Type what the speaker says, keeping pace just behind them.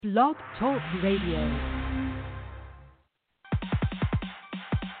Blog Talk Radio.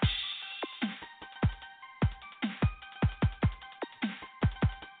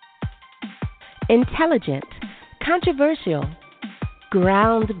 Intelligent, controversial,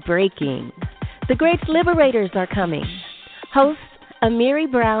 groundbreaking. The great liberators are coming. Hosts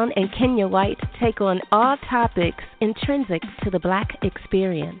Amiri Brown and Kenyah White take on all topics intrinsic to the Black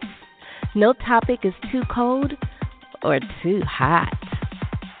experience. No topic is too cold or too hot.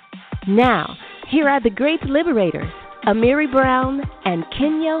 Now, here are the great liberators, Amiri Brown and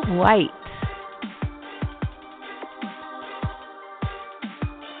Kenyah White.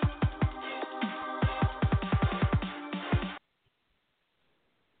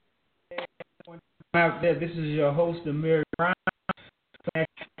 Out there, this is your host, Amiri Brown.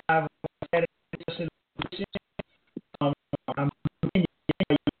 I'm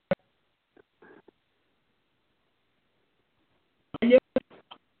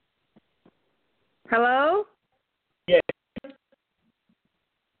Hello? Yeah.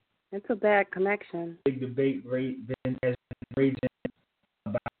 It's a bad connection. Big debate has been raging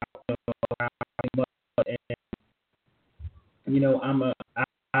about and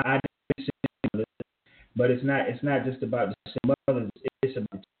I but it's not just about the mothers, it's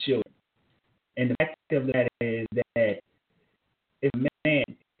about the children. And the fact of that is that if a man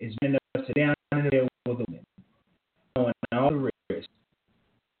is good enough to down in there with a woman, on all the risks,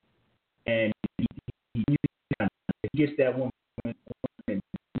 and he gets that woman, and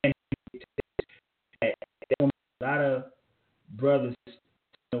that woman, a lot of brothers,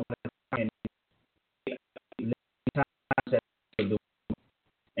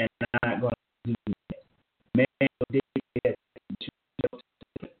 and I'm not going to do that. Man did that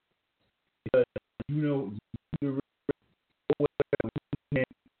because the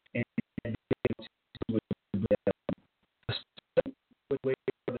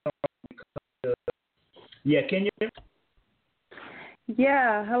yeah, can you?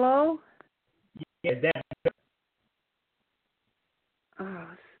 Yeah, hello? Yeah, that. Oh,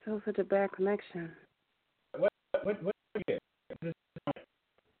 still such a bad connection. What is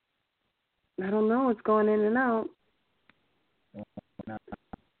I don't know. It's going in and out.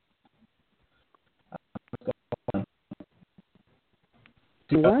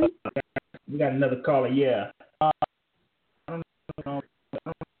 What? We got another caller, yeah. Well,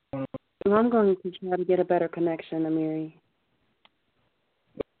 I'm going to try to get a better connection, Amiri.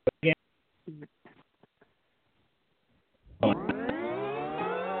 Yeah.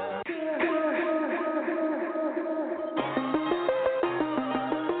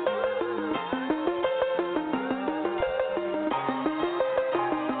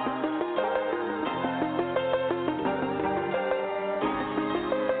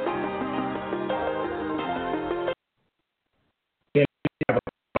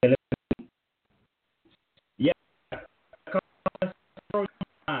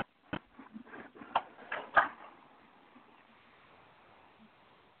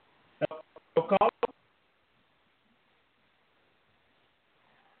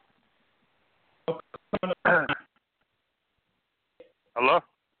 Hello?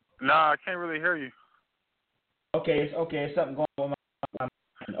 Nah, I can't really hear you. Okay, it's something going on.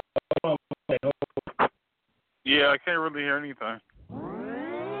 Yeah, I can't really hear anything.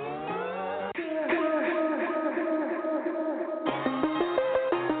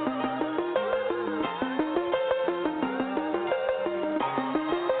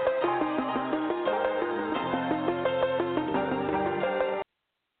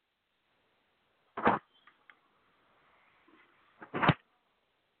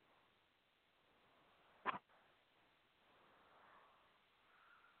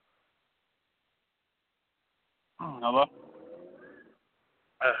 Hello?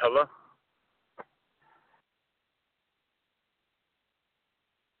 Hello?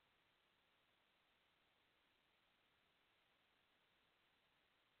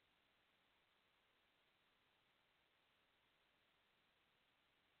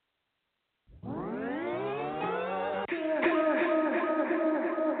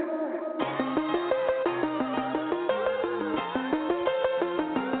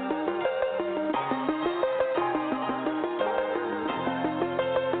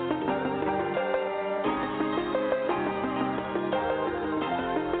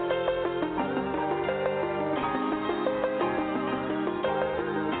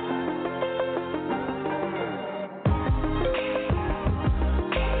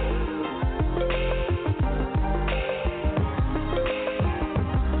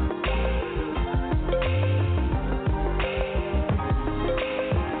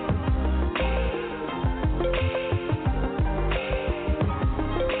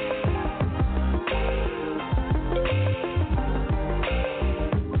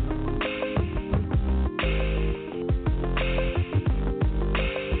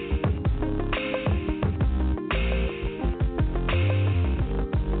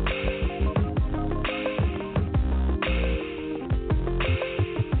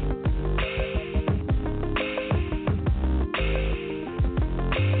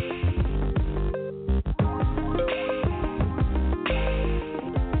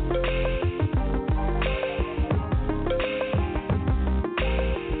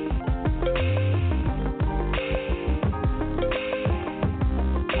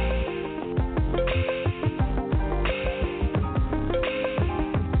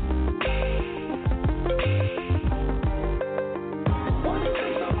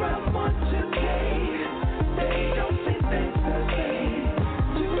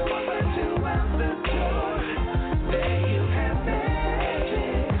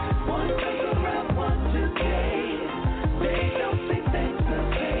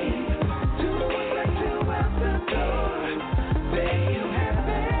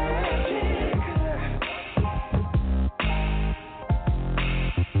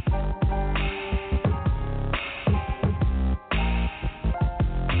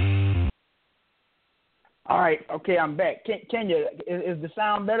 right. Okay, I'm back. Kenya, is the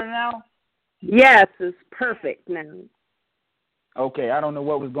sound better now? Yes, it's perfect now. Okay, I don't know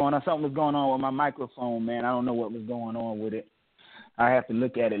what was going on. Something was going on with my microphone, man. I don't know what was going on with it. I have to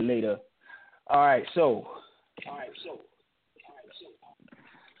look at it later. All right, so.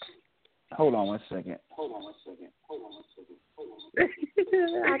 Hold on one second.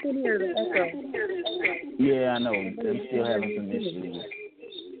 I can hear the echo. Yeah, I know. I'm still having some issues.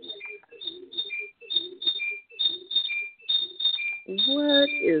 What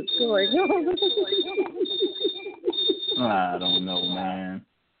is going on? I don't know, man.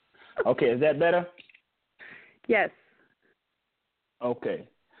 Okay, is that better? Yes. Okay.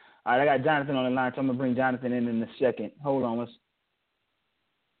 All right, I got Jonathan on the line, so I'm going to bring Jonathan in a second. Hold on.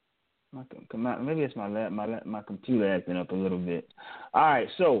 Maybe it's my computer acting up a little bit. All right,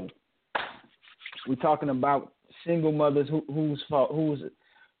 so we're talking about single mothers.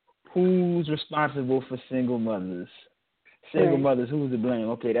 Who's responsible for single mothers? Single mothers, who's to blame?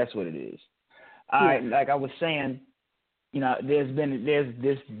 Okay, that's what it is. All right, like I was saying, there's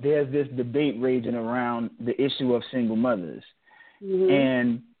this debate raging around the issue of single mothers,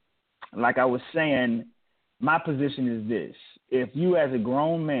 and like I was saying, my position is this: if you, as a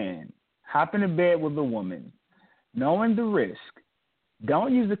grown man, hop into bed with a woman, knowing the risk,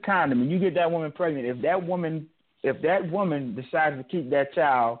 don't use the condom, and you get that woman pregnant. If that woman decides to keep that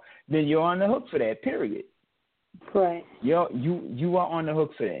child, then you're on the hook for that. Period. Right. You are on the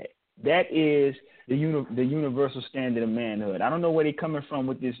hook for that. That is the universal standard of manhood. I don't know where they're coming from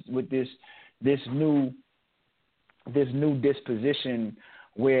with this new disposition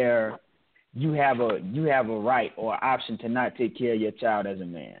where you have a right or option to not take care of your child as a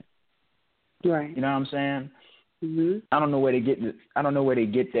man. Right. You know what I'm saying? Mm-hmm. I don't know where they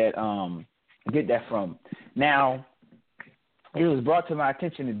get that from. Now, it was brought to my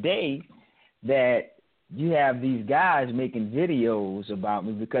attention today that you have these guys making videos about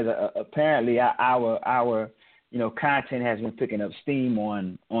me because apparently our content has been picking up steam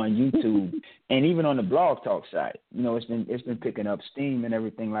on YouTube and even on the Blog Talk site. It's been picking up steam and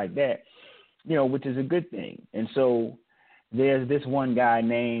everything like that. Which is a good thing. And so there's this one guy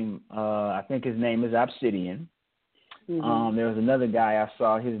named I think his name is Obsidian. Mm-hmm. There was another guy I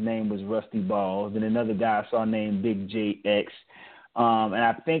saw. His name was Rusty Balls, and another guy I saw named Big JX. And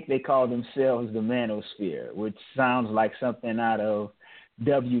I think they call themselves the Manosphere, which sounds like something out of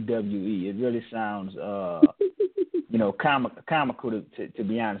WWE. It really sounds, comical to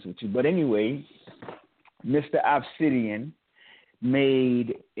be honest with you. But anyway, Mr. Obsidian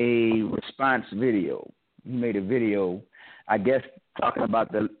made a response video. He made a video, I guess, talking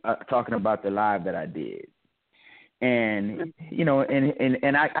about the live that I did. And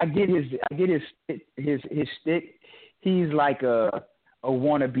I get his stick. He's like a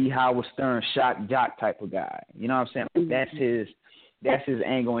wannabe Howard Stern shock jock type of guy. You know what I'm saying? That's his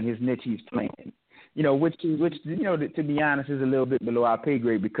angle and his niche he's playing. Which to be honest is a little bit below our pay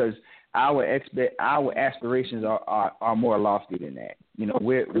grade because our aspirations are more lofty than that.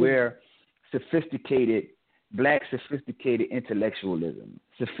 We're sophisticated, black sophisticated intellectualism,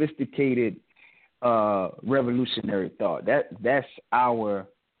 sophisticated revolutionary thought. That's our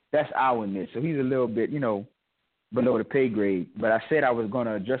niche. So he's a little bit, below the pay grade. But I said I was going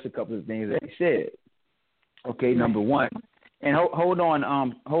to address a couple of things that he said. Okay, number one, and hold on,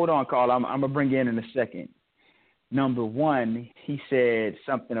 Carl. I'm gonna bring you in a second. Number one, he said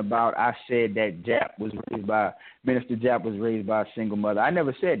something about I said that Minister Jap was raised by a single mother. I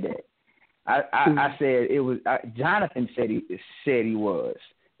never said that. I said it was. Jonathan said he was.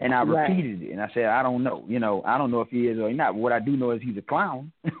 And I repeated it, and I said, I don't know. I don't know if he is or not. But what I do know is he's a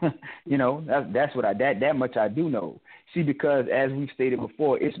clown. That much I do know. See, because as we've stated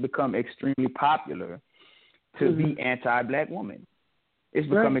before, it's become extremely popular to be anti-black woman. It's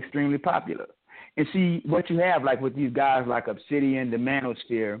become extremely popular. And see, what you have, like with these guys like Obsidian, the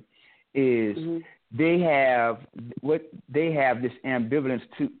Manosphere, is they have this ambivalence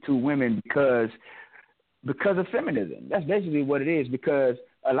to women because of feminism. That's basically what it is, because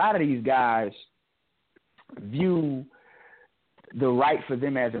a lot of these guys view the right for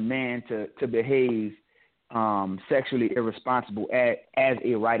them as a man to behave sexually irresponsible as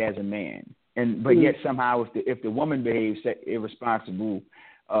a right as a man, but yet somehow if the woman behaves irresponsible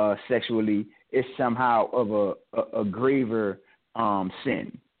sexually, it's somehow of a graver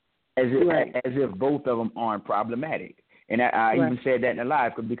sin, as if both of them aren't problematic. And I even said that in the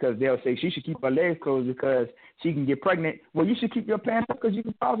live because they'll say she should keep her legs closed because she can get pregnant. Well, you should keep your pants up because you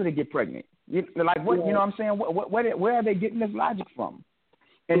can cause her to get pregnant. Like what? You know what I'm saying? Where are they getting this logic from?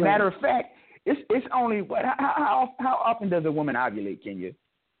 As a matter of fact, it's only how often does a woman ovulate, Kenya?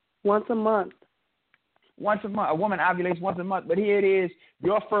 Once a month. once a month. A woman ovulates once a month, but here it is.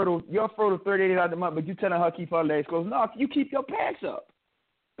 You're fertile 30 days out of the month, but you telling her keep her legs closed. No, you keep your pants up.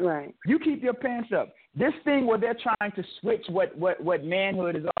 Right. You keep your pants up. This thing where they're trying to switch what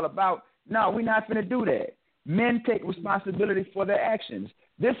manhood is all about, no, we're not going to do that. Men take responsibility for their actions.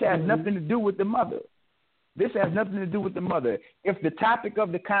 This has nothing to do with the mother. This has nothing to do with the mother. If the topic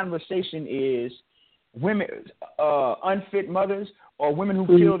of the conversation is women, unfit mothers, or women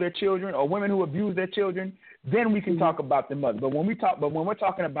who kill their children, or women who abuse their children, then we can talk about the mother. But when we're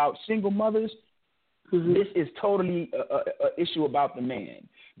talking about single mothers, this is totally a issue about the man,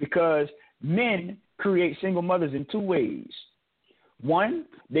 because men create single mothers in two ways. One,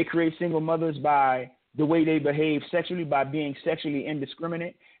 they create single mothers by the way they behave sexually, by being sexually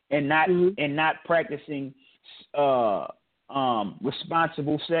indiscriminate and not practicing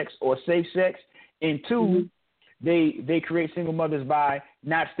responsible sex or safe sex. And two, they create single mothers by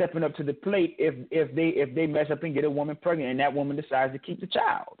not stepping up to the plate if they mess up and get a woman pregnant and that woman decides to keep the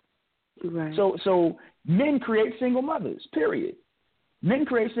child. Right. So men create single mothers, period. Men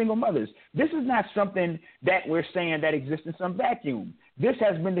create single mothers. This is not something that we're saying that exists in some vacuum. This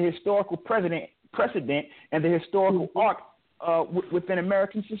has been the historical precedent and the historical arc within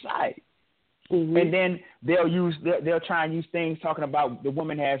American society. And then they'll try and use things talking about the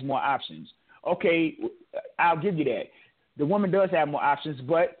woman has more options. Okay, I'll give you that. The woman does have more options,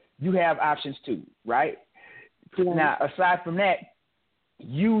 but you have options too, right? Yeah. Now, aside from that,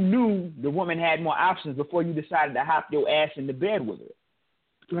 you knew the woman had more options before you decided to hop your ass in the bed with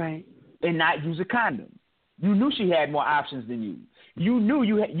her. Right. And not use a condom. You knew she had more options than you. You knew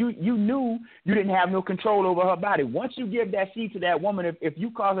you knew you didn't have no control over her body. Once you give that seed to that woman, if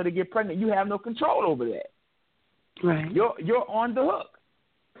you cause her to get pregnant, you have no control over that. Right. You're on the hook.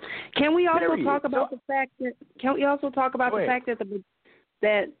 Can we also talk about the fact that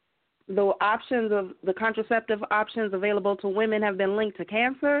that the options of the contraceptive options available to women have been linked to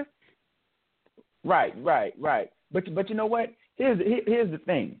cancer? Right. But you know what? Here's the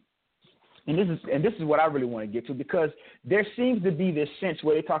thing. And this is what I really want to get to, because there seems to be this sense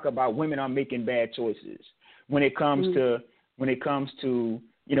where they talk about women are making bad choices when it comes to them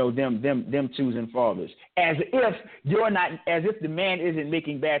choosing fathers, as if the man isn't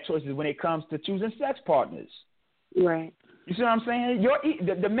making bad choices when it comes to choosing sex partners. Right. You see what I'm saying?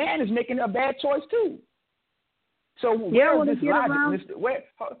 The man is making a bad choice too. So where is this logic? Around?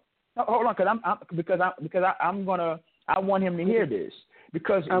 Hold on, I want him to hear this.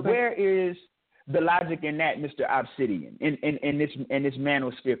 Because where is the logic in that, Mr. Obsidian, in this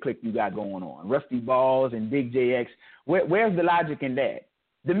manosphere clique you got going on? Rusty Balls and Big JX. Where's the logic in that?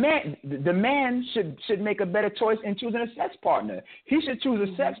 The man should make a better choice in choosing a sex partner. He should choose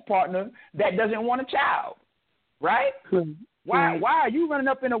a sex partner that doesn't want a child, right? Why are you running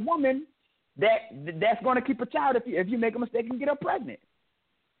up in a woman that's going to keep a child if you make a mistake and get her pregnant?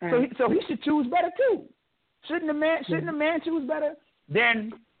 Right. So he should choose better too. Shouldn't the man choose better?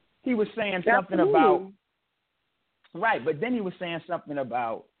 Then he was saying something about but then he was saying something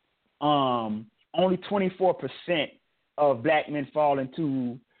about only 24% of black men fall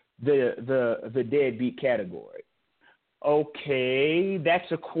into the deadbeat category. Okay, that's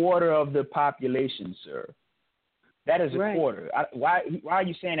a quarter of the population, sir. That is a quarter. Why are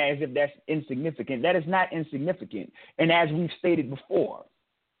you saying that as if that's insignificant? That is not insignificant. And as we've stated before,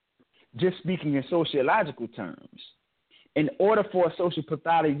 just speaking in sociological terms, in order for a social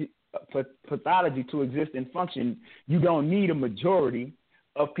pathology to exist and function, you don't need a majority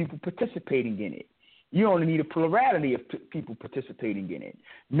of people participating in it. You only need a plurality of people participating in it.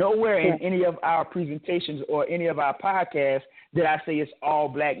 Nowhere in any of our presentations or any of our podcasts did I say it's all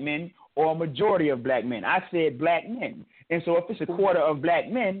black men or a majority of black men. I said black men. And so if it's a quarter of black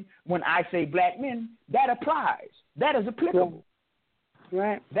men, when I say black men, that applies. That is applicable.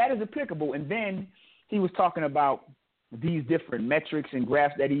 Right. That is applicable. And then he was talking about these different metrics and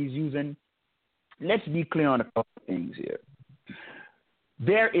graphs that he's using. Let's be clear on a couple of things here.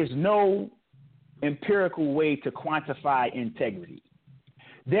 There is no empirical way to quantify integrity.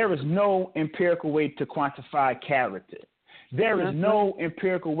 There is no empirical way to quantify character. There is no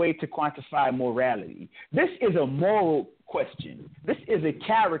empirical way to quantify morality. This is a moral question. This is a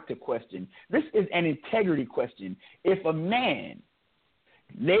character question. This is an integrity question. If a man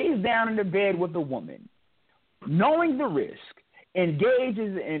lays down in the bed with a woman, knowing the risk,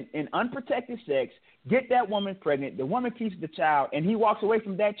 engages in unprotected sex, get that woman pregnant, the woman keeps the child, and he walks away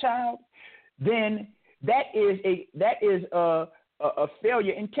from that child, then that is a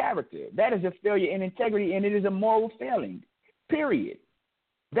failure in character. That is a failure in integrity, and it is a moral failing, period.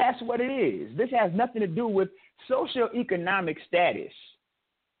 That's what it is. This has nothing to do with socioeconomic status.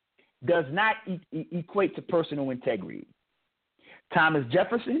 does not equate to personal integrity. Thomas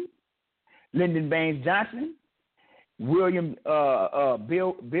Jefferson, Lyndon Baines Johnson, Bill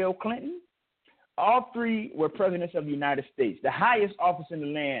Clinton, all three were presidents of the United States, the highest office in the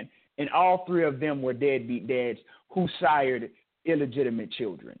land, and all three of them were deadbeat dads who sired illegitimate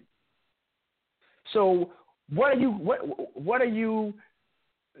children. So what are you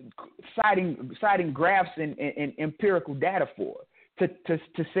citing graphs and empirical data for?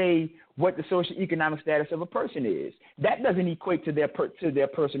 To say what the socioeconomic status of a person is. That doesn't equate to their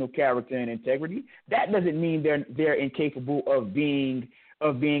personal character and integrity. That doesn't mean they're incapable of being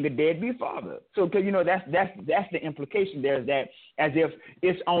a deadbeat father. So, because that's the implication there, is that as if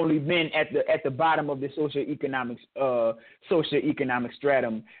it's only men at the bottom of the socioeconomic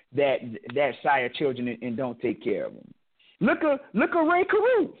stratum that sire children and don't take care of them. Look at Ray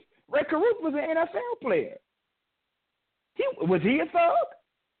Caruth. Ray Caruth was an NFL player. Was he a thug?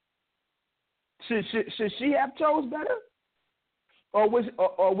 Should she have chose better, or was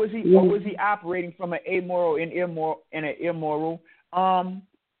he operating from an amoral and immoral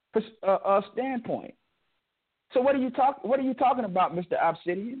standpoint? So what are you talking about, Mr.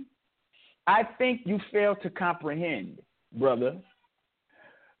 Obsidian? I think you fail to comprehend, brother,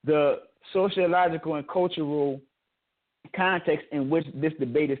 the sociological and cultural context in which this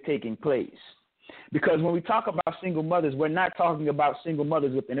debate is taking place. Because when we talk about single mothers, we're not talking about single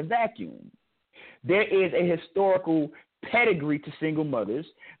mothers within a vacuum. There is a historical pedigree to single mothers.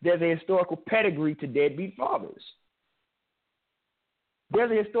 There's a historical pedigree to deadbeat fathers.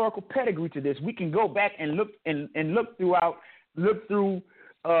 There's a historical pedigree to this. We can go back and look through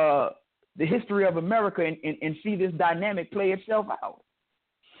the history of America and see this dynamic play itself out.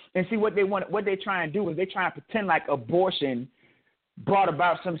 And see what they try and do is they try and pretend like abortion brought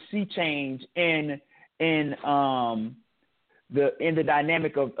about some sea change in the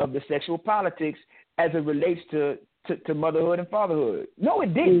dynamic of the sexual politics as it relates to motherhood and fatherhood. No,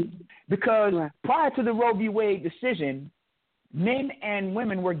 it didn't, because prior to the Roe v. Wade decision, men and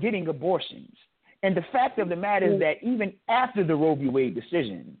women were getting abortions. And the fact of the matter is that even after the Roe v. Wade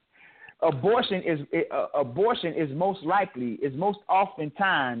decision, abortion is most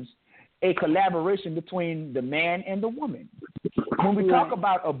oftentimes a collaboration between the man and the woman. When we talk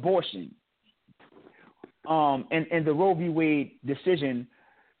about abortion and the Roe v. Wade decision,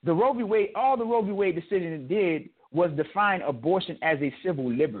 all the Roe v. Wade decision did was define abortion as a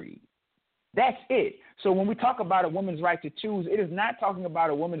civil liberty. That's it. So when we talk about a woman's right to choose, it is not talking about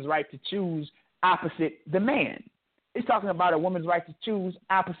a woman's right to choose opposite the man. It's talking about a woman's right to choose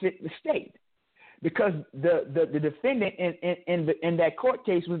opposite the state. Because the defendant in that court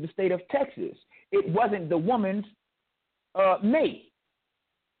case was the state of Texas. It wasn't the woman's mate.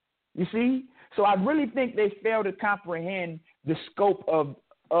 You see? So I really think they fail to comprehend the scope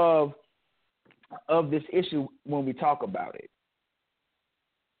of this issue when we talk about it.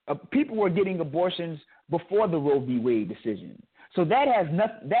 People were getting abortions before the Roe v. Wade decision. So that has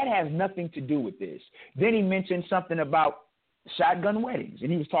nothing to do with this. Then he mentioned something about shotgun weddings,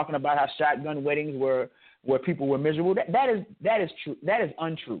 and he was talking about how shotgun weddings were where people were miserable. That is true. That is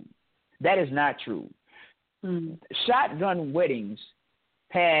untrue. That is not true. Mm-hmm. Shotgun weddings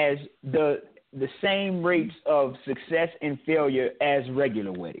has the same rates of success and failure as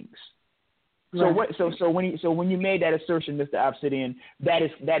regular weddings. Right. So when you made that assertion, Mr. Obsidian, that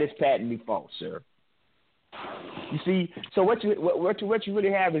is patently false, sir. You see, so what you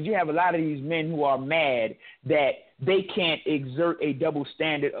really have is you have a lot of these men who are mad that they can't exert a double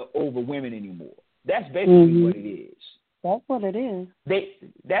standard over women anymore. That's basically what it is. That's what it is.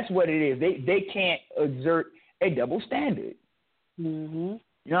 That's what it is. They can't exert a double standard. Mm-hmm.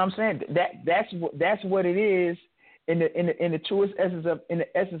 You know what I'm saying? That's what it is in the truest essence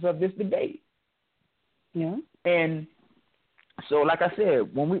of this debate. Yeah. And so, like I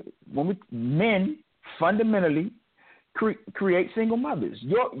said, when we men fundamentally create single mothers,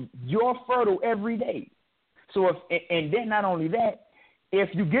 you're fertile every day. So and then not only that,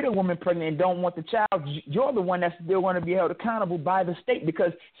 if you get a woman pregnant and don't want the child, you're the one that's still going to be held accountable by the state,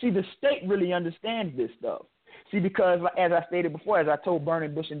 because see, the state really understands this stuff. See, because as I stated before, as I told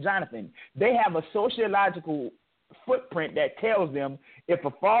Vernon, Bush, and Jonathan, they have a sociological footprint that tells them if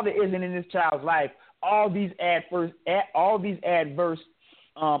a father isn't in this child's life, all these adverse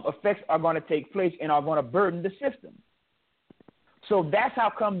effects are going to take place and are going to burden the system. So that's how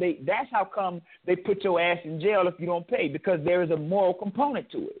come they put your ass in jail if you don't pay, because there is a moral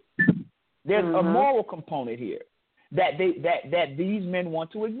component to it. There's a moral component here that these men want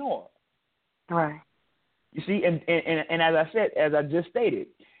to ignore. Right. You see, and as I said, as I just stated,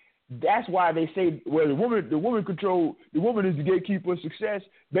 That's why they say, well, the woman is the gatekeeper of success.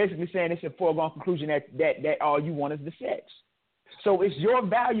 Basically saying it's a foregone conclusion that all you want is the sex. So it's your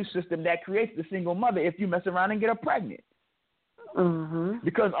value system that creates the single mother if you mess around and get her pregnant. Mm-hmm.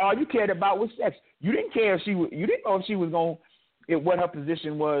 Because all you cared about was sex. You didn't care if you didn't know if she was going, what her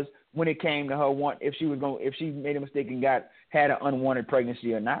position was when it came to her if she made a mistake and had an unwanted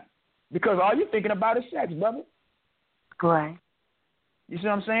pregnancy or not. Because all you're thinking about is sex, brother. Right. You see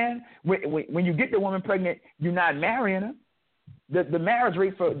what I'm saying? When you get the woman pregnant, you're not marrying her. The marriage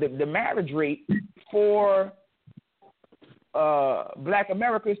rate for Black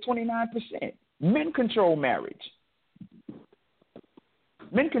America is 29%. Men control marriage.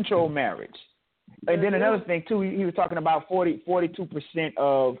 And then another thing too, he was talking about 42%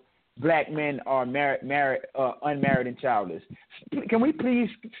 of Black men are unmarried and childless. Can we please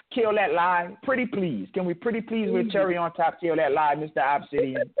kill that lie? Pretty please. Can we pretty please with a cherry on top kill that lie, Mr.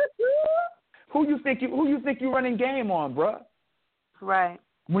 Obsidian? Who you think you running game on, bruh? Right.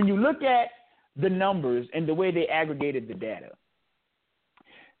 When you look at the numbers and the way they aggregated the data,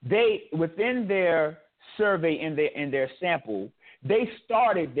 they within their survey in their sample, they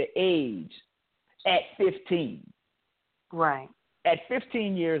started the age at 15. Right. At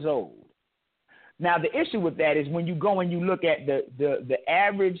 15 years old. Now, the issue with that is when you go and you look at the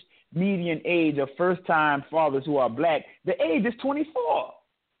average median age of first-time fathers who are Black, the age is 24.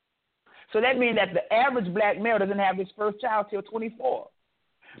 So that means that the average Black male doesn't have his first child till 24.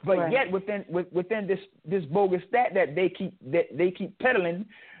 But right. Yet within this bogus stat that they keep peddling,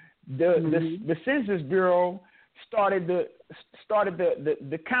 the Census Bureau started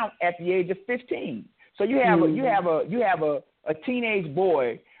the count at the age of 15. So you have a teenage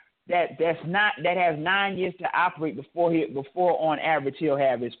boy that has 9 years to operate before on average he'll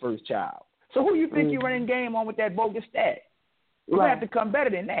have his first child. So who you think you're running game on with that bogus stat? You have to come better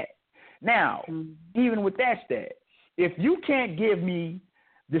than that. Now, even with that stat, if you can't give me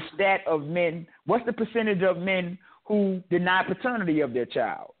the stat of men, what's the percentage of men who deny paternity of their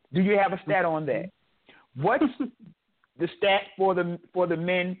child? Do you have a stat on that? What's the stat for the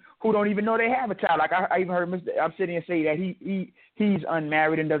men who don't even know they have a child? Like I even heard Mr. Obsidian say that he's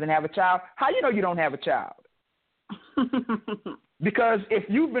unmarried and doesn't have a child. How you know you don't have a child? Because if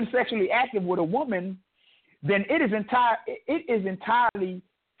you've been sexually active with a woman, then it is entirely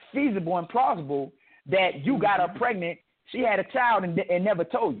feasible and plausible that you got her pregnant, she had a child and never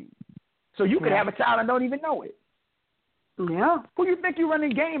told you. So you could have a child and don't even know it. Yeah. Who you think you're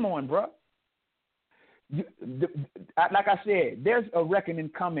running game on, bro? Like I said, there's a reckoning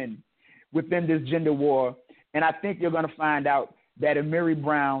coming within this gender war, and I think you're going to find out that Amiri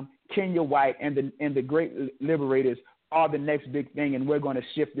Brown, Kenyah White, and the great liberators are the next big thing, and we're going to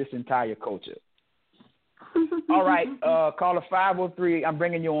shift this entire culture. All right, caller 503, I'm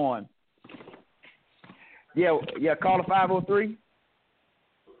bringing you on. Yeah, caller 503.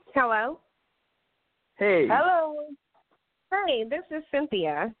 Hello. Hey. Hello. Hey, this is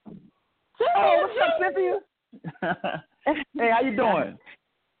Cynthia. Oh, what's up, Cynthia? Hey, how you doing?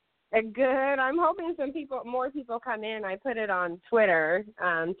 Good. I'm hoping more people come in. I put it on Twitter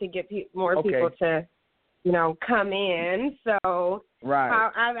to get more people to, come in. So right.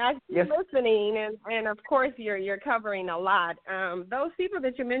 I've been listening, and of course you're covering a lot. Those people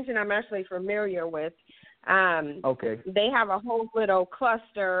that you mentioned, I'm actually familiar with. They have a whole little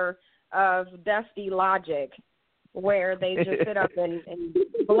cluster of dusty logic where they just sit up and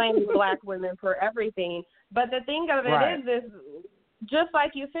blame Black women for everything. But the thing of it is just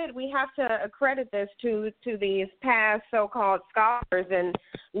like you said, we have to accredit this to these past so-called scholars and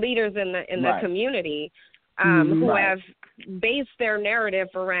leaders in the community who have based their narrative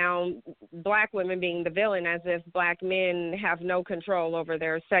around Black women being the villain, as if Black men have no control over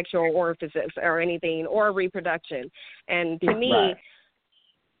their sexual orifices or anything or reproduction. And to me,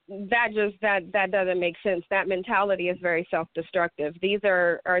 that doesn't make sense. That mentality is very self-destructive. These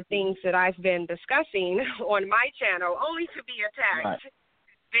are things that I've been discussing on my channel, only to be attacked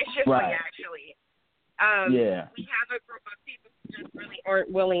viciously, actually. We have a group of people who just really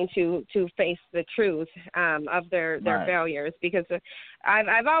aren't willing to face the truth of their failures, because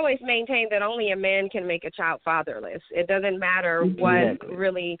I've always maintained that only a man can make a child fatherless. It doesn't matter what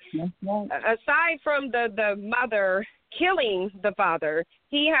really, aside from the mother killing the father,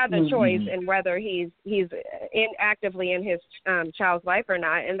 he had the choice in whether he's actively in his child's life or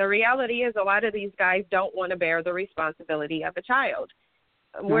not. And the reality is a lot of these guys don't want to bear the responsibility of a child.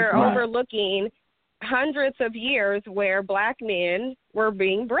 We're overlooking hundreds of years where Black men were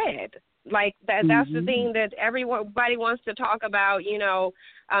being bred. Like that's the thing that everybody wants to talk about,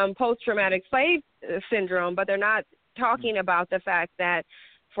 post-traumatic slave syndrome, but they're not talking about the fact that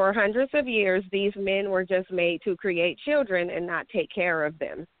For hundreds of years, these men were just made to create children and not take care of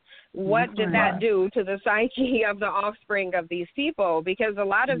them. What did that do to the psyche of the offspring of these people? Because a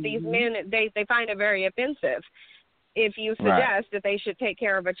lot of these men, they find it very offensive if you suggest that they should take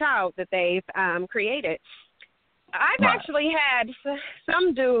care of a child that they've created. I've actually had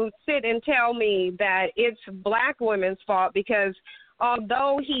some dudes sit and tell me that it's black women's fault because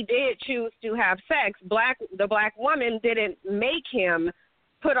although he did choose to have sex, the black woman didn't make him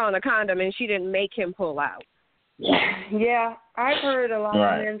put on a condom and she didn't make him pull out. Yeah, I've heard a lot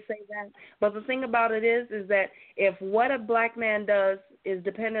of men say that. But the thing about it is that if what a black man does is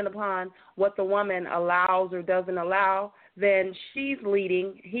dependent upon what the woman allows or doesn't allow, then she's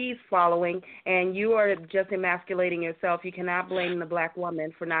leading, he's following, and you are just emasculating yourself. You cannot blame the black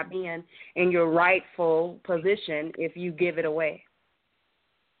woman for not being in your rightful position if you give it away.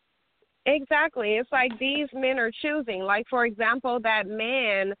 Exactly. It's like these men are choosing. Like, for example, that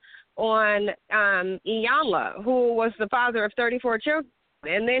man on Iyanla, who was the father of 34 children,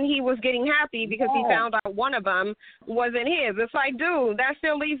 and then he was getting happy because he found out one of them wasn't his. It's like, dude, that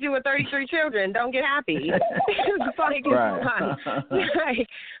still leaves you with 33 children. Don't get happy. It's like, like,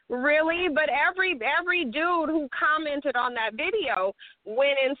 really? But every dude who commented on that video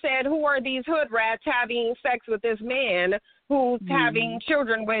went and said, who are these hood rats having sex with this man who's having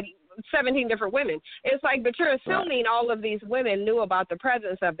children with 17 different women? It's like, but you're assuming all of these women knew about the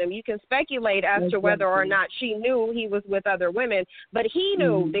presence of them. You can speculate as to whether or not she knew he was with other women, but he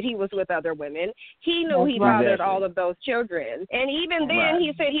knew that he was with other women. He knew he fathered all of those children. And even then,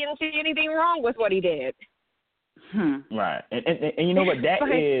 he said he didn't see anything wrong with what he did. Right. And you know what?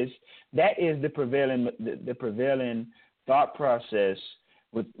 That is the prevailing thought process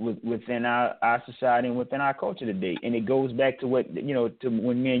within our society and within our culture today. And it goes back to what, to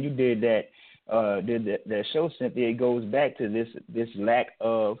when me and you did that show, Cynthia. It goes back to this lack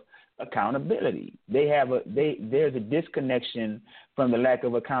of accountability. There's a disconnection from the lack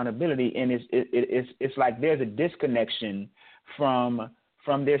of accountability, and it's like there's a disconnection from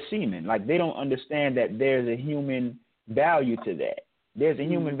their semen. Like, they don't understand that there's a human value to that. There's a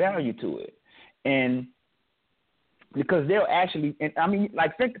human value to it. And because they'll actually, and I mean,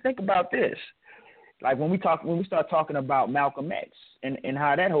 like, think about this. Like, when we start talking about Malcolm X and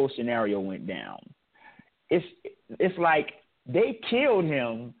how that whole scenario went down, it's like they killed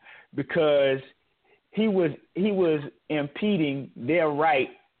him because he was impeding their right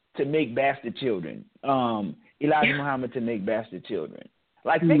to make bastard children. Elijah Muhammad to make bastard children.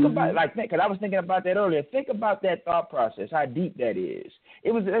 Like, think about, because I was thinking about that earlier. Think about that thought process, how deep that is.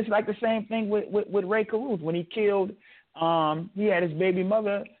 It's like the same thing with Ray Caruth when he killed. He had his baby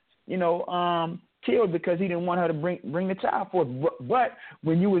mother, killed because he didn't want her to bring the child forth. But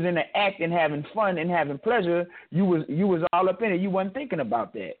when you was in the act and having fun and having pleasure, you was all up in it. You wasn't thinking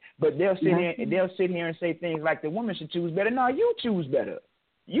about that. But they'll sit here and say things like the woman should choose better. No, you choose better.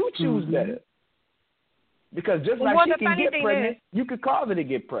 You choose better. Because just like she can get pregnant, you could cause her to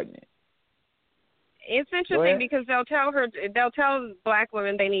get pregnant. It's interesting because they'll tell black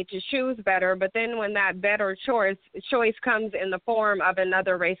women they need to choose better, but then when that better choice comes in the form of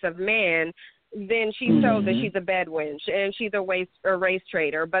another race of man, then she's told that she's a bed wench and she's a race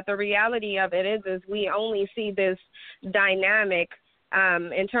traitor. But the reality of it is we only see this dynamic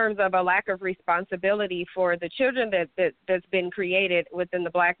in terms of a lack of responsibility for the children that's been created within the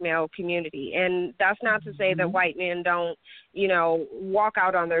black male community. And that's not to say that white men don't, walk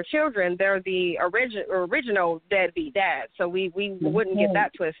out on their children. They're the original deadbeat dads, so we wouldn't get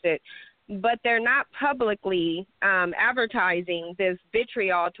that twisted. But they're not publicly advertising this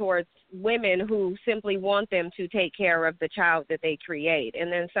vitriol towards women who simply want them to take care of the child that they create. And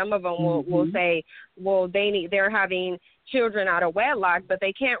then some of them will say, well, they're having children out of wedlock, but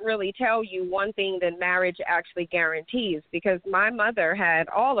they can't really tell you one thing that marriage actually guarantees, because my mother had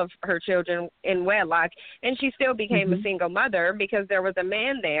all of her children in wedlock, and she still became a single mother because there was a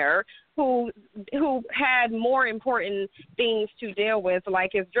man there who had more important things to deal with,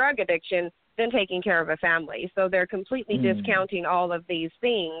 like his drug addiction, than taking care of a family. So they're completely discounting all of these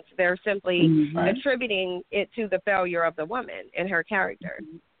things. They're simply attributing it to the failure of the woman and her character.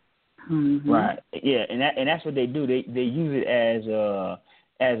 Right. Yeah, and that's what they do. They use it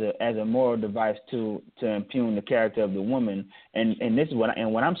as a moral device to impugn the character of the woman. And this is what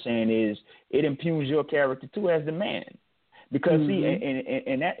I'm saying is it impugns your character too as the man. Because see,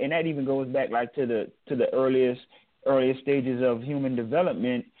 and that even goes back like to the earliest stages of human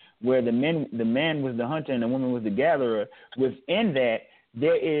development, where the man was the hunter and the woman was the gatherer. Within that,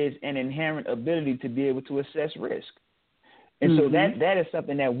 there is an inherent ability to be able to assess risk. And so that is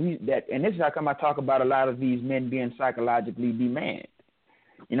something and this is how come I talk about a lot of these men being psychologically demanded.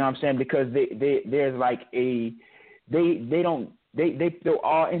 You know what I'm saying? Because there's like they throw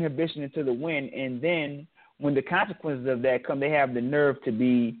all inhibition into the wind, and then when the consequences of that come, they have the nerve to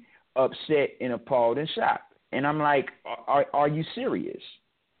be upset and appalled and shocked. And I'm like, are you serious?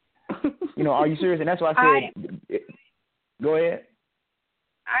 You know, are you serious? And that's why I said, go ahead.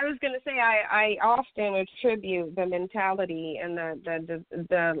 I was going to say I often attribute the mentality and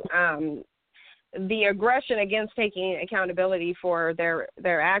the aggression against taking accountability for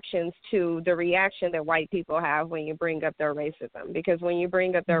their actions to the reaction that white people have when you bring up their racism. Because when you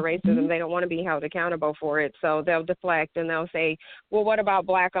bring up their racism, they don't want to be held accountable for it. So they'll deflect and they'll say, well, what about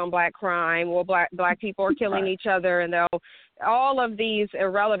black on black crime? Well, black people are killing each other, and all of these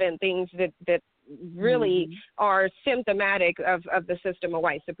irrelevant things that really are symptomatic of the system of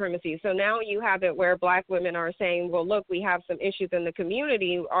white supremacy. So now you have it where black women are saying, well, look, we have some issues in the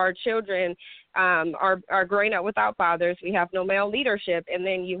community. Our children are growing up without fathers. We have no male leadership. And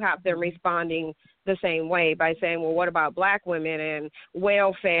then you have them responding the same way by saying, well, what about black women and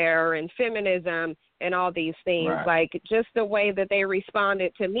welfare and feminism and all these things? Right. Like just the way that they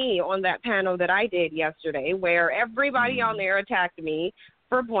responded to me on that panel that I did yesterday, where everybody on there attacked me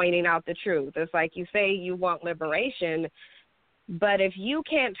for pointing out the truth. It's like you say you want liberation, but if you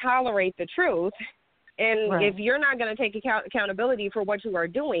can't tolerate the truth, and if you're not going to take accountability for what you are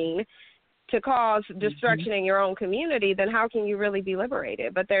doing to cause destruction in your own community, then how can you really be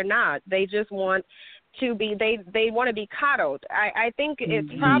liberated? But they're not. They just want to be, they want to be coddled. I think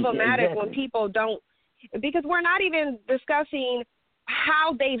it's problematic when people don't, because we're not even discussing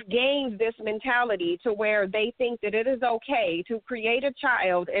how they've gained this mentality to where they think that it is okay to create a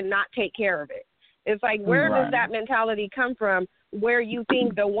child and not take care of it. It's like, where does that mentality come from, where you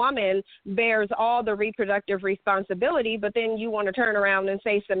think the woman bears all the reproductive responsibility, but then you want to turn around and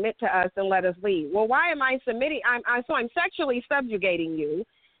say, submit to us and let us lead? Well, why am I submitting? So I'm sexually subjugating you,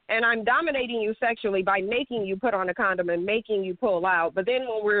 and I'm dominating you sexually by making you put on a condom and making you pull out. But then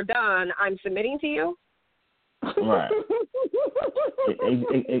when we're done, I'm submitting to you? Right.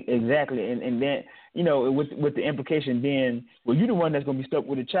 Exactly. And then, you know, with the implication being, well, you're the one that's going to be stuck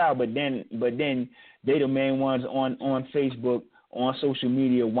with a child, but then they the main ones on Facebook, on social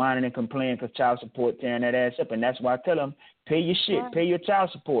media, whining and complaining because child support tearing that ass up. And that's why I tell them, pay your shit, pay your child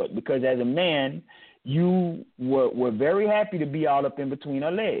support, because as a man, you were very happy to be all up in between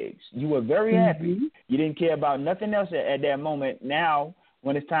her legs. You were very happy. You didn't care about nothing else at that moment. Now,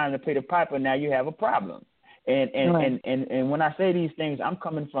 when it's time to pay the piper, now you have a problem. And when I say these things, I'm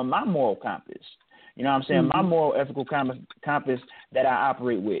coming from my moral compass. You know what I'm saying? My moral ethical compass that I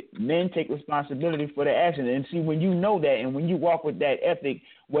operate with. Men take responsibility for their actions. And see, when you know that and when you walk with that ethic,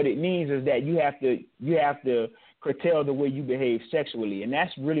 what it means is that you have to curtail the way you behave sexually. And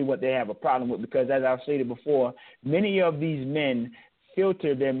that's really what they have a problem with, because as I've stated before, many of these men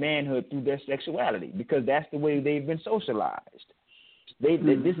filter their manhood through their sexuality because that's the way they've been socialized. This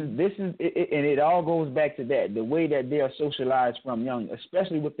is, and it all goes back to that, the way that they are socialized from young,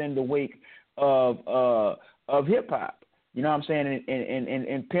 especially within the wake of hip hop. You know what I'm saying?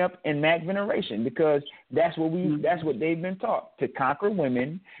 And pimp and Mac veneration, because that's what they've been taught, to conquer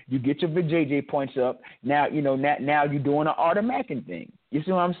women. You get your JJ points up. Now now you're doing an Art of Mackin thing. You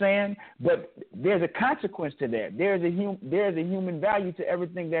see what I'm saying? But there's a consequence to that. There's a human value to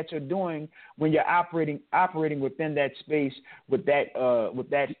everything that you're doing when you're operating within that space with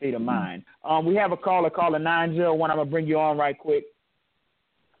that state of mind. We have a caller 901. I'm gonna bring you on right quick.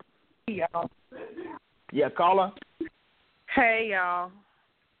 Y'all. Yeah, caller. Hey, y'all.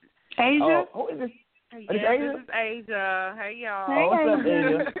 Asia? Who is this? Yes, Asia? this is Asia. Hey, y'all. Oh, what's up,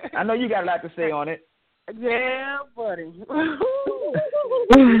 Asia? I know you got a lot to say on it. Yeah, buddy. You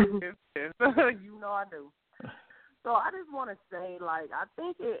know I do. So I just want to say, I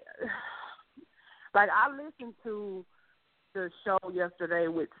think I listened to the show yesterday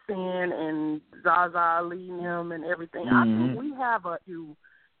with Sin and Zaza leading him and everything. I think we have a issue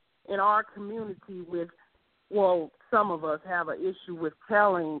in our community with, some of us have an issue with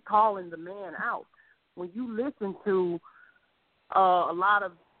calling the man out. When you listen to a lot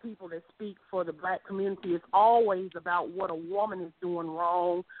of people that speak for the black community, it's always about what a woman is doing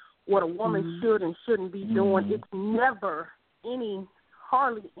wrong, what a woman should and shouldn't be doing. It's never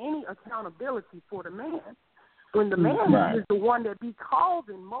hardly any accountability for the man. When the man is the one that be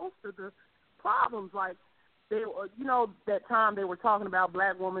causing most of the problems, like that time they were talking about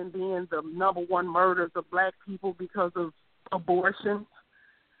black women being the number one murders of black people because of abortion.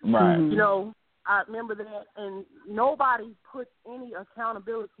 Right. I remember that, and nobody put any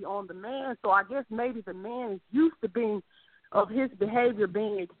accountability on the man. So I guess maybe the man is used to his behavior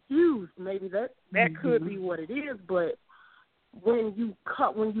being excused. Maybe that could be what it is. But when you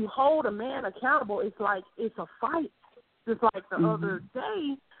hold a man accountable, it's like it's a fight. Just like the other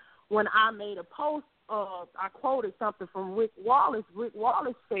day when I made a post, I quoted something from Rick Wallace. Rick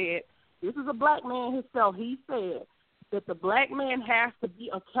Wallace said, this is a black man himself, he said that the black man has to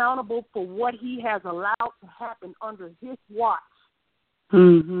be accountable for what he has allowed to happen under his watch.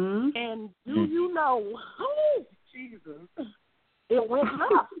 Mm-hmm. And do you know, Jesus, it went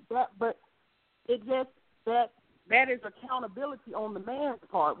left. But it just, that is accountability on the man's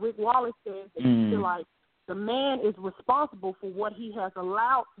part. Rick Wallace says that he feel like the man is responsible for what he has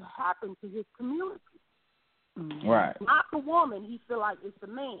allowed to happen to his community. Right. Not the woman. He feel like it's the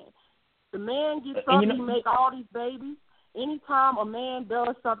man. The man gets up, he make all these babies. Anytime a man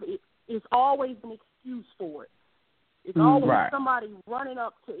does something, it's always an excuse for it. It's always somebody running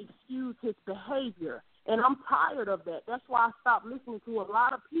up to excuse his behavior. And I'm tired of that. That's why I stopped listening to a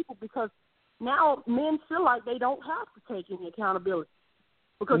lot of people, because now men feel like they don't have to take any accountability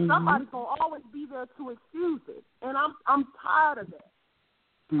because somebody's going to always be there to excuse it. And I'm tired of that.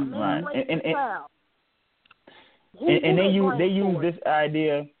 A man raised a child. And they use this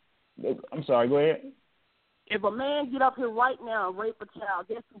idea. I'm sorry, go ahead. If a man get up here right now and rape a child,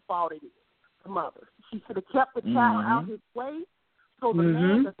 guess whose fault it is? The mother. She should have kept the child out his way so the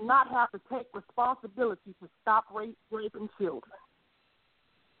man does not have to take responsibility to stop raping children.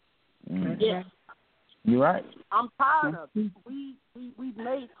 Yes. You're right. I'm tired of it. We've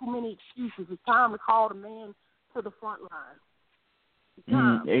made too many excuses. It's time to call the man to the front line.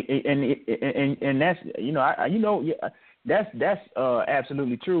 And that's that's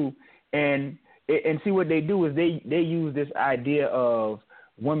absolutely true. And see what they do is they use this idea of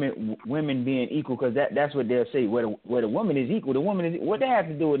women being equal, because that's what they'll say. Where the woman is equal, the woman is what they have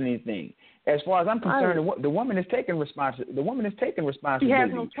to do with anything. As far as I'm concerned, the woman is taking responsibility. The woman is taking responsibility. She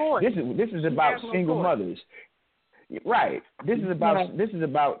has no choice. This is about single mothers. Right. This is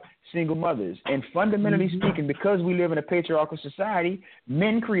about single mothers. And fundamentally speaking, because we live in a patriarchal society,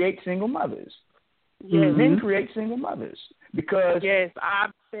 men create single mothers. Yes. Men create single mothers because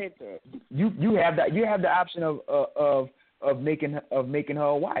I've said that. You have the option of making her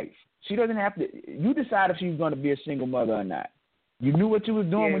a wife. She doesn't have to. You decide if she's going to be a single mother or not. You knew what you was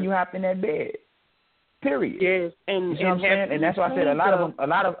doing when you hopped in that bed. Period. Yes, and you know what I'm saying? And that's why I said a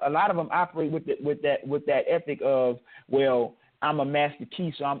lot of them operate with that ethic of, well, I'm a master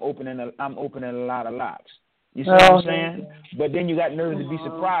key, so I'm opening a lot of locks. You see what I'm saying? But then you got nerves to be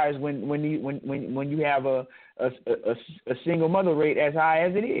surprised when you have a single mother rate as high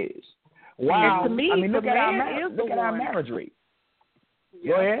as it is. Wow. Look at our marriage rate.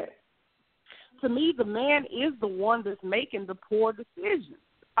 Go ahead. To me, the man is the one that's making the poor decisions.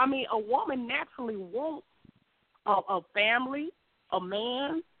 I mean, a woman naturally wants a family, a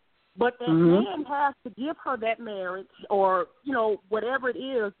man, but that man has to give her that marriage or, whatever it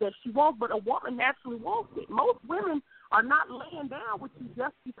is that she wants, but a woman naturally wants it. Most women are not laying down with you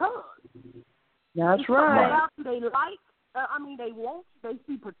just because. That's right. What else do they like? They want, they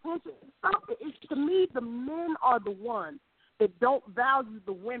see potential. To me, the men are the ones that don't value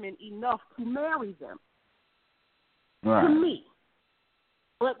the women enough to marry them. Right. To me.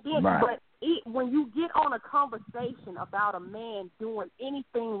 But then, when you get on a conversation about a man doing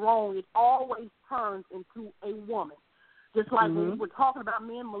anything wrong, it always turns into a woman. Just like when we were talking about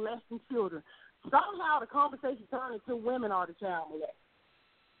men molesting children. Somehow the conversation turned into women are the child molesters.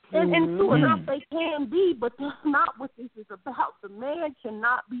 And true enough, they can be, but that's not what this is about. The man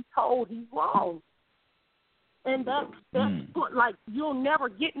cannot be told he's wrong. And that's like, you'll never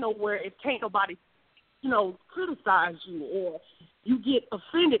get nowhere if can't nobody, criticize you, or you get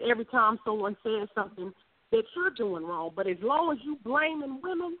offended every time someone says something that you're doing wrong. But as long as you blaming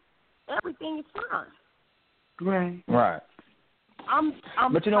women, everything is fine. Right. I'm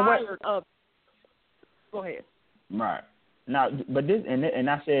but you know tired what? of. Go ahead. Right. Now, but this and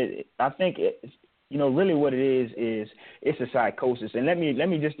I said I think really what it is it's a psychosis. And let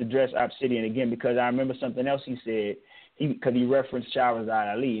me just address Obsidian again, because I remember something else he said. Because he referenced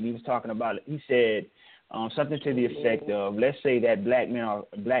Shahrazad Ali, and he was talking about it. He said something to the effect of, let's say that black men are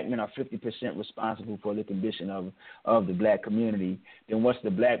 50% responsible for the condition of the black community. Then what's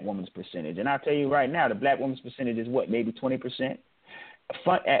the black woman's percentage? And I'll tell you right now, the black woman's percentage is what, maybe 20%.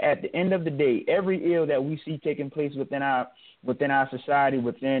 At the end of the day, every ill that we see taking place within our society,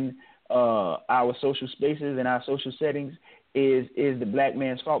 within our social spaces and our social settings, is the black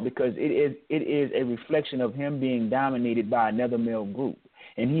man's fault, because it is a reflection of him being dominated by another male group,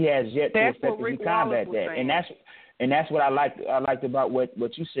 and he has yet to effectively combat that. And that's what I liked about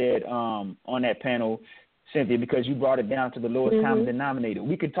what you said on that panel, Cynthia, because you brought it down to the lowest common denominator.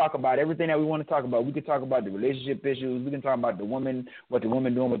 We could talk about everything that we want to talk about. We could talk about the relationship issues. We can talk about the woman, what the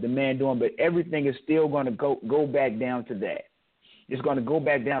woman doing, what the man doing, but everything is still going to go back down to that. It's going to go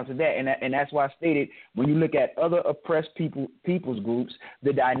back down to that, and that's why I stated when you look at other oppressed people's groups,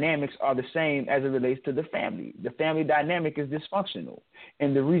 the dynamics are the same as it relates to the family. The family dynamic is dysfunctional,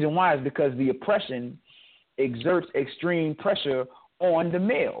 and the reason why is because the oppression exerts extreme pressure on the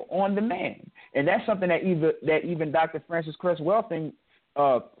male, on the man, and that's something that even Dr. Frances Cress Welsing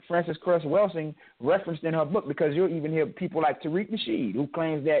referenced in her book, because you'll even hear people like Tariq Nasheed, who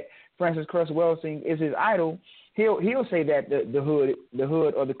claims that Frances Cress Welsing is his idol. He'll say that the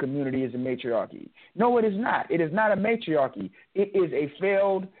hood or the community is a matriarchy. No, it is not. It is not a matriarchy. It is a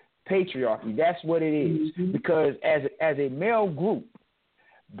failed patriarchy. That's what it is. Because as a male group,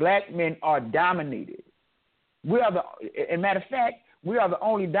 black men are dominated. As a matter of fact, we are the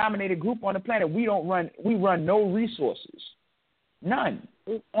only dominated group on the planet. We run no resources, none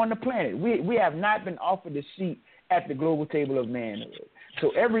on the planet. We have not been offered a seat at the global table of manhood.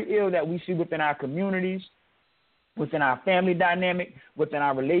 So every ill that we see within our communities, within our family dynamic, within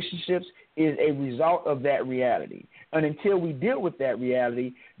our relationships, is a result of that reality. And until we deal with that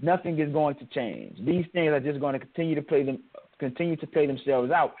reality, nothing is going to change. These things are just going to continue to play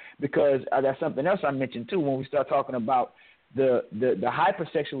themselves out, because that's something else I mentioned too when we start talking about the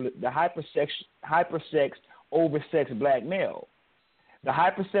hypersexed, oversexed black male. The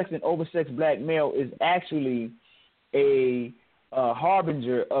hypersexed and oversexed black male is actually a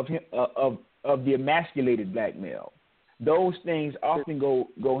harbinger of the emasculated black male. Those things often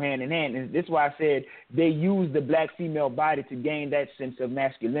go hand in hand, and this is why I said they use the black female body to gain that sense of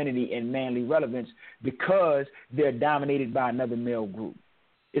masculinity and manly relevance, because they're dominated by another male group.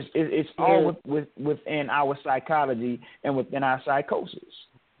 It's all within our psychology and within our psychosis.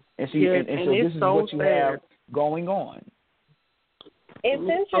 And see, and so this is what you have going on. It's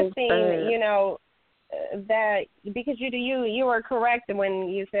interesting, that because you were correct when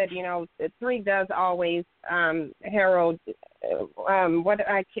you said, Tariq does always herald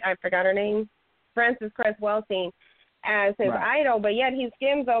I forgot her name, Frances Cress Welsing, as his idol, but yet he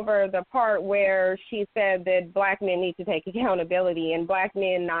skims over the part where she said that black men need to take accountability, and black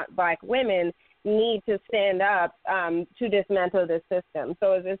men, not black women, need to stand up to dismantle the system.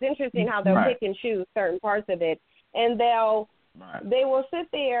 So it's interesting how they'll pick and choose certain parts of it, and they will sit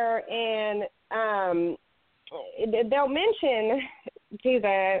there and they'll mention, geez,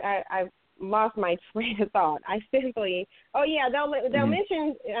 I lost my train of thought. They'll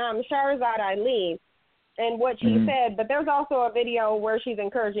mention Shahrazad Ali and what she said, but there's also a video where she's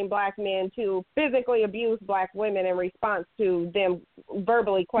encouraging black men to physically abuse black women in response to them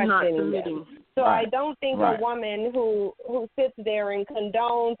verbally questioning them. So I don't think a woman who sits there and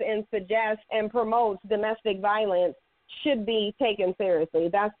condones and suggests and promotes domestic violence should be taken seriously.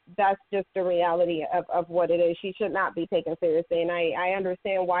 That's just the reality of what it is. She should not be taken seriously, and I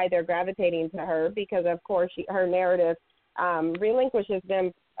understand why they're gravitating to her, because of course her narrative relinquishes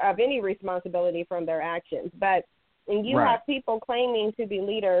them of any responsibility from their actions. But when you have people claiming to be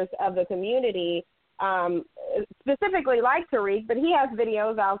leaders of the community, specifically like Tariq, but he has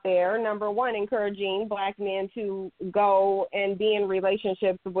videos out there, number one, encouraging black men to go and be in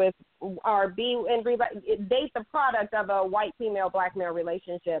relationships with or date the product of a white female black male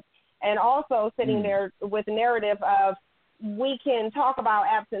relationship, and also sitting there with the narrative of, we can talk about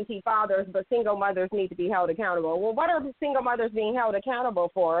absentee fathers, but single mothers need to be held accountable. Well, what are single mothers being held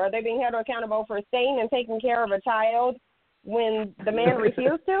accountable for? Are they being held accountable for staying and taking care of a child when the man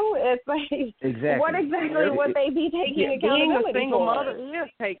refused to? It's like, what exactly would they be taking accountability for? Being a single mother is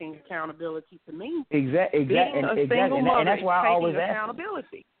taking accountability to me. Exactly. And that's why I always ask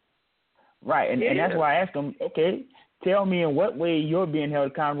accountability. Right, and that's why I ask them, okay, tell me in what way you're being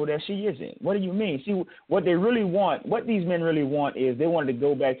held accountable that she isn't. What do you mean? See, what they really want, what these men really want is they wanted to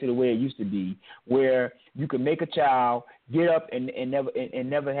go back to the way it used to be, where you could make a child, get up, and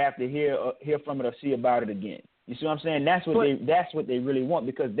never have to hear from it or see about it again. You see what I'm saying? That's what they really want,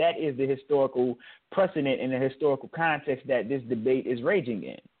 because that is the historical precedent and the historical context that this debate is raging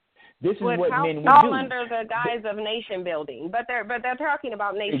in. This is what men would do. All under the guise of nation building, but they're talking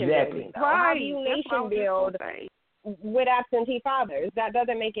about nation building. Though. How do you nation build with absentee fathers? That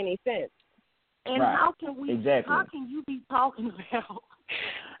doesn't make any sense. And how can you be talking about?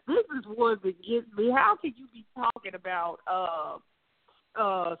 This is what it gets me. How can you be talking about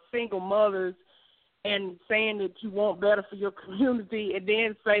single mothers and saying that you want better for your community, and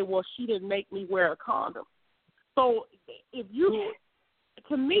then say, well, she didn't make me wear a condom? So if you,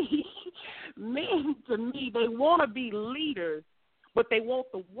 to me, men, they want to be leaders, but they want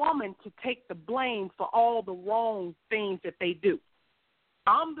the woman to take the blame for all the wrong things that they do.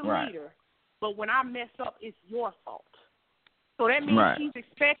 I'm the leader, but when I mess up, it's your fault. So that means she's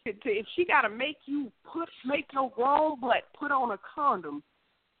expected to, if she got to make your grown butt put on a condom,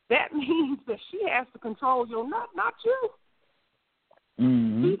 that means that she has to control your nut, not you.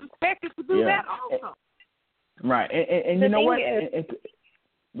 Mm-hmm. She's expected to do that also. Right. And you know what?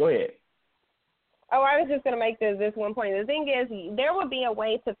 Go ahead. Oh, I was just going to make this one point. The thing is, there would be a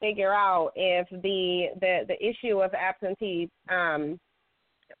way to figure out if the issue of absentee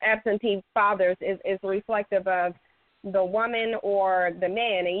fathers is reflective of the woman or the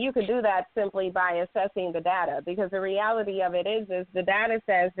man, and you could do that simply by assessing the data, because the reality of it is the data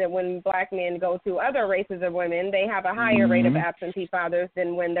says that when black men go to other races of women, they have a higher rate of absentee fathers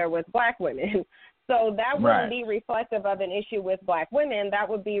than when they're with black women. So that wouldn't be reflective of an issue with black women. That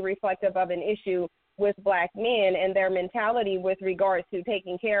would be reflective of an issue with black men and their mentality with regards to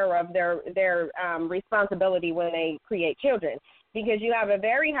taking care of their responsibility when they create children. Because you have a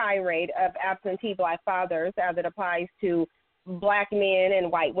very high rate of absentee black fathers as it applies to black men and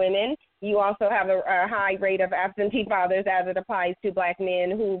white women. You also have a high rate of absentee fathers as it applies to black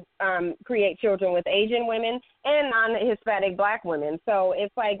men who create children with Asian women and non-Hispanic black women. So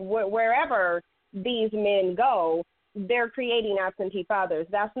it's like wherever these men go, they're creating absentee fathers.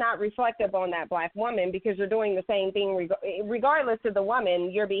 That's not reflective on that black woman, because you're doing the same thing. Regardless of the woman,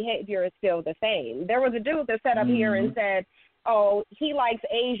 your behavior is still the same. There was a dude that sat up here and said, oh, he likes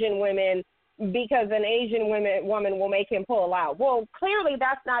Asian women because an Asian woman will make him pull out. Well, clearly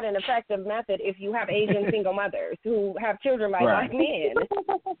that's not an effective method if you have Asian single mothers who have children by black men.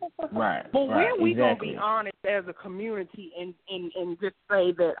 But where we going to be honest as a community and just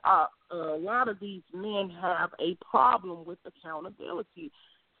say that a lot of these men have a problem with accountability.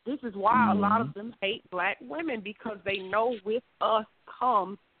 This is why a lot of them hate black women, because they know with us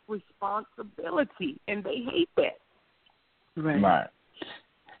comes responsibility, and they hate that. Right.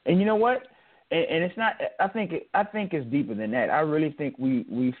 And you know what? And it's not. I think it's deeper than that. I really think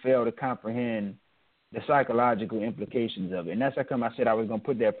we fail to comprehend the psychological implications of it. And that's how come I said I was going to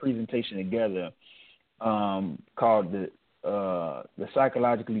put that presentation together, called the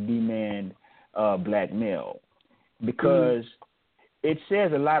psychologically demand black male, because it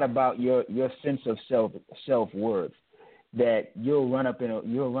says a lot about your sense of self-worth, that you'll run up in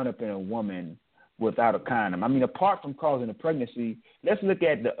a woman without a condom. I mean, apart from causing a pregnancy, let's look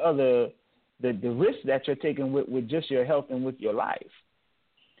at the risks that you're taking with just your health and with your life.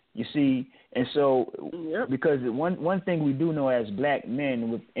 You see, and so because one thing we do know as black men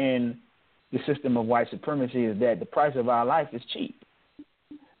within the system of white supremacy is that the price of our life is cheap.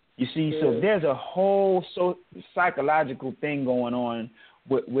 You see, so there's a whole psychological thing going on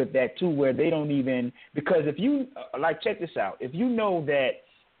with that too, where they don't even, because if you check this out, if you know that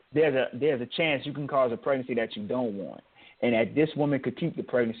there's a chance you can cause a pregnancy that you don't want, and that this woman could keep the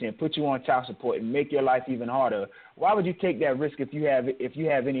pregnancy and put you on child support and make your life even harder, why would you take that risk if you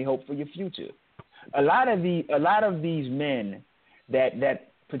have any hope for your future? A lot of these men that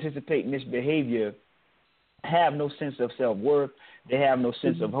participate in this behavior have no sense of self-worth. They have no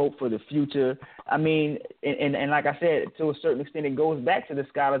sense of hope for the future. I mean, and like I said, to a certain extent, it goes back to the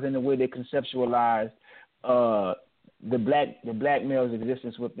scholars in the way they conceptualize the black male's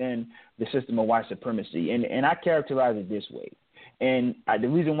existence within the system of white supremacy. And I characterize it this way. And the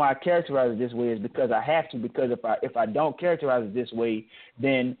reason why I characterize it this way is because I have to, because if I don't characterize it this way,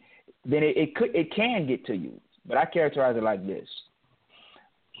 then it can get to you. But I characterize it like this.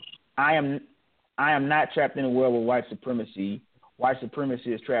 I am not trapped in a world with white supremacy. White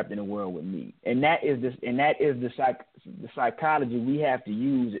supremacy is trapped in a world with me. And that is the psychology we have to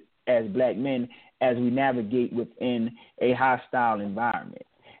use as black men as we navigate within a hostile environment.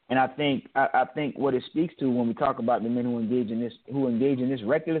 And I think what it speaks to when we talk about the men who engage in this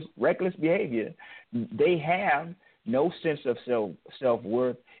reckless behavior, they have no sense of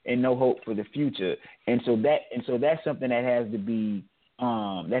self-worth and no hope for the future. And so that's something that has to be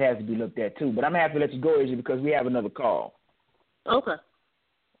looked at too. But I'm gonna have to let you go, Asia, because we have another call. Okay.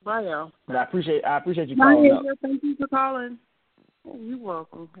 Bye, y'all. But I appreciate you calling up. Thank you for calling. Oh, you're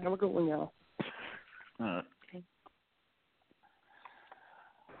welcome. Have a good one, y'all. All right.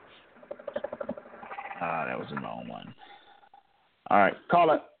 That was the wrong one. All right.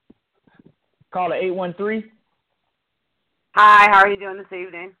 Caller 813. Hi, how are you doing this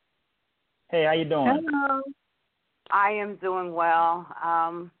evening? Hey, how you doing? Hello. I am doing well.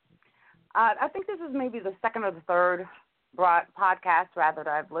 I think this is maybe the second or the third podcast, rather,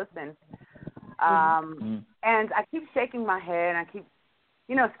 that I've listened. And I keep shaking my head, and I keep,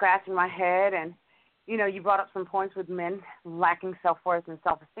 scratching my head. And, you brought up some points with men lacking self-worth and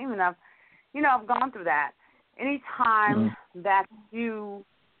self-esteem, and I've gone through that. Anytime that you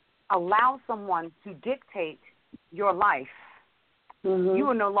allow someone to dictate your life, you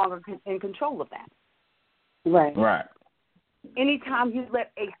are no longer in control of that. Right. Right. Anytime you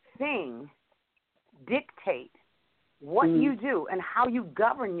let a thing dictate what you do and how you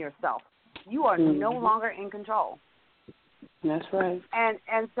govern yourself, you are no longer in control. That's right.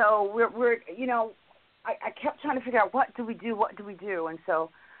 And so we're I kept trying to figure out what do we do, and so,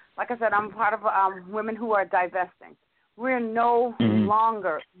 like I said, I'm part of women who are divesting. We're no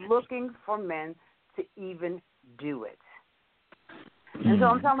longer looking for men to even do it. And so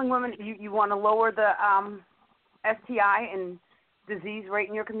I'm telling women, you want to lower the STI and disease rate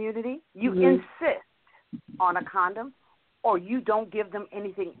in your community, you insist on a condom, or you don't give them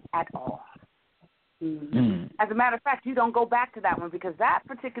anything at all. As a matter of fact, you don't go back to that one, because that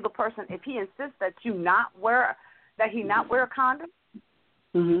particular person, if he insists that he not wear a condom,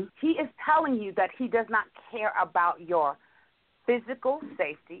 he is telling you that he does not care about your physical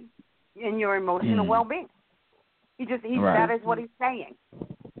safety and your emotional well-being. That is what he's saying.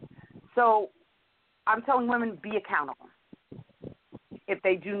 So I'm telling women, be accountable. If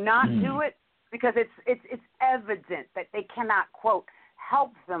they do not do it, because it's evident that they cannot, quote,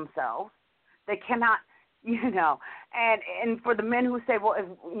 help themselves. They cannot, and for the men who say, well, if,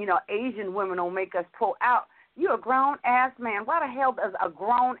 Asian women will make us pull out, you're a grown-ass man. Why the hell does a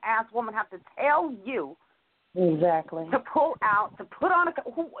grown-ass woman have to tell you exactly to pull out, to put on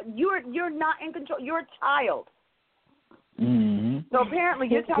you're not in control. You're a child. So apparently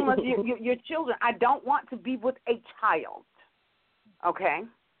you're telling us, your children, I don't want to be with a child. Okay?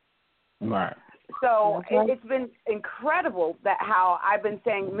 Right. So it's been incredible that how I've been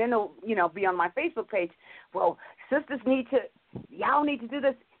saying men will, be on my Facebook page. Well, sisters y'all need to do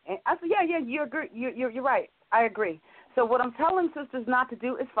this. And I said, yeah, you agree. You're right. I agree. So what I'm telling sisters not to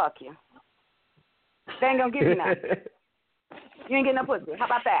do is fuck you. They ain't gonna give you nothing. You ain't getting no pussy. How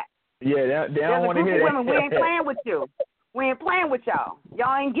about that? Yeah, they don't want to hear that. Women, we ain't playing with you. We ain't playing with y'all.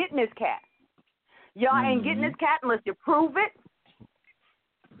 Y'all ain't getting this cat. Y'all ain't getting this cat unless you prove it.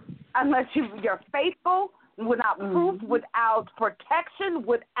 Unless you're faithful, without proof, without protection,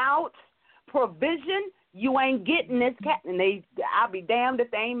 without provision, you ain't getting this cat. And I'll be damned if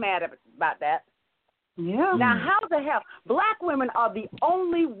they ain't mad about that. Yeah. Now, how the hell? Black women are the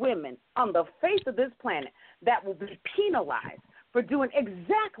only women on the face of this planet that will be penalized for doing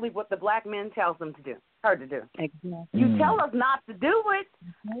exactly what the black men tells them to do. Exactly. You tell us not to do it.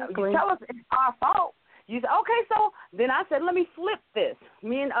 Exactly. You tell us it's our fault. You say, okay, so then I said, let me flip this.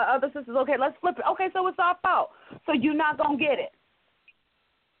 Me and other sisters, okay, let's flip it. Okay, so it's our fault. So you're not going to get it.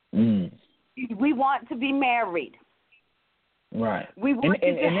 We want to be married. Right. We want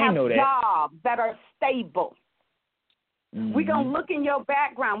you to have jobs that are stable. We're going to look in your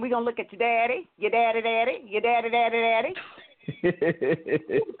background. We're going to look at your daddy, your daddy, your daddy.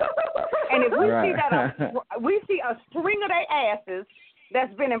 And if we see that we see a string of their asses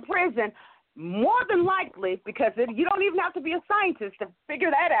that's been in prison, more than likely, because you don't even have to be a scientist to figure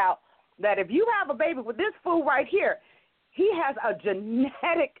that out, that if you have a baby with this fool right here, he has a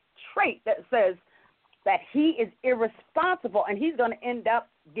genetic trait that says that he is irresponsible, and he's going to end up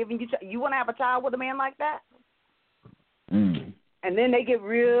giving you – you want to have a child with a man like that? And then they get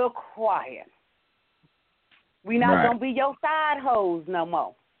real quiet. We're not going to be your side hoes no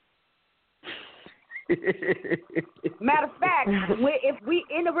more. Matter of fact, if we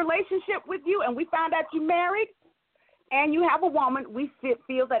in a relationship with you and we find out you're married and you have a woman, we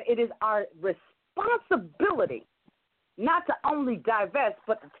feel that it is our responsibility not to only divest,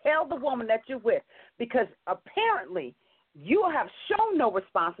 but to tell the woman that you're with, because apparently you have shown no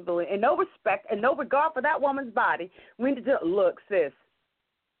responsibility and no respect and no regard for that woman's body. We need to look, sis,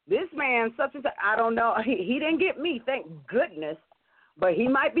 this man, such and such, I don't know, he didn't get me, thank goodness, but he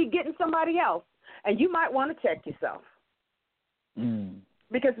might be getting somebody else. And you might want to check yourself.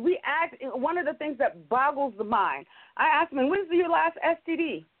 Because one of the things that boggles the mind, I asked him, when's your last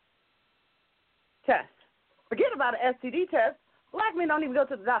STD test? Forget about an STD test. Black men don't even go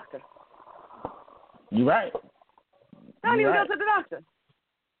to the doctor. You're right. Don't even go to the doctor.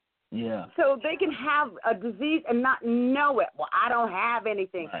 Yeah. So they can have a disease and not know it. Well, I don't have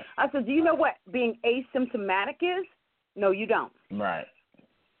anything. Right. I said, do you know what being asymptomatic is? No, you don't. Right.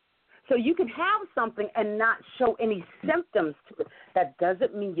 So you can have something and not show any symptoms to it. That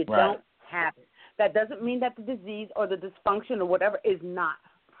doesn't mean you don't have it. That doesn't mean that the disease or the dysfunction or whatever is not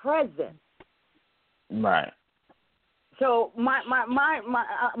present. Right. So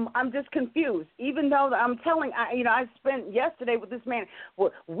I'm just confused. Even though I'm telling, I spent yesterday with this man.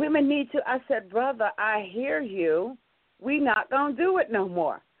 Well, women need to. I said, brother, I hear you. We not gonna do it no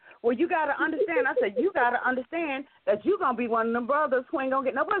more. Well, you gotta understand. I said, you gotta understand that you gonna be one of them brothers who ain't gonna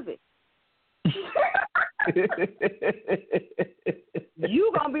get no pussy.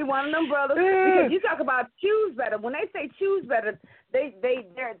 You gonna be one of them brothers because you talk about choose better. When they say choose better,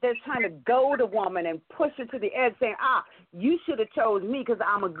 they're trying to goad a woman and push her to the edge, saying, you should have chose me because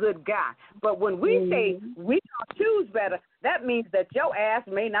I'm a good guy. But when we say we don't choose better, that means that your ass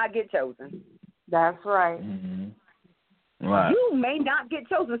may not get chosen. That's right. Mm-hmm. Right. You may not get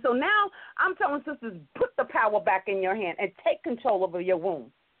chosen. So now I'm telling sisters, put the power back in your hand and take control over your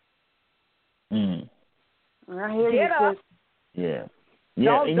womb. Mm. I hear Get you, up. sis. Yeah.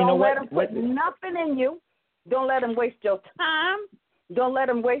 Don't let them put nothing in you. Don't let them waste your time. Don't let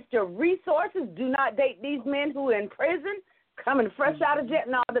them waste your resources. Do not date these men who are in prison, coming fresh out of jail.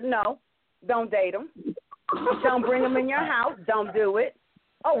 No, don't date them. Don't bring them in your house. Don't do it.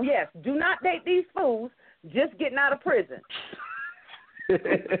 Oh, yes, do not date these fools just getting out of prison.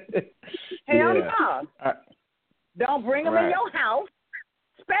 Hell no. Don't bring them in your house,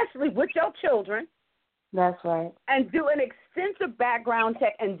 especially with your children. That's right. And do an extensive background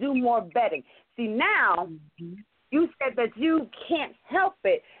check and do more vetting. See, now you said that you can't help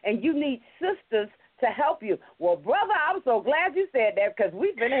it and you need sisters to help you. Well, brother, I'm so glad you said that because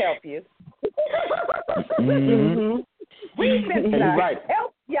we've been to help you. Mm-hmm. We've been to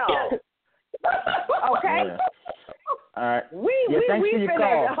help y'all. Okay? Yeah. All right. We've Thanks for your been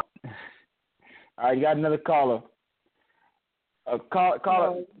call. All right, you got another caller.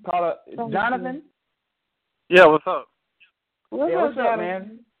 Caller, Jonathan? Yeah, what's up? What's up,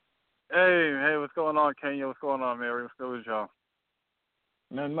 man? Hey, what's going on, Kenya? What's going on, Mary? What's good with y'all?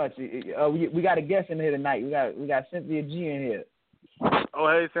 Not much. We got a guest in here tonight. We got Cynthia G in here. Oh,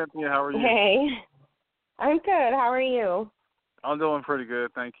 hey, Cynthia, how are you? Hey, I'm good. How are you? I'm doing pretty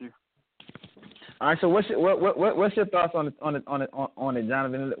good, thank you. All right. So what's your thoughts on it,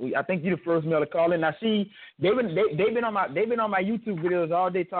 Jonathan? I think you're the first male to call in. I see they've been on my YouTube videos all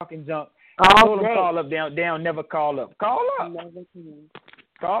day talking junk. I told them call up. They don't never call up. Call up.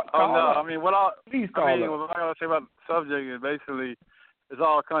 Call up. I mean, Please call up. What I gotta say about the subject is basically it's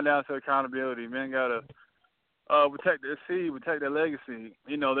all come down to accountability. Men gotta protect their seed, protect their legacy.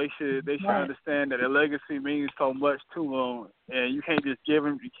 You know, they should understand that their legacy means so much to them, and you can't just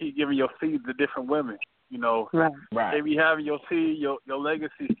keep giving your seed to different women. You know, right. They be having your seed, your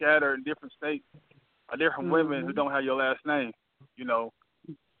legacy scattered in different states, or different women who don't have your last name. You know.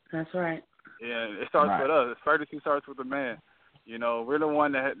 That's right. And it starts with us. Fertility starts with the man. You know, we're the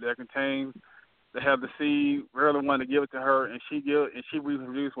one that contains, that have the seed. We're the one to give it to her, and she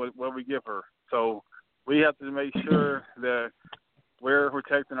reproduces what we give her. So we have to make sure that we're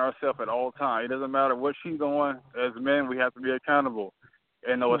protecting ourselves at all times. It doesn't matter what she's doing. As men, we have to be accountable.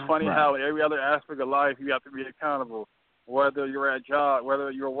 And it's funny how in every other aspect of life you have to be accountable. Whether you're at a job, whether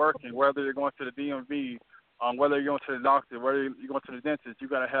you're working, whether you're going to the DMV, whether you're going to the doctor, whether you're going to the dentist, you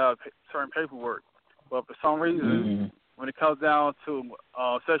got to have certain paperwork. But for some reason, when it comes down to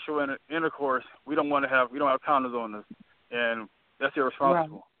sexual intercourse, we don't have condoms on us, and that's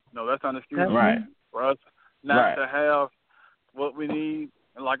irresponsible. Right. No, that's unexcusable for us not to have what we need.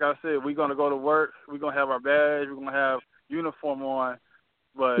 And like I said, we're going to go to work. We're going to have our badge. We're going to have uniform on.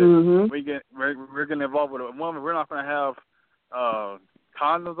 But we're getting involved with a woman. We're not going to have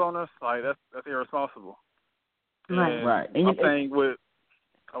condoms on us. Like that's irresponsible. Right. And my thing with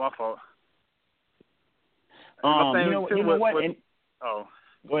my fault. You know what?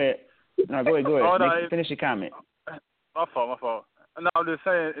 Go ahead. No, go ahead. Finish your comment. My fault. No, I'm just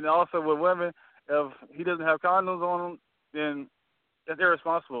saying. And also with women, if he doesn't have condoms on him, then that's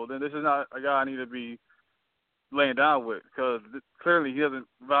irresponsible. Then this is not a guy I need to be laying down with, because clearly he doesn't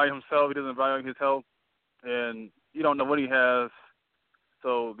value himself. He doesn't value his health, and you don't know what he has.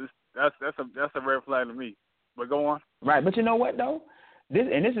 So that's a red flag to me. But go on. Right, but you know what though? This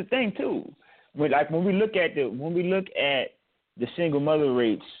is the thing too. When we look at the single mother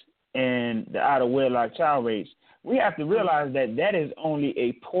rates and the out of wedlock child rates, we have to realize that is only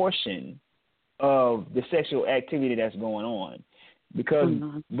a portion of the sexual activity that's going on. Because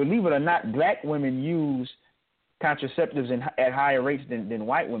believe it or not, black women use contraceptives at higher rates than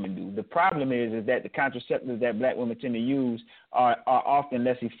white women do. The problem is that the contraceptives that black women tend to use are often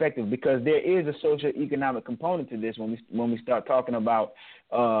less effective, because there is a socioeconomic component to this when we start talking about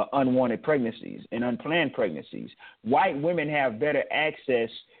unwanted pregnancies and unplanned pregnancies. White women have better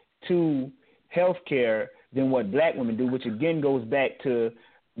access to health care than what black women do, which again goes back to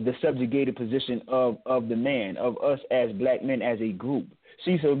the subjugated position of the man, of us as black men as a group.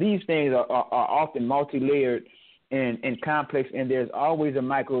 See, so these things are often multi-layered and complex, and there's always a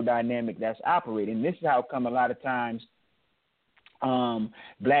microdynamic that's operating. This is how come a lot of times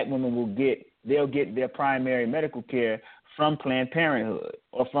black women they'll get their primary medical care from Planned Parenthood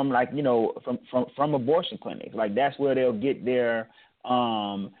or from from abortion clinics. Like that's where they'll get their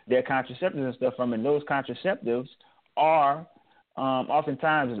contraceptives and stuff from, and those contraceptives are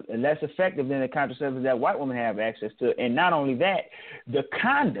oftentimes less effective than the contraceptives that white women have access to. And not only that, the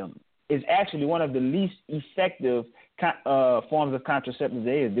condom is actually one of the least effective forms of contraceptives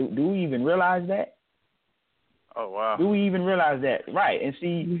there is. Do we even realize that? Oh, wow. Do we even realize that? Right. And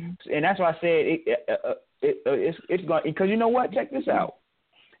see, and that's why I said it's going, because you know what? Check this out.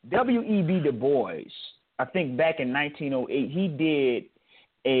 W.E.B. Du Bois, I think back in 1908, he did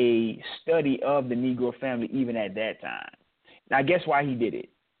a study of the Negro family even at that time. Now, guess why he did it?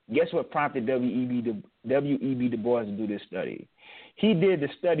 Guess what prompted W.E.B. Du Bois to do this study? He did the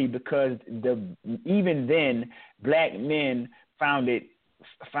study because even then, black men found it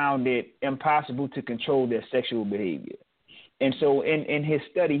impossible to control their sexual behavior. And so in his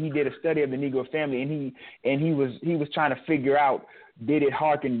study, he did a study of the Negro family, and he was trying to figure out, did it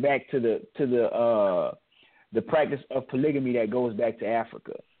harken back to the practice of polygamy that goes back to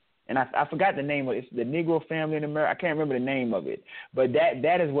Africa. And I forgot the name of it. It's the Negro family in America. I can't remember the name of it. But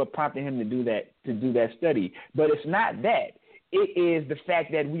that is what prompted him to do that study. But it's not that. It is the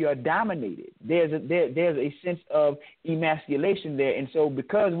fact that we are dominated. There's a sense of emasculation there, and so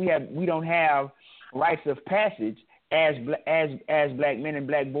because we don't have rites of passage as black men and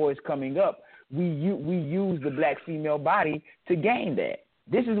black boys coming up, we use the black female body to gain that.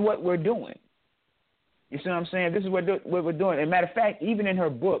 This is what we're doing. You see what I'm saying? This is what we're doing. And matter of fact, even in her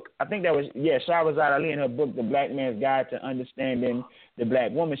book, I think that was Shahrazad Ali in her book, The Black Man's Guide to Understanding the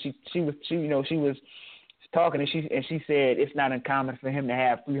Black Woman. She was talking, and she said it's not uncommon for him to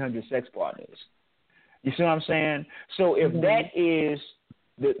have 300 sex partners. You see what I'm saying? So if that is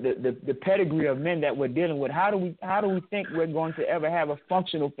the pedigree of men that we're dealing with, how do we think we're going to ever have a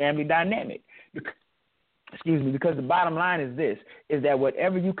functional family dynamic? Because the bottom line is this, is that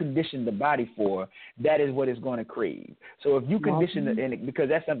whatever you condition the body for, that is what it's going to crave. So if you condition it, and because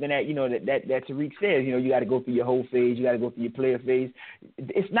that's something that, that Tariq says, you got to go through your whole phase, you got to go through your player phase.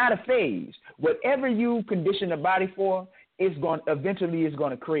 It's not a phase. Whatever you condition the body for, eventually it's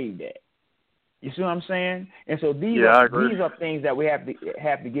going to crave that. You see what I'm saying? And so these are things that we have to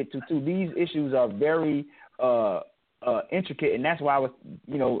get to too. These issues are very intricate, and that's why I was,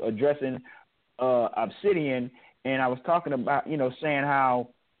 addressing Obsidian, and I was talking about, saying how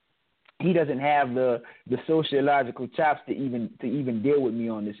he doesn't have the sociological chops to even deal with me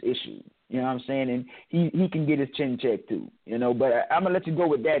on this issue. You know what I'm saying? And he can get his chin checked too. But I'm gonna let you go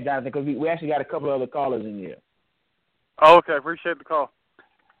with that, Jonathan, because we actually got a couple of other callers in here. Oh, okay. Appreciate the call.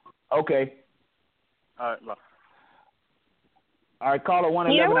 Okay. All right. Bye. All right, caller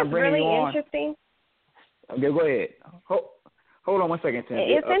 111. I'm bringing really you on. Interesting? Okay, go ahead. Hold on 1 second,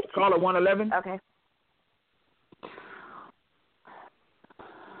 Cynthia. Caller 111. Okay.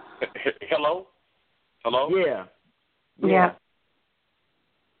 Hello? Yeah.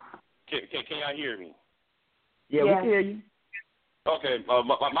 Can y'all hear me? Yeah, we can hear you. Okay,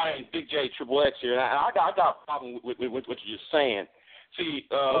 my name is Big J Triple X here, and I got a problem with what you're saying. See,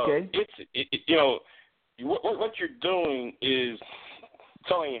 okay. What you're doing is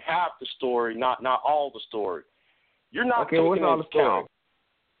telling half the story, not all the story. You're not taking into account.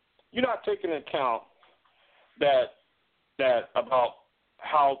 You're not taking into account that about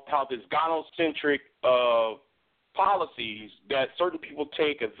how this gynocentric policies that certain people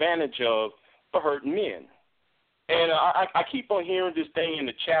take advantage of for hurting men. And I keep on hearing this thing in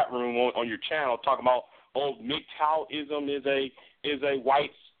the chat room on your channel talking about MGTOWism is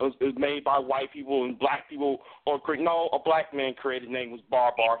made by white people and black people no, a black man created. His name was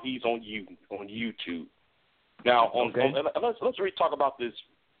Barbar. He's on YouTube. Now, let's really talk about this.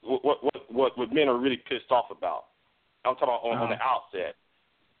 What men are really pissed off about. I'm talking about on the outset.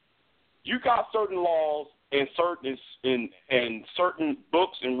 You got certain laws and certain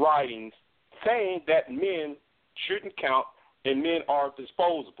books and writings saying that men shouldn't count and men are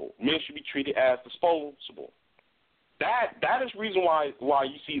disposable. Men should be treated as disposable. That is the reason why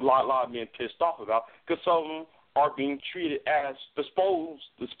you see a lot of men pissed off about, because some of them are being treated as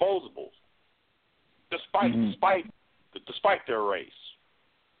disposables. Despite their race.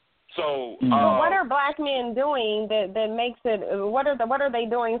 So, what are black men doing that makes it? What are they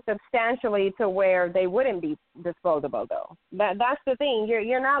doing substantially to where they wouldn't be disposable though? That's the thing.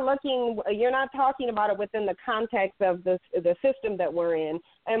 You're not looking. You're not talking about it within the context of the system that we're in,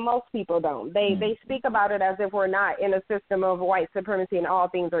 and most people don't. They speak about it as if we're not in a system of white supremacy and all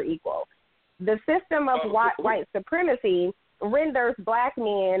things are equal. The system of white supremacy renders black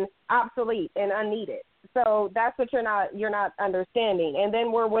men obsolete and unneeded. So that's what you're not understanding. And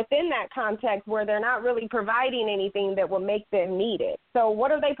then we're within that context where they're not really providing anything that will make them needed. So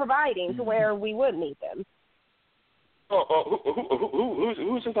what are they providing to where we would need them?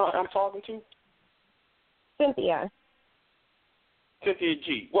 Who's I'm talking to? Cynthia. Cynthia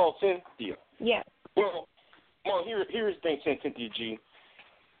G. Well, Cynthia. Yes. Well, here's the thing, Cynthia G.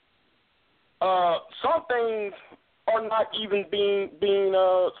 Some things are not even being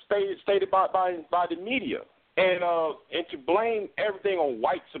stated by the media, and to blame everything on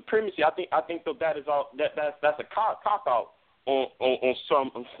white supremacy, I think that's a cop out on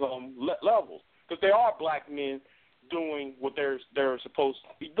some levels, because there are black men doing what they're supposed to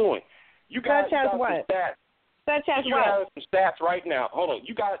be doing. You got some stats. You have some stats right now. Hold on,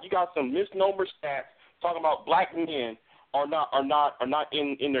 you got some misnomer stats talking about black men are not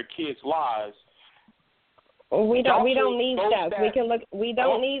in their kids' lives. We don't need stats. We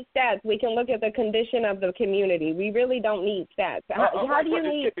don't need stats. We can look at the condition of the community. We really don't need stats. How do you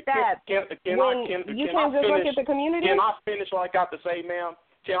need stats when you can't just look at the community? Can I finish what I got to say, ma'am?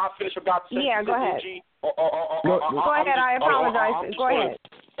 Can I finish what I got to say? Yeah, go ahead. Go ahead. I apologize. Go ahead.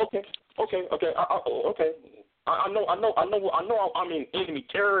 Okay. I know. I'm in enemy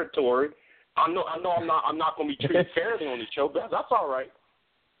territory. I know. I'm not going to be treated fairly on this show. That's all right.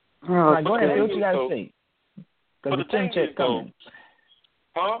 All right, go ahead. Say what you got to say. Because the thing is, coming.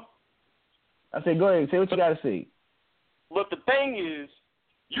 Huh? I said, go ahead. Say what you got to say. But the thing is,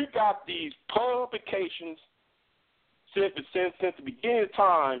 you got these publications since the beginning of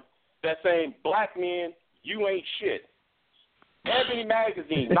time that saying, black men, you ain't shit. Ebony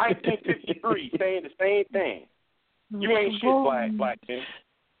Magazine, 1953, saying the same thing. You ain't shit, black men.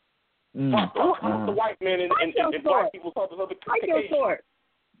 The white men and black people talk about the publication.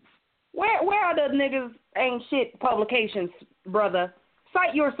 Where are the niggas ain't shit publications, brother?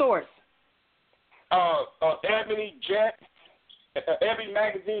 Cite your source. Ebony Ebony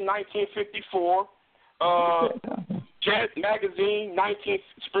Magazine, 1954. Jet Magazine,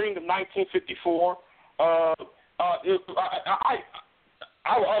 spring of 1954. I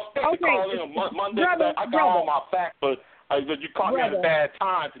was supposed to call in on Monday. I got all my facts, but you caught me at a bad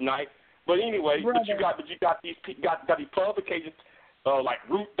time tonight. But anyway, you got these publications. Like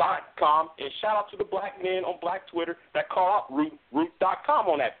Root.com, and shout out to the black men on Black Twitter that call out Root.com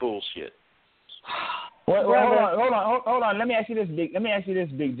on that bullshit. Well, hold on. Let me ask you this, Big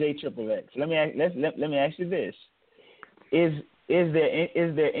J Triple X. Let me ask you this: Is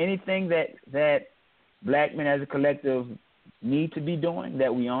there anything that black men as a collective need to be doing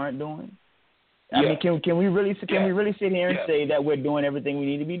that we aren't doing? I mean, can we really sit here and say that we're doing everything we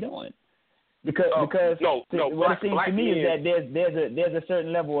need to be doing? Because what it seems to me is that there's a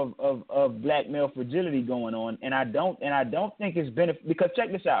certain level of black male fragility going on, and I don't think it's because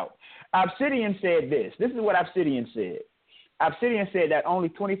check this out. Obsidian said this. This is what Obsidian said. Obsidian said that only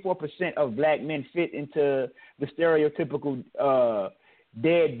 24% of black men fit into the stereotypical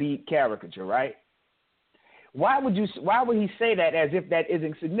deadbeat caricature, right? Why would he say that as if that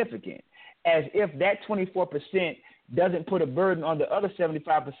isn't significant? As if that 24% doesn't put a burden on the other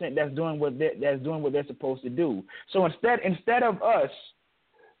 75% that's doing what they're supposed to do. So instead of us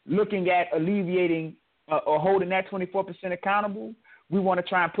looking at alleviating or holding that 24% accountable, we want to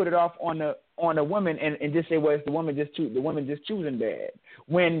try and put it off on the women and just say, well, it's the woman just choosing bad.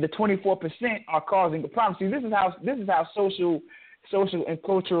 When the 24% are causing the problem. See, this is how social and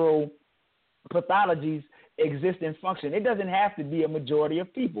cultural pathologies exist and function. It doesn't have to be a majority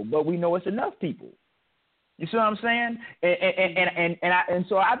of people, but we know it's enough people. You see what I'm saying? And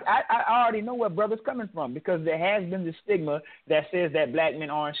so I already know where brother's coming from, because there has been the stigma that says that black men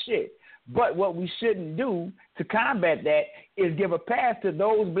aren't shit. But what we shouldn't do to combat that is give a pass to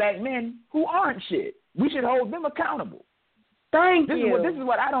those black men who aren't shit. We should hold them accountable. Thank you. This is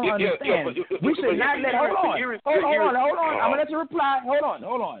what I don't understand. We should not let. Hold on. I'm gonna let you reply.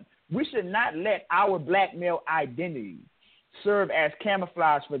 Hold on. We should not let our black male identity serve as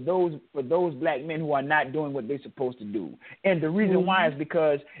camouflage for those black men who are not doing what they're supposed to do. And the reason why is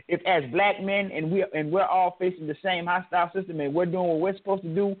because if as black men and we're all facing the same hostile system and we're doing what we're supposed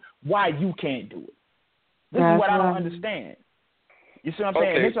to do, why you can't do it? This is what I don't understand. You see what I'm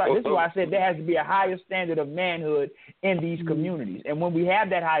saying? Okay. This is why I said there has to be a higher standard of manhood in these communities. And when we have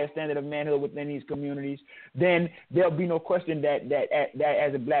that higher standard of manhood within these communities, then there'll be no question that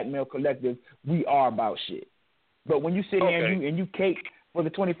as a black male collective, we are about shit. But when you sit here and you cake for the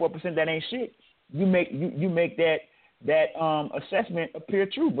 24% that ain't shit, you make that assessment appear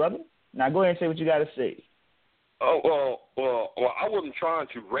true, brother. Now go ahead and say what you got to say. Oh well, I wasn't trying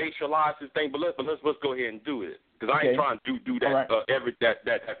to racialize this thing, but let's go ahead and do it because I ain't trying to do that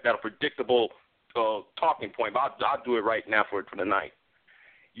that predictable talking point. But I'll do it right now for tonight.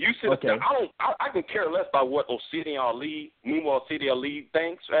 You said I can care less about what Obsidian Ali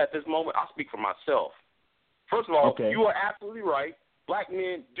thinks at this moment. I speak for myself. First of all, you are absolutely right. Black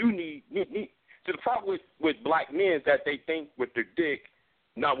men do need. So the problem with black men is that they think with their dick,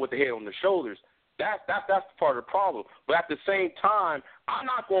 not with the head on their shoulders. That's part of the problem. But at the same time, I'm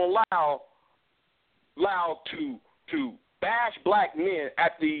not going to allow to bash black men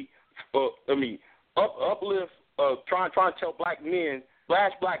at the uplift trying to tell black men,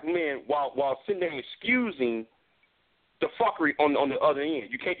 bash black men while sitting there excusing the fuckery on the other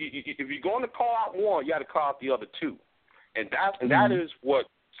end. You can't. If you're going to call out one, you got to call out the other two, and that is what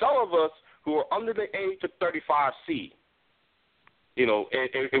some of us who are under the age of 35 see. You know,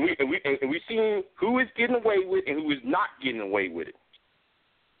 and we seeing who is getting away with and who is not getting away with it.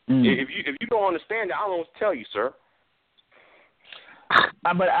 If you don't understand that, I don't know what to tell you, sir.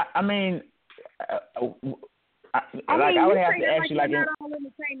 But I mean, I would have to ask you, like, we're not all in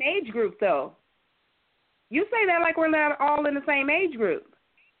the same age group, though. You say that like we're not all in the same age group.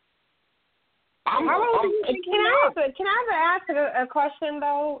 Can I ask a question,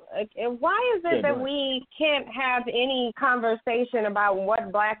 though? Why is it that we can't have any conversation about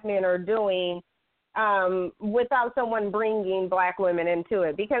what black men are doing without someone bringing black women into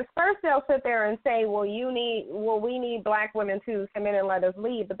it? Because first they'll sit there and say, we need black women to come in and let us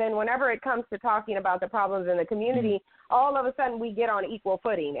lead. But then whenever it comes to talking about the problems in the community, all of a sudden we get on equal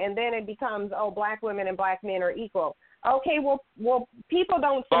footing. And then it becomes, black women and black men are equal. Okay, well, people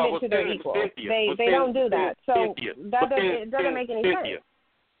don't submit to their equals. They don't do that. So it doesn't make any sense.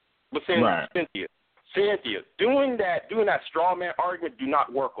 But Cynthia, doing that straw man argument do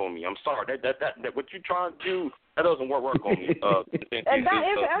not work on me. I'm sorry. That what you're trying to do, that doesn't work on me. Hold on.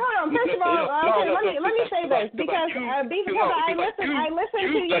 First of all, let me say this because I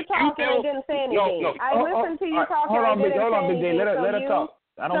listened to you talk and I didn't say anything. I listened to you talk and I didn't say anything. Let her talk.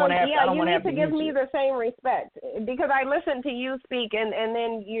 I don't want to have. You need to give me the same respect because I listened to you speak and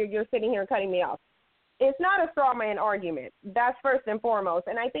then you're sitting here cutting me off. It's not a straw man argument. That's first and foremost.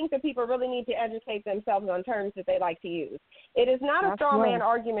 And I think that people really need to educate themselves on terms that they like to use. It is not a straw man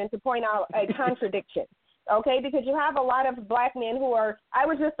argument to point out a contradiction. Okay, because you have a lot of black men I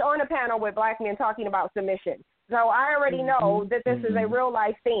was just on a panel with black men talking about submission. So I already know that this is a real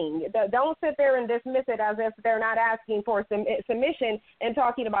life thing. Don't sit there and dismiss it as if they're not asking for submission and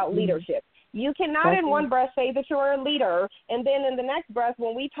talking about leadership. You cannot in one breath say that you're a leader, and then in the next breath,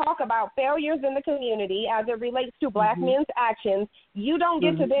 when we talk about failures in the community as it relates to black men's actions, you don't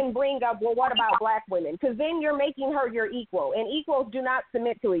get to then bring up, well, what about black women? Because then you're making her your equal, and equals do not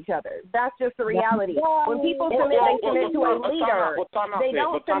submit to each other. That's just the reality. When people submit, they submit to a leader. They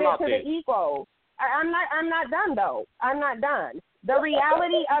don't submit to the equal. I'm not done, though. I'm not done. The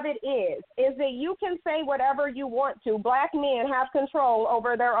reality of it is that you can say whatever you want to. Black men have control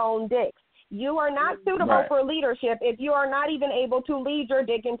over their own dicks. You are not suitable for leadership if you are not even able to lead your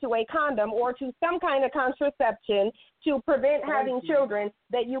dick into a condom or to some kind of contraception to prevent having children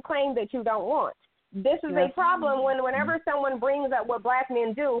that you claim that you don't want. This is a problem whenever someone brings up what black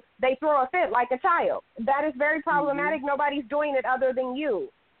men do, they throw a fit like a child. That is very problematic. Nobody's doing it other than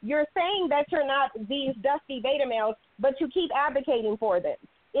you. You're saying that you're not these dusty beta males, but you keep advocating for them.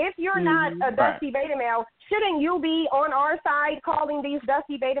 If you're not a dusty beta male, shouldn't you be on our side calling these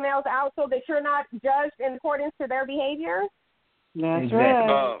dusty beta males out so that you're not judged in accordance to their behavior? That's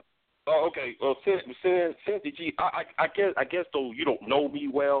right. Okay. Well, Cynthia G, I guess though you don't know me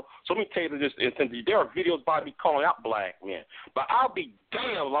well, so let me tell you this. Cynthia, there are videos by me calling out black men, but I'll be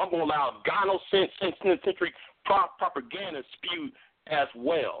damned if I'm going to allow gynocentric propaganda spewed as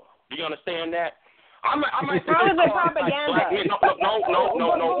well. Do you understand that? I might How is it propaganda?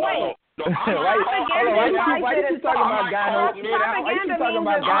 No. Why did you talk about gynocentrism?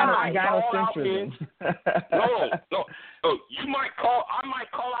 No. I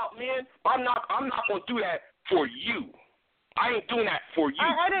might call out men, but I'm not going to do that for you. I ain't doing that for you.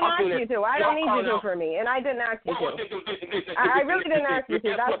 I didn't ask you to. I don't need you to for me, and I didn't ask you to. I really didn't ask you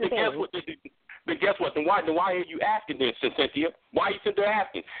to. That's the thing. But guess what? Then why are you asking this, Cynthia? Why are you sitting there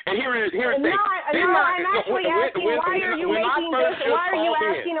asking? And here is I'm actually asking why are you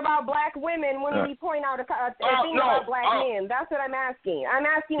asking about black women when we point out a thing about black men? That's what I'm asking. I'm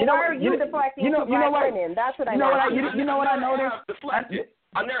asking why are you deflecting to black women? That's what I'm asking. You know what I noticed?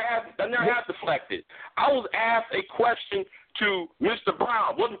 I never have deflected. I was asked a question to Mr.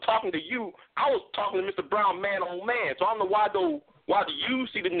 Brown. I wasn't talking to you. I was talking to Mr. Brown, man on man. So I don't know why do you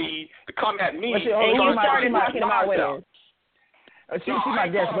see the need to come at me? And you started talking about women. She's my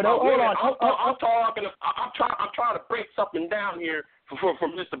guest, but hold on. I'm trying to break something down here for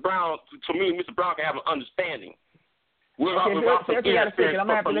Mr. Brown, so me and Mr. Brown can have an understanding. Okay, got a second. I'm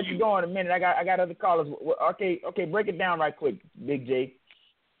gonna have to let you go in a minute. I got other callers. Okay, break it down right quick, Big J.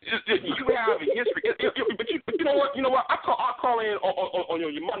 You have a history, but you know what? I call in on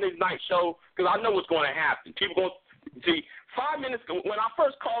your Monday night show because I know what's going to happen. People going to see 5 minutes when I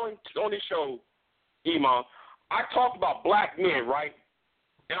first called on this show, Iman. I talked about black men, right?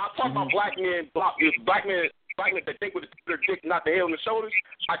 And I talked about black men that think with their dick, not the head on the shoulders.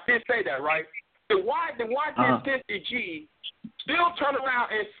 I did say that, right? Then why did Cynthia G still turn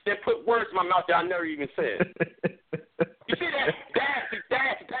around and put words in my mouth that I never even said? You see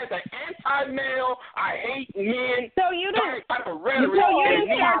that's an anti-male. I hate men. So you didn't start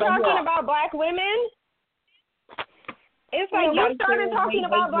talking about black women? It's like you started talking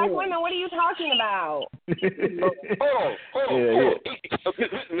about black women. What are you talking about? Hold on.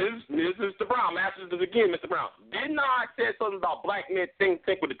 Mr. Brown, masters this again, Mr. Brown. Didn't I say something about black men think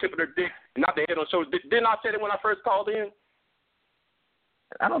with the tip of their dick, not the head on shoulders? Didn't I say that when I first called in?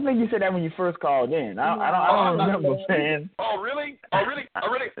 I don't think you said that when you first called in. I don't remember saying. Oh, really? Tell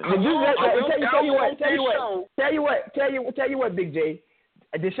you what, Big J.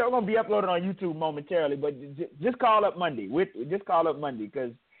 The show gonna be uploaded on YouTube momentarily, but just call up Monday. Just call up Monday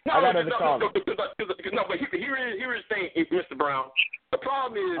because I got other calls. No, but here is the thing, Mr. Brown. The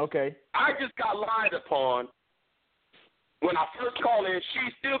problem is, I just got lied upon when I first called in.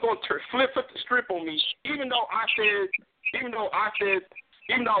 She's still gonna flip the script on me, even though I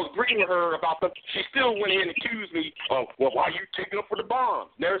was agreeing with her about them. She still went in and accused me of, well, why are you taking up for the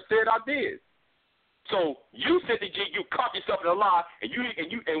bombs? Never said I did. So you said that you caught yourself in a lie, and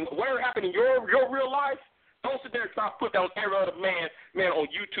whatever happened in your real life, don't sit there and try to put that on every other man on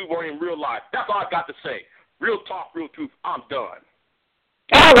YouTube or in real life. That's all I got to say. Real talk, real truth. I'm done.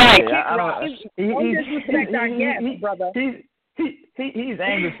 All right, brother. He's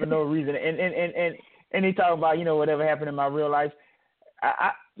angry for no reason, and he talking about whatever happened in my real life.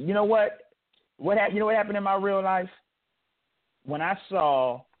 You know what? What happened in my real life? When I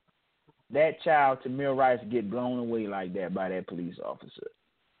saw that child, Tamir Rice, get blown away like that by that police officer.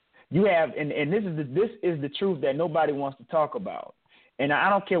 You have, and this is the truth that nobody wants to talk about. And I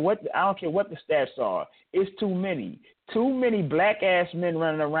don't care what the stats are. It's too many black ass men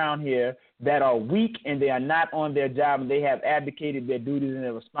running around here that are weak and they are not on their job and they have abdicated their duties and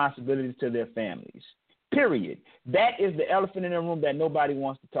their responsibilities to their families. Period. That is the elephant in the room that nobody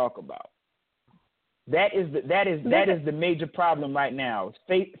wants to talk about. That is the major problem right now.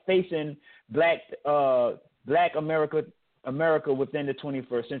 It's facing black America within the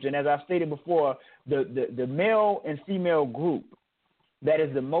 21st century. And as I stated before, the male and female group that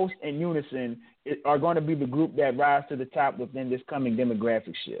is the most in unison are going to be the group that rise to the top within this coming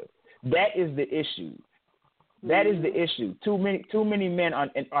demographic shift. That is the issue. That is the issue. Too many men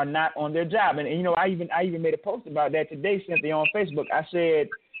are not on their job. And I even made a post about that today, Cynthia, on Facebook. I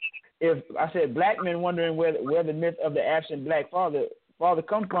said black men wondering where the myth of the absent black father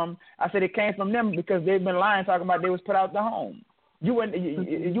come from. I said it came from them because they've been lying, talking about they was put out the home. You weren't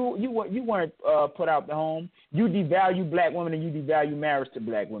put out the home. You devalue black women and you devalue marriage to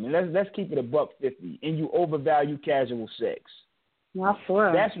black women. Let's keep it $1.50, and you overvalue casual sex. Not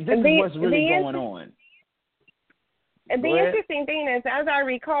sure. This is what's really going on. The interesting thing is, as I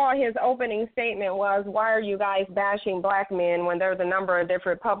recall, his opening statement was, why are you guys bashing black men when there's a number of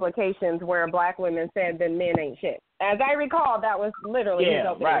different publications where black women said that men ain't shit? As I recall, that was literally his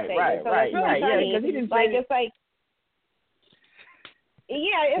opening statement.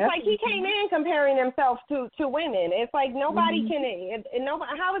 It's like he came in comparing himself to women. It's like nobody can.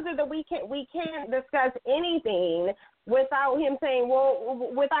 How is it that we can't discuss anything without him saying,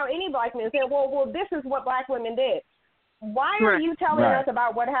 without any black men saying, well, this is what black women did. Why are you telling us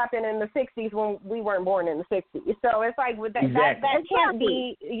about what happened in the 60s when we weren't born in the 60s? So it's like that can't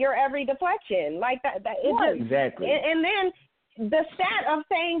be your every deflection. Like that exactly. And then the stat of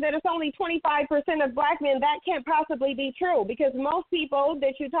saying that it's only 25% of black men, that can't possibly be true, because most people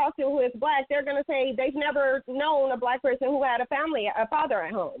that you talk to who is black, they're going to say they've never known a black person who had a father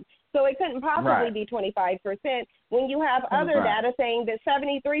at home. So it couldn't possibly be 25% when you have other data saying that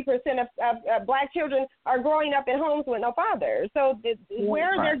 73% of black children are growing up in homes with no father. So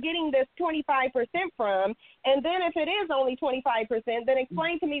where they're getting this 25% from, and then if it is only 25%, then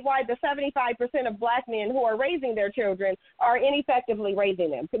explain to me why the 75% of black men who are raising their children are ineffectively raising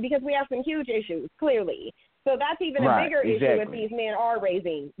them, because we have some huge issues, clearly. So that's even a bigger issue if these men are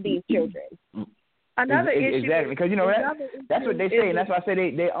raising these children. Another issue, exactly, because that's what they say, and that's why I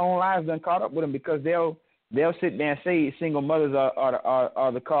say their own lives done caught up with them, because they'll sit there and say single mothers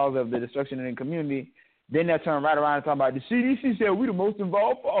are the cause of the destruction in the community. Then they'll turn right around and talk about the CDC said we the most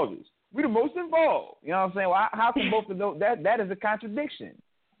involved fathers. We the most involved. You know what I'm saying? Well, how can both of those? That is a contradiction.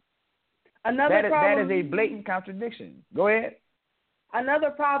 That is a blatant contradiction. Go ahead. Another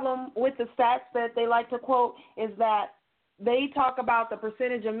problem with the stats that they like to quote is that they talk about the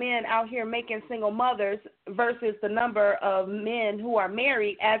percentage of men out here making single mothers versus the number of men who are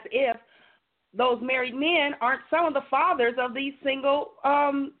married, as if those married men aren't some of the fathers of these single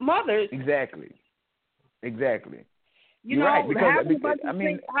mothers. Exactly. You're right, because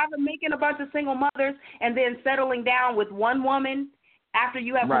making a bunch of single mothers and then settling down with one woman after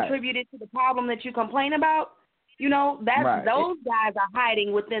you have contributed to the problem that you complain about, those guys are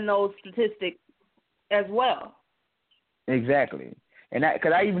hiding within those statistics as well. Exactly, and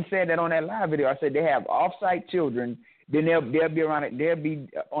because I even said that on that live video, I said they have off-site children. Then they'll be around it. They'll be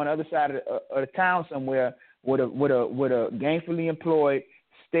on the other side of the town somewhere with a gainfully employed,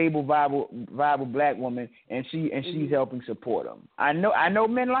 stable, viable black woman, and she's helping support them. I know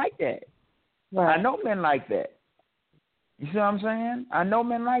men like that. Right. I know men like that. You see what I'm saying? I know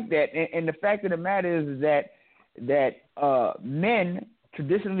men like that, and the fact of the matter is that men,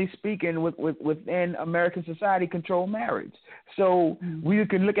 traditionally speaking, within American society, control marriage. So we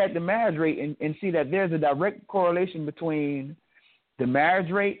can look at the marriage rate and see that there's a direct correlation between the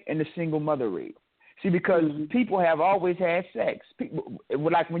marriage rate and the single mother rate. See, because people have always had sex. People,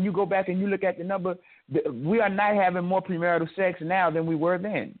 like when you go back and you look at the number, we are not having more premarital sex now than we were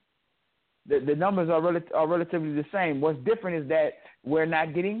then. The numbers are relatively the same. What's different is that we're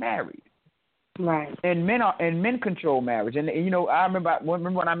not getting married. Right. And men control marriage. And I remember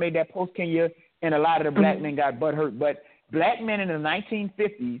when I made that post, Kenya, and a lot of the black men got butthurt. But black men in the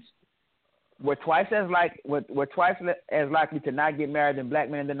 1950s were twice as likely to not get married than black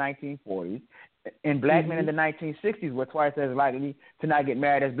men in the 1940s. And black men in the 1960s were twice as likely to not get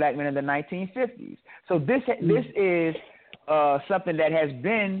married as black men in the 1950s. So this is something that has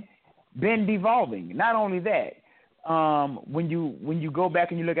been devolving. Not only that, when you go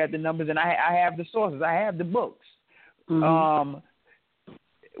back and you look at the numbers, and I have the sources, I have the books. When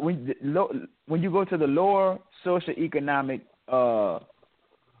you go to the lower socioeconomic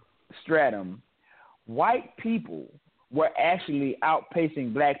stratum, white people were actually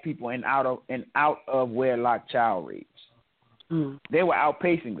outpacing black people in out of wedlock child rapes. They were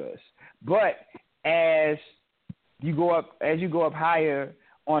outpacing us. But as you go up higher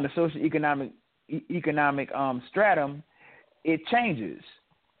on the socioeconomic stratum, it changes,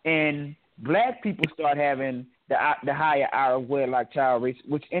 and black people start having the higher out of wedlock child rates,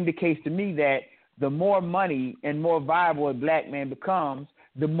 which indicates to me that the more money and more viable a black man becomes,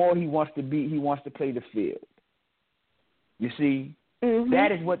 the more he wants to play the field. You see, that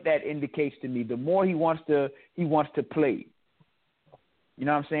is what that indicates to me. The more he wants to play. You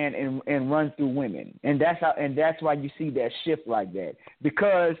know what I'm saying, and run through women, and that's why you see that shift like that.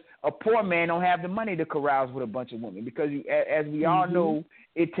 Because a poor man don't have the money to carouse with a bunch of women. Because as we all know,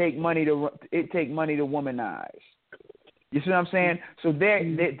 it take money to womanize. You see what I'm saying? So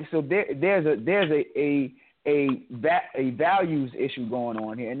there's a values issue going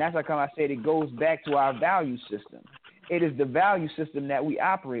on here, and that's how I said it goes back to our value system. It is the value system that we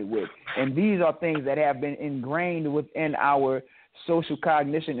operate with, and these are things that have been ingrained within our social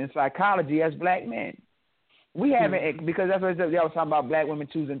cognition and psychology as black men. We haven't, because that's what y'all was talking about, black women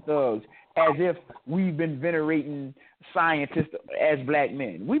choosing thugs, as if we've been venerating scientists as black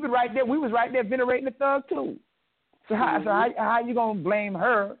men. We was right there venerating the thug too. So how you gonna blame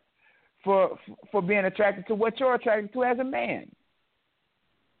her for being attracted to what you're attracted to as a man?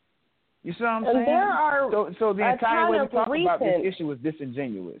 You see what I'm saying? So the entire way we talk about this issue is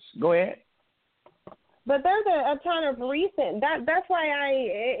disingenuous. Go ahead. But there's a ton of recent. That's why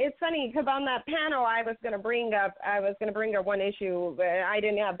it's funny, because on that panel I was going to bring up one issue, but I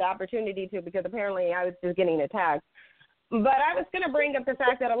didn't have the opportunity to, because apparently I was just getting attacked. But I was going to bring up the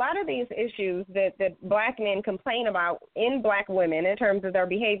fact that a lot of these issues that black men complain about in black women in terms of their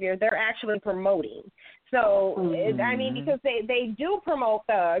behavior, they're actually promoting. So, I mean, because they do promote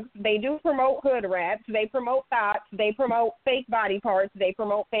thugs, they do promote hood rats, they promote thoughts, they promote fake body parts, they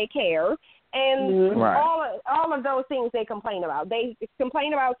promote fake hair, and all of those things they complain about. They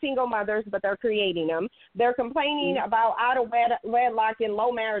complain about single mothers, but they're creating them. They're complaining about out of wedlock and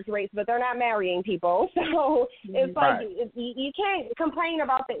low marriage rates, but they're not marrying people. So it's like you can't complain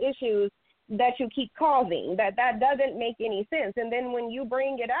about the issues that you keep causing. That doesn't make any sense. And then when you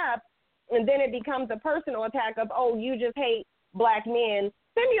bring it up, and then it becomes a personal attack of, oh, you just hate black men,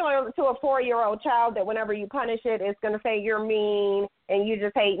 similar to a 4-year-old child that whenever you punish it, it's going to say you're mean and you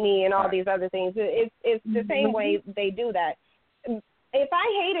just hate me and all these other things. It's the same way they do that. If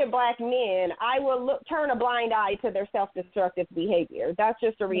I hated black men, I will turn a blind eye to their self-destructive behavior. That's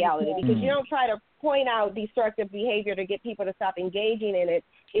just a reality because you don't try to point out destructive behavior to get people to stop engaging in it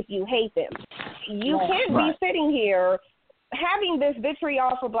if you hate them. You can't be sitting here having this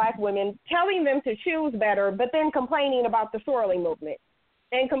vitriol for black women, telling them to choose better, but then complaining about the swirling movement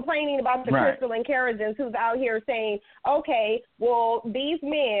and complaining about the Crystal and Kerrigan who's out here saying, okay, well, these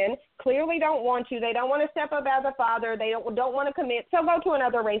men clearly don't want you. They don't want to step up as a father. They don't want to commit. So go to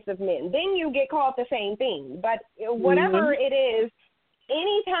another race of men. Then you get called the same thing. But whatever it is,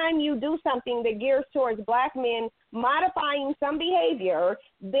 anytime you do something that gears towards black men modifying some behavior,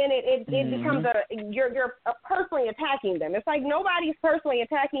 then it becomes you're personally attacking them. It's like nobody's personally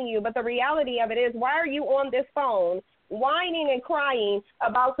attacking you, but the reality of it is, why are you on this phone whining and crying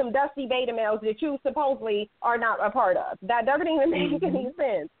about some dusty beta males that you supposedly are not a part of? That doesn't even make any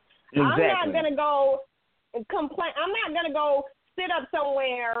sense. Exactly. I'm not going to go complain. I'm not going to go sit up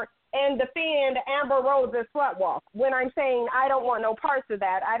somewhere and defend Amber Rose's slut walk when I'm saying I don't want no parts of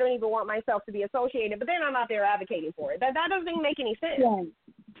that. I don't even want myself to be associated, but then I'm out there advocating for it. That doesn't even make any sense. Yeah.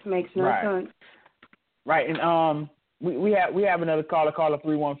 Makes no sense. Right, and we have another caller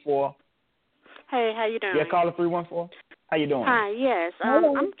 314. Hey, how you doing? Yeah, caller 314. How you doing? Hi, yes.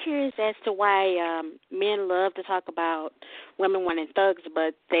 I'm curious as to why men love to talk about women wanting thugs,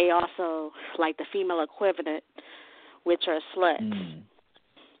 but they also like the female equivalent, which are sluts.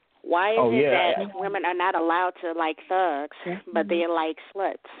 Why is it that women are not allowed to like thugs, but they like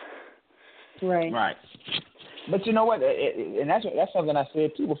sluts? Right. But you know what? And that's something I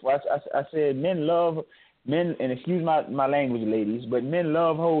said too before. I said men love men, and excuse my language, ladies, but men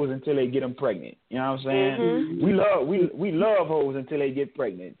love hoes until they get them pregnant. You know what I'm saying? We love hoes until they get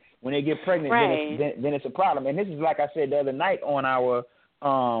pregnant. When they get pregnant, then it's a problem. And this is like I said the other night on our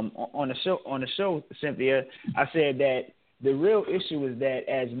on the show, Cynthia. I said that the real issue is that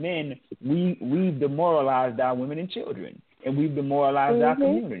as men, we've demoralized our women and children, and we've demoralized our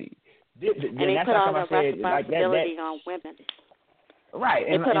community. And they put all the responsibility on women. Right.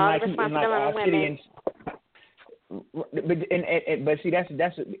 They put all the responsibility on women. But see,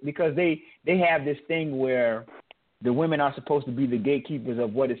 that's because they have this thing where the women are supposed to be the gatekeepers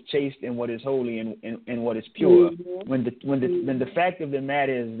of what is chaste and what is holy and what is pure. When the fact of the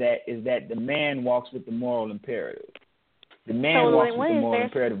matter is that the man walks with the moral imperative. The man walks with the moral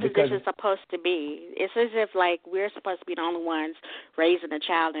imperative. So what is their position supposed to be? It's as if like we're supposed to be the only ones raising a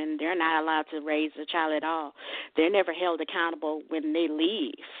child, and they're not allowed to raise a child at all. They're never held accountable when they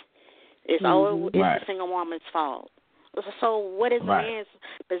leave. It's the single woman's fault. So what is the man's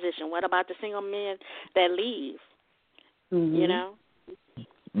position? What about the single men that leave? You know?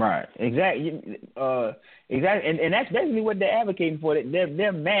 Right. Exactly. And that's basically what they're advocating for.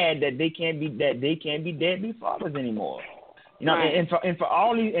 They're mad that they can't be deadbeat fathers anymore. You know, and for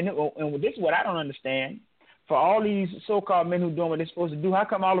all these, and this is what I don't understand. For all these so-called men who doing what they're supposed to do, how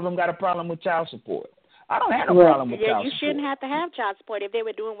come all of them got a problem with child support? I don't have no problem with child support. You shouldn't have to have child support if they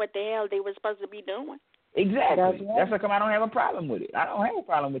were doing what the hell they were supposed to be doing. Exactly. That's how come I don't have a problem with it. I don't have a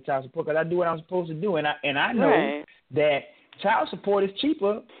problem with child support because I do what I'm supposed to do, and I know that child support is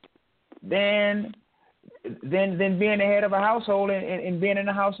cheaper than being the head of a household and being in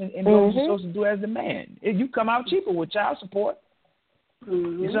the house and doing what you're supposed to do as the man. You come out cheaper with child support.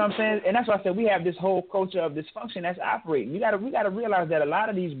 You know what I'm saying? And that's why I said we have this whole culture of dysfunction that's operating. We got to realize that a lot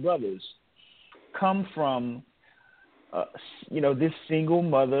of these brothers come from this single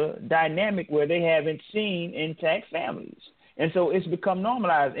mother dynamic where they haven't seen intact families. And so it's become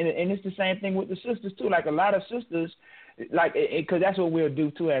normalized. And it's the same thing with the sisters, too. Like a lot of sisters, because that's what we'll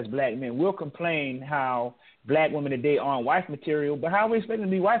do, too, as black men. We'll complain how black women today aren't wife material, but how are we expecting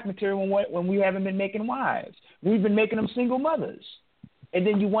to be wife material when we haven't been making wives? We've been making them single mothers. And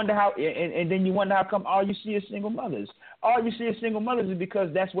then you wonder how come all you see is single mothers. All you see is single mothers is because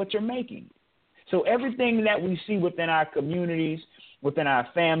that's what you're making. So everything that we see within our communities, within our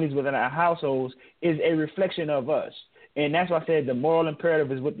families, within our households is a reflection of us. And that's why I said the moral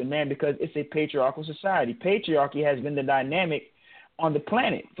imperative is with the man, because it's a patriarchal society. Patriarchy has been the dynamic on the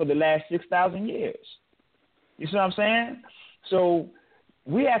planet for the last 6,000 years. You see what I'm saying? So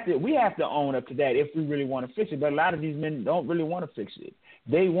we have to own up to that if we really want to fix it. But a lot of these men don't really want to fix it.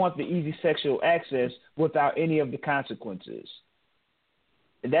 They want the easy sexual access without any of the consequences.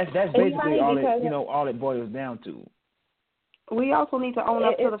 And that's basically all it boils down to. We also need to own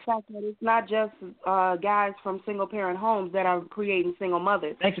up to the fact that it's not just guys from single-parent homes that are creating single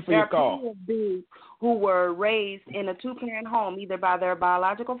mothers. Thank you for your call. There are plenty of dudes who were raised in a two-parent home, either by their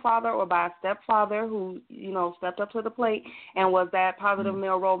biological father or by a stepfather who, stepped up to the plate and was that positive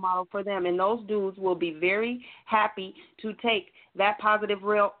male role model for them. And those dudes will be very happy to take that positive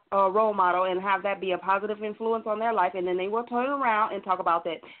role model and have that be a positive influence on their life, and then they will turn around and talk about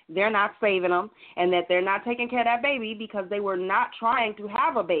that they're not saving them and that they're not taking care of that baby because they were not trying to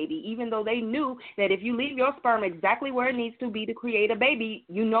have a baby, even though they knew that if you leave your sperm exactly where it needs to be to create a baby,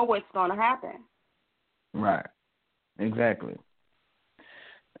 you know what's going to happen. Right. Exactly.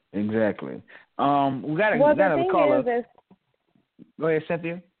 We got a caller. Go ahead,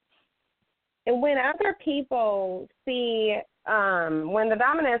 Cynthia. When other people see, when the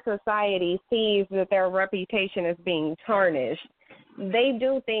dominant society sees that their reputation is being tarnished, they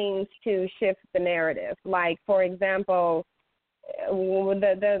do things to shift the narrative. Like, for example,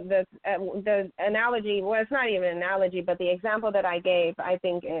 the analogy, well, it's not even an analogy, but the example that I gave, I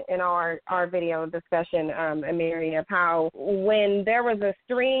think, in our video discussion, Amiri, of how when there was a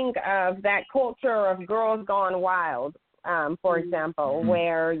string of that culture of Girls Gone Wild, for example,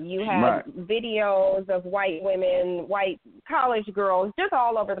 where you had videos of white women, white college girls, just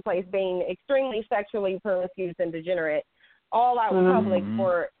all over the place being extremely sexually promiscuous and degenerate, all out in public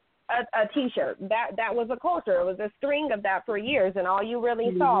for a T-shirt. That was a culture. It was a string of that for years, and all you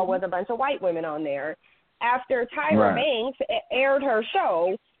really saw was a bunch of white women on there. After Tyra Banks aired her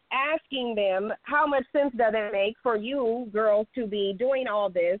show, asking them how much sense does it make for you girls to be doing all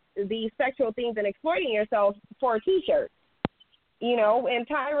these sexual things and exploiting yourself for a T-shirt, and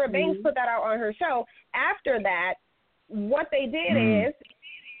Tyra Banks put that out on her show. After that, what they did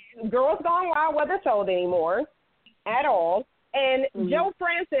is Girls Gone Wild wasn't sold anymore at all, and Joe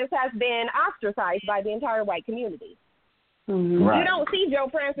Francis has been ostracized by the entire white community. You don't see Joe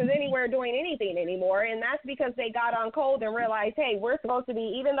Francis anywhere doing anything anymore, and that's because they got on cold and realized, hey, we're supposed to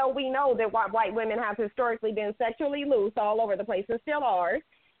be, even though we know that white women have historically been sexually loose all over the place and still are,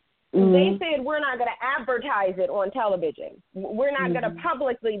 they said we're not going to advertise it on television. We're not going to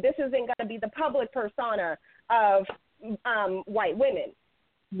publicly, this isn't going to be the public persona of white women.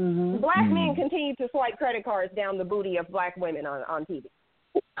 Black men continue to swipe credit cards down the booty of black women on TV.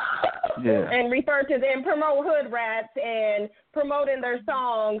 And refer to them, promote hood rats and promoting their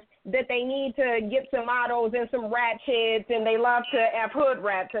songs that they need to get some models and some ratchets, and they love to have hood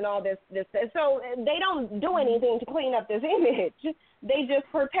rats and all this. So they don't do anything to clean up this image. They just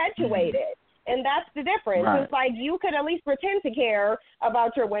perpetuate it. And that's the difference. It's like you could at least pretend to care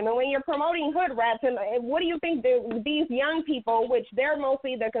about your women when you're promoting hood rats. And what do you think these young people, which they're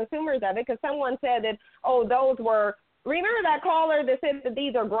mostly the consumers of it, because someone said that, those were, remember that caller that said that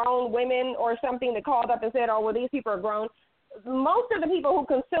these are grown women or something that called up and said, these people are grown? Most of the people who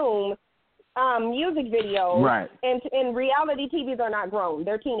consume music videos and reality TVs are not grown.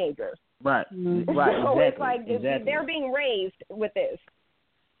 They're teenagers. So exactly. It's like they're being raised with this.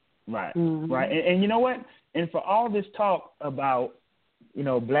 And you know what? And for all this talk about,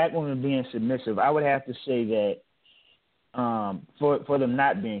 black women being submissive, I would have to say that for them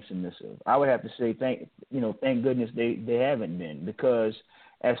not being submissive, I would have to say thank goodness they haven't been, because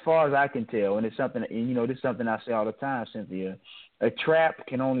as far as I can tell, and it's something, this is something I say all the time, Cynthia, a trap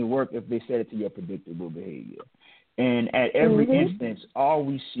can only work if they set it to your predictable behavior. And at every instance, all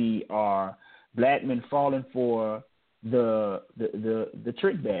we see are black men falling for the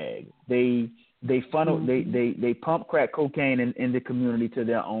trick bag. They funnel they pump crack cocaine in the community to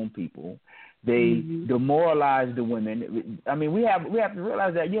their own people. They demoralize the women. I mean, we have to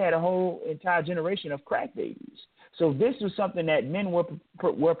realize that you had a whole entire generation of crack babies. So this was something that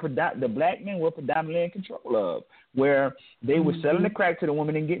the black men were predominantly in control of, where they were selling the crack to the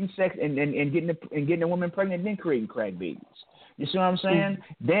women and getting sex and getting the women pregnant and then creating crack babies. You see what I'm saying?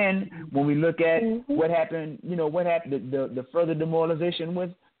 Then when we look at what happened, the further demoralization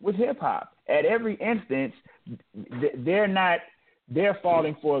with hip hop. At every instance, they're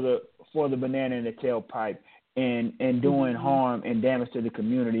falling for the banana in the tailpipe and doing harm and damage to the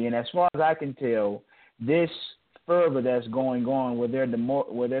community. And as far as I can tell, this fervor that's going on where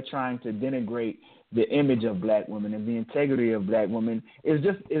they're trying to denigrate the image of black women and the integrity of black women is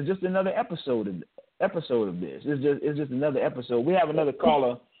just another episode of this. It's just another episode. We have another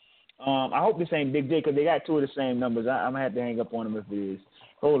caller. I hope this ain't Big J because they got two of the same numbers. I'm gonna have to hang up on them if it is.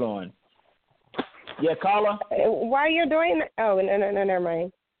 Hold on. Yeah, caller. Why are you doing that? Oh, no, never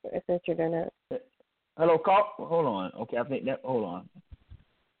mind. Since you're doing that. Hello, call. Hold on. Okay, I think that. Hold on.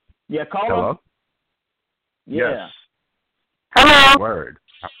 Yeah, caller. Hello. Yeah. Yes. Hello. Word.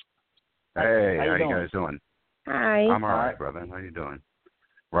 Hey, how you guys doing? Hi. I'm all right, brother. How you doing?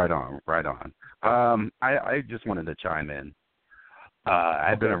 Right on. I just wanted to chime in.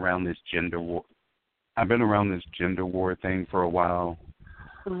 I've been around this gender war. I've been around this gender war thing for a while.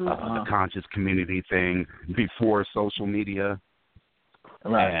 The conscious community thing before social media.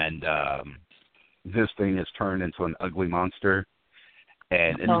 Right. And this thing has turned into an ugly monster.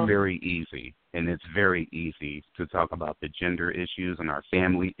 And it's very easy. And it's very easy to talk about the gender issues and our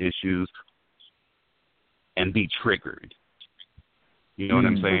family issues and be triggered. You know what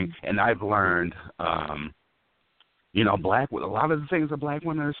I'm saying? And I've learned, a lot of the things that black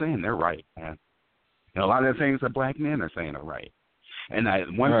women are saying, they're right, man. And a lot of the things that black men are saying are right.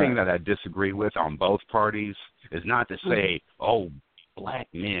 And one thing that I disagree with on both parties is not to say, oh, black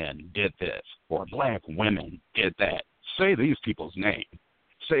men did this or black women did that. Say these people's names.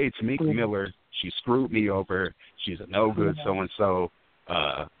 Say Tamika Miller, she screwed me over. She's a no-good so-and-so.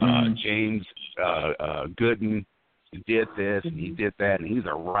 James Gooden did this and he did that and he's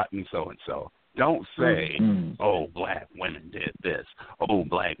a rotten so-and-so. Don't say, oh, black women did this. Oh,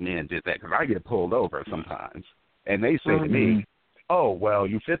 black men did that. Because I get pulled over sometimes. And they say to me, oh, well,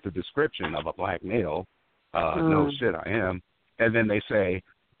 you fit the description of a black male. No shit, I am. And then they say,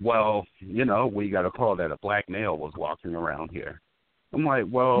 well, we got to call that a black male was walking around here. I'm like,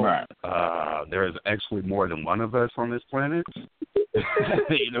 well, there's actually more than one of us on this planet.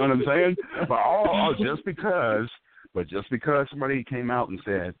 You know what I'm saying? But just because somebody came out and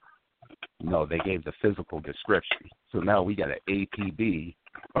said, no, they gave the physical description. So now we got an APB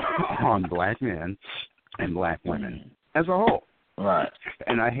on black men and black women as a whole. Right.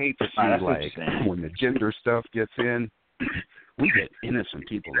 And I hate to see, when the gender stuff gets in, we get innocent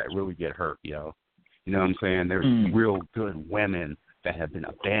people that really get hurt, yo. You know what I'm saying? There's real good women that have been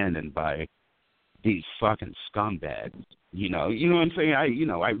abandoned by these fucking scumbags. You know what I'm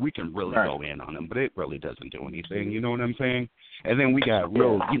saying? We can really go in on them, but it really doesn't do anything. You know what I'm saying? And then we got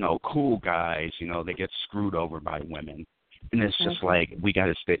real, cool guys, they get screwed over by women. And it's just like, we got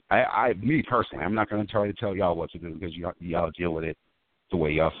to stay. Me personally, I'm not going to try to tell y'all what to do because y'all deal with it the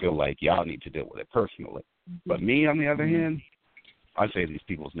way y'all feel like y'all need to deal with it personally. But me, on the other hand, I say these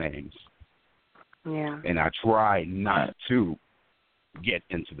people's names. Yeah. And I try not to get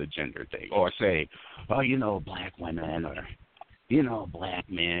into the gender thing or say, oh, black women or, black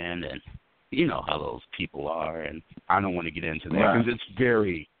men and, how those people are. And I don't want to get into that because it's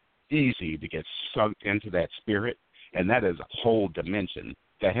very easy to get sucked into that spirit. And that is a whole dimension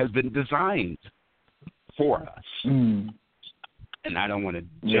that has been designed for us. And I don't want to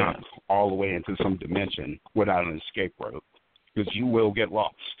jump all the way into some dimension without an escape rope because you will get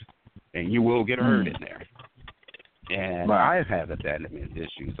lost and you will get hurt in there. And I've had abandonment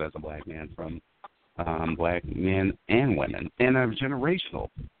issues as a black man from black men and women, and I have generational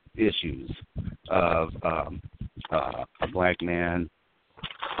issues of a black man.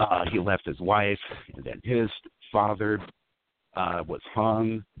 He left his wife, and then his father was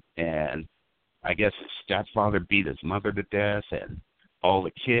hung, and I guess his stepfather beat his mother to death, and all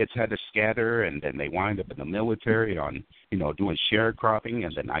the kids had to scatter, and then they wind up in the military on, doing sharecropping,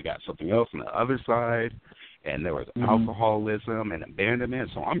 and then I got something else on the other side. And there was alcoholism and abandonment,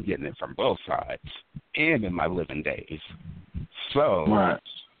 so I'm getting it from both sides and in my living days. So,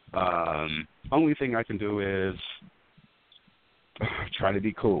 only thing I can do is try to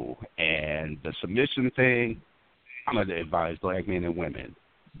be cool. And the submission thing, I'm going to advise black men and women,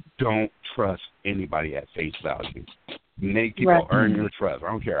 don't trust anybody at face value. Make people earn your trust. I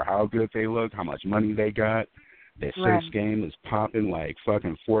don't care how good they look, how much money they got. Their sex game is popping like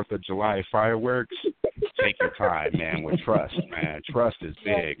fucking 4th of July fireworks. Take your time, man, with trust, man. Trust is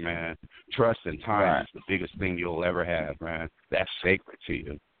big, man. Trust and time is the biggest thing you'll ever have, man. That's sacred to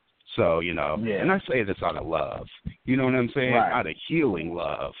you. So, and I say this out of love. You know what I'm saying? Out of healing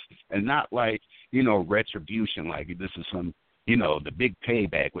love. And not like, retribution, like this is some, the big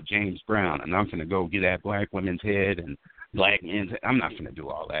payback with James Brown, and I'm going to go get at black women's head and black men's head. I'm not going to do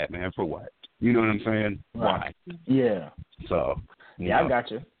all that, man. For what? You know what I'm saying? Why? Yeah. So, I got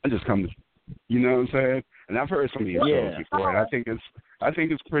you. I just come to, you know what I'm saying? And I've heard some of your shows before, and I think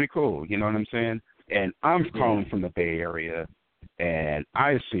it's pretty cool. You know what I'm saying? And I'm calling from the Bay Area, and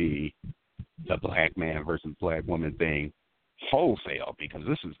I see the black man versus black woman thing wholesale because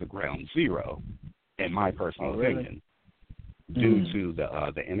this is the ground zero, in my personal opinion, due to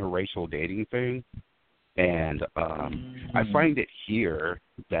the interracial dating thing. And I find it here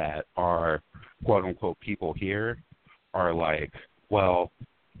that our quote-unquote people here are like, well,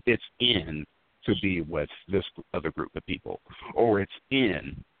 it's in to be with this other group of people, or it's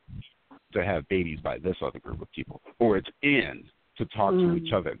in to have babies by this other group of people, or it's in to talk to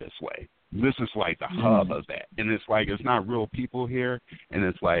each other this way. This is like the hub of that. And it's like it's not real people here, and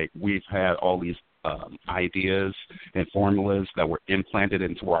it's like we've had all these ideas and formulas that were implanted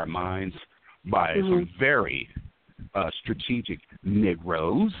into our minds by some very strategic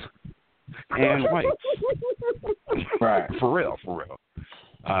Negroes and whites. Right. For real.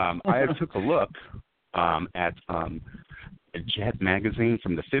 I took a look at Jet magazine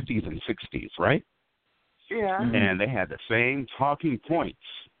from the 50s and 60s, right? Yeah. And they had the same talking points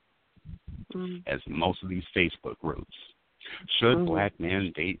as most of these Facebook groups. Should black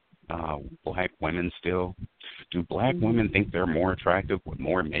men date black women still? Do black women think they're more attractive with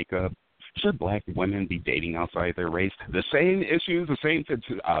more makeup? Should black women be dating outside their race? The same issues, the same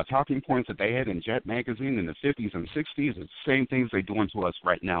talking points that they had in Jet magazine in the 50s and 60s, it's the same things they're doing to us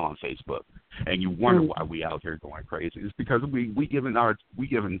right now on Facebook. And you wonder why we out here going crazy. It's because we given our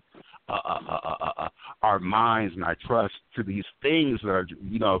minds and our trust to these things that are,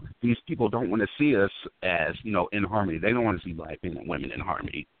 these people don't want to see us as, in harmony. They don't want to see black men and women in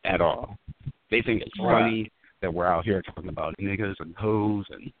harmony at all. They think it's funny that we're out here talking about niggas and hoes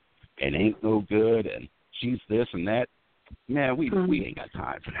and ain't no good and she's this and that. Man, we ain't got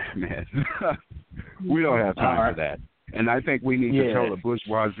time for that, man. We don't have time for that. And I think we need to tell the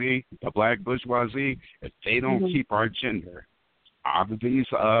bourgeoisie, the black bourgeoisie, if they don't keep our gender out of these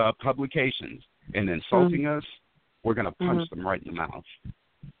publications and insulting us, we're going to punch them right in the mouth.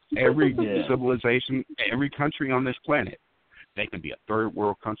 Every civilization, every country on this planet, they can be a third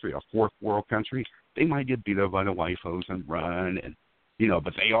world country, a fourth world country. They might get beat up by the white folks and run, and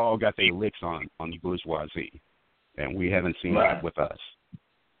but they all got their licks on the bourgeoisie, and we haven't seen that with us.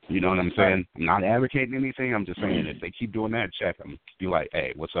 You know what I'm saying? I'm not advocating anything. I'm just saying if they keep doing that, check them. Be like,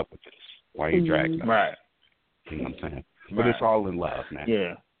 hey, what's up with this? Why are you dragging us? Right. You know what I'm saying? But it's all in love, man.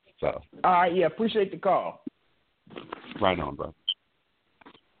 Yeah. So. All right. Yeah. Appreciate the call. Right on, bro.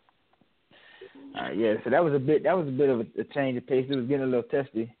 All right. Yeah. So that was a bit of a change of pace. It was getting a little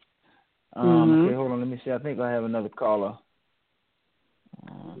testy. Okay. Hold on. Let me see. I think I have another caller.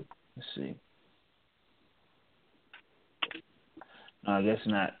 Let's see. No, I guess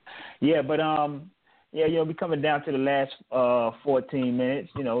not. Yeah, but we're coming down to the last 14 minutes.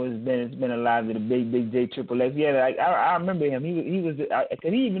 It's been a lot of the big J Triple X. Yeah, I remember him. He was because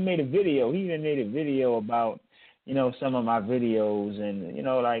he even made a video. He even made a video about some of my videos, and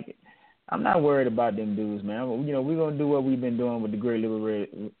I'm not worried about them dudes, man. We're gonna do what we've been doing with the Great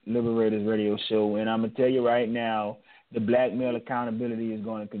Liberators Radio Show, and I'm gonna tell you right now, the black male accountability is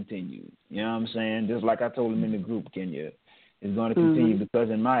going to continue. You know what I'm saying? Just like I told him in the group, Kenya, it's going to continue because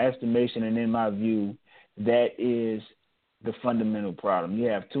in my estimation and in my view, that is the fundamental problem. You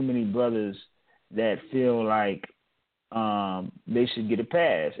have too many brothers that feel like they should get a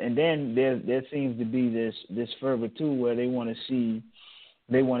pass, and then there seems to be this fervor too, where they want to see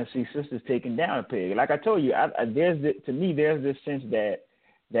sisters taken down a peg. Like I told you, there's this sense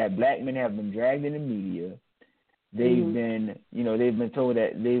that black men have been dragged in the media. They've been told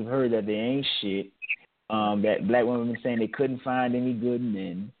that they've heard that they ain't shit. That black women have been saying they couldn't find any good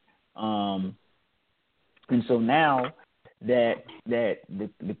men. And so now that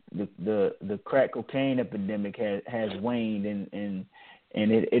the crack cocaine epidemic has waned and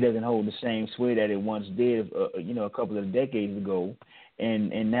it doesn't hold the same sway that it once did, a couple of decades ago.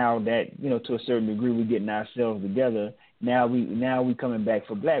 And now that, to a certain degree we're getting ourselves together, now we coming back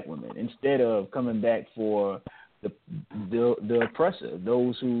for black women instead of coming back for the oppressor,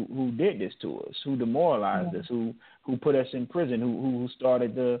 those who did this to us, who demoralized us, who put us in prison, who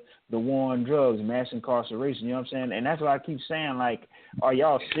started the war on drugs, mass incarceration. You know what I'm saying? And that's why I keep saying, like, are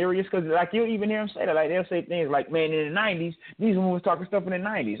y'all serious? Because you'll even hear them say that. Like, they'll say things like, man, in the 90s, these women was talking stuff in the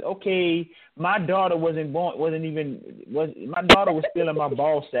 90s. Okay, my daughter my daughter was still in my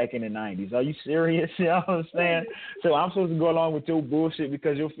ball sack in the 90s. Are you serious? You know what I'm saying? So I'm supposed to go along with your bullshit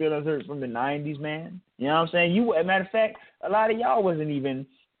because your feelings hurt from the 90s, man? You know what I'm saying? As a matter of fact, a lot of y'all wasn't even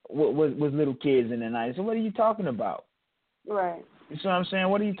was little kids in the 90s. So what are you talking about? Right. You see what I'm saying?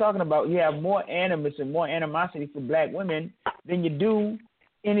 What are you talking about? You have more animus and more animosity for black women than you do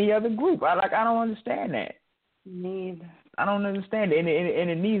any other group. I don't understand that. Neither. I don't understand it. And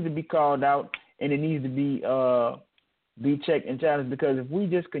it needs to be called out. and it needs to be checked and challenged, because if we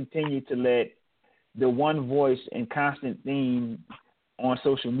just continue to let the one voice and constant theme on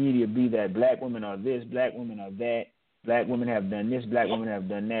social media be that black women are this, black women are that, black women have done this, black women have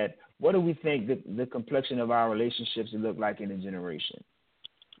done that, what do we think the complexion of our relationships will look like in a generation?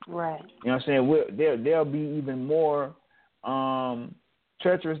 Right. You know what I'm saying? They'll be even more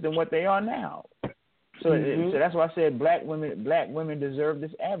treacherous than what they are now. So, so that's why I said black women deserve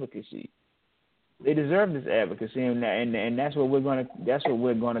this advocacy. They deserve this advocacy, and that's what we're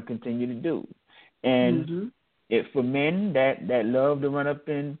gonna continue to do. And if for men that love to run up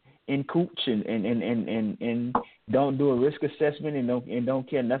in cooch and don't do a risk assessment and don't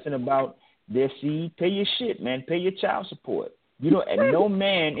care nothing about their seed, pay your shit, man. Pay your child support. No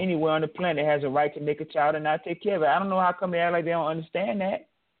man anywhere on the planet has a right to make a child and not take care of it. I don't know how come they act like they don't understand that.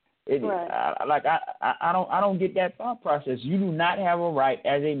 I don't get that thought process. You do not have a right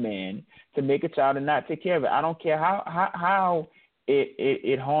as a man to make a child and not take care of it. I don't care how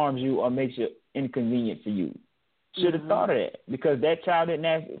it harms you or makes it inconvenient for you. Should have thought of that, because that child didn't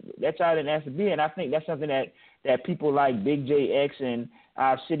ask to be. And I think that's something that people like Big JX and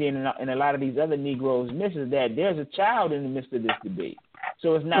Obsidian and a lot of these other Negroes miss, is that there's a child in the midst of this debate.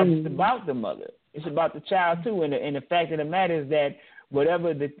 So it's not just about the mother; it's about the child too. And the fact of the matter is that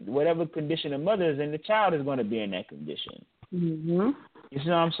whatever condition the mother is in, the child is going to be in that condition. You see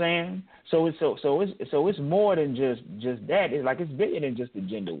what I'm saying? So it's more than just that. It's like it's bigger than just a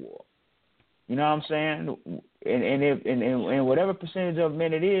gender war. You know what I'm saying? And whatever percentage of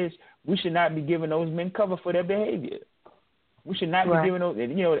men it is, we should not be giving those men cover for their behavior. We should not be giving those,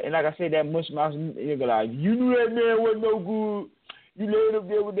 and like I said, that mush mouth nigga, like, you knew that man wasn't no good. You laid up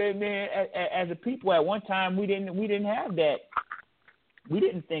there with that man. As a people, at one time, we didn't have that. We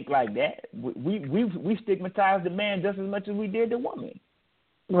didn't think like that. We stigmatized the man just as much as we did the woman.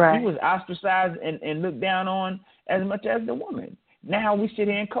 Right. He was ostracized and looked down on as much as the woman. Now we sit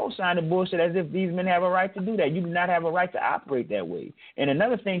here and co-sign the bullshit as if these men have a right to do that. You do not have a right to operate that way. And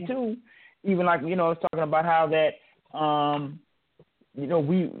another thing too, even like, I was talking about how that,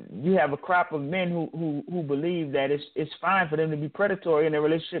 you have a crop of men who believe that it's fine for them to be predatory in their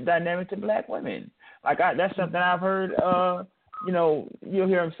relationship dynamic to black women. Like that's something I've heard. You'll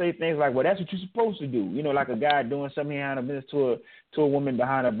hear them say things like, "Well, that's what you're supposed to do." Like a guy doing something behind a business to a woman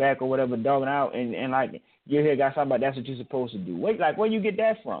behind her back or whatever, dogging out, and like you'll hear guys talking about that's what you're supposed to do. Wait, like where you get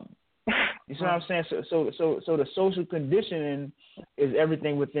that from? You see what I'm saying? So the social conditioning is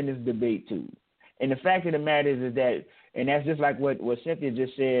everything within this debate too. And the fact of the matter is that, and that's just like what Cynthia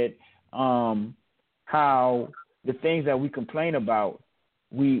just said, how the things that we complain about,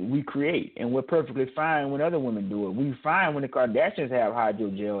 we create, and we're perfectly fine when other women do it. We fine when the Kardashians have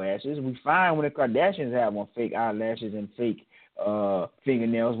hydrogel ashes. We fine when the Kardashians have on fake eyelashes and fake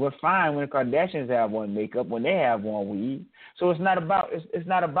fingernails. We're fine when the Kardashians have on makeup, when they have on weave. So it's not about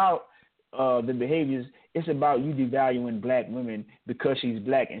the behaviors. It's about you devaluing black women because she's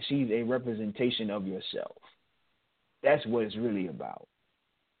black and she's a representation of yourself. That's what it's really about.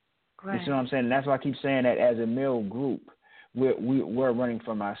 Right. You see what I'm saying? And that's why I keep saying that as a male group, we're running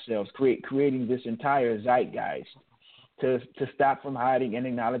from ourselves, creating this entire zeitgeist to stop from hiding and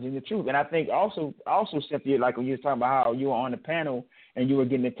acknowledging the truth. And I think also Cynthia, like when you were talking about how you were on the panel and you were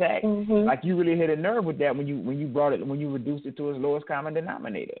getting attacked, like you really hit a nerve with that when you brought it, when you reduced it to its lowest common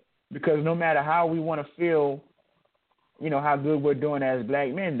denominator. Because no matter how we want to feel, how good we're doing as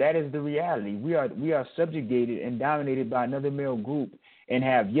black men, that is the reality. We are subjugated and dominated by another male group and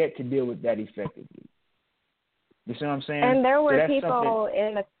have yet to deal with that effectively. You see what I'm saying? And there were people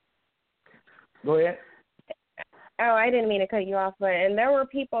in the... Go ahead. Oh, I didn't mean to cut you off, and there were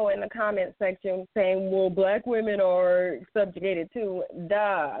people in the comment section saying, well, black women are subjugated too.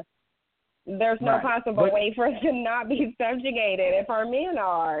 Duh. There's no possible way for us to not be subjugated if our men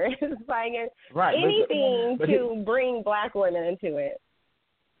are. It's like anything to bring black women into it.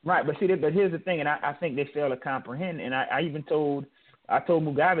 Right, but here's the thing, and I think they fail to comprehend, and I told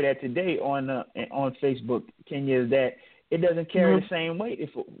Mugabe that today on Facebook, Kenya, is that it doesn't carry the same weight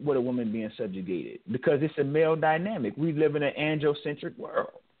with a woman being subjugated because it's a male dynamic. We live in an androcentric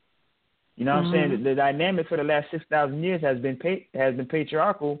world. You know what I'm saying? The dynamic for the last 6,000 years has been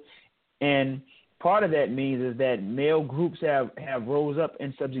patriarchal. And part of that means is that male groups have rose up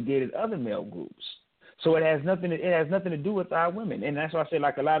and subjugated other male groups. So it has nothing to do with our women. And that's why I say,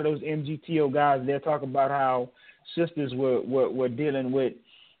 like a lot of those MGTO guys, they're talking about how sisters were dealing with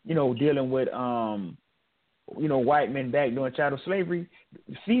white men back during chattel slavery.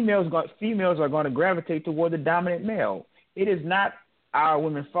 Females are going to gravitate toward the dominant male. It is not our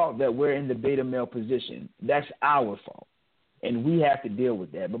women's fault that we're in the beta male position. That's our fault. and we have to deal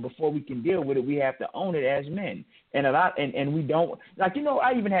with that. But before we can deal with it, we have to own it as men. And we don't, like,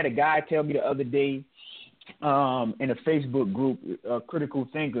 I even had a guy tell me the other day in a Facebook group, Critical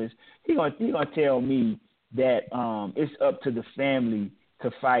Thinkers, he gonna tell me that it's up to the family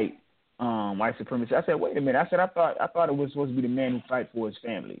to fight white supremacy. I said, wait a minute. I said, I thought it was supposed to be the man who fight for his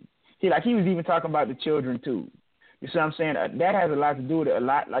family. He was even talking about the children too. You see what I'm saying? That has a lot to do with it.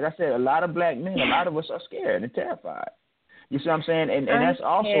 Like I said, a lot of black men, a lot of us are scared and terrified. You see what I'm saying? And that's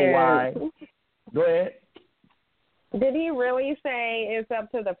also why. Go ahead. Did he really say it's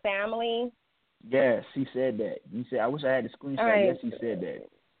up to the family? Yes, he said that. He said, I wish I had the screenshot. Right. Yes, he said that.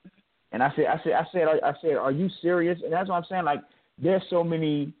 And I said, are you serious? And that's what I'm saying. Like, there's so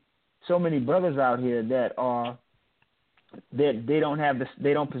many brothers out here that they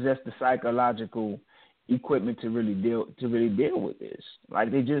don't possess the psychological equipment to really deal with this.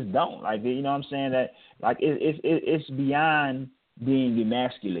 Like, they just don't. Like, you know what I'm saying? That, like, it's beyond being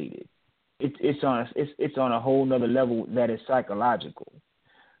emasculated. It's on a whole nother level that is psychological.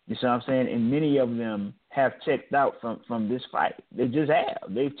 You see what I'm saying? And many of them have checked out from this fight. They just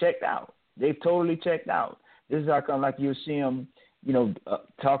have. They've checked out. They've totally checked out. This is how come, like, you'll see them,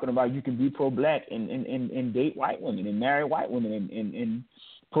 talking about you can be pro-black and date white women and marry white women and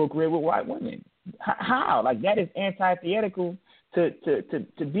procreate with white women. How? Like, that is antithetical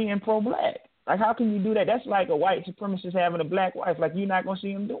to being pro-black. Like, how can you do that? That's like a white supremacist having a black wife. Like, you're not going to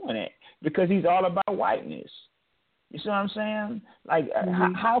see him doing that because he's all about whiteness. You see what I'm saying? Like,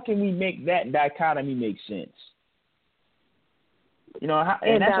 how can we make that dichotomy make sense? And that's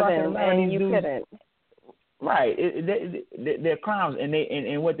why I said a lot of these dudes, couldn't. Right. They're clowns,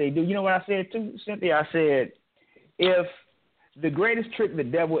 and what they do. You know what I said too, Cynthia? I said, if the greatest trick the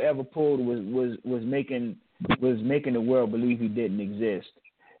devil ever pulled was making the world believe he didn't exist,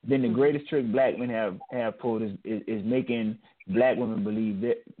 then the greatest trick black men have pulled is making black women believe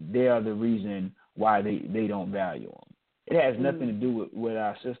that they are the reason why they don't value them. It has nothing to do with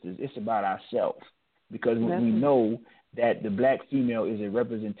our sisters. It's about ourselves, because we know that the black female is a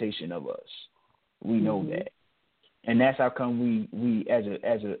representation of us. We know that, and that's how come we as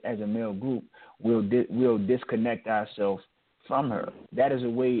a male group will disconnect ourselves from her. That is a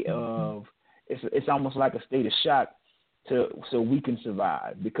way of it's almost like a state of shock so we can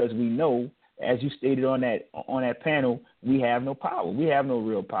survive, because we know, as you stated on that panel, we have no power. We have no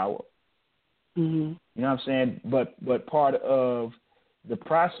real power. You know what I'm saying? But part of the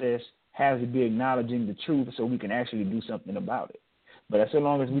process has to be acknowledging the truth so we can actually do something about it. But so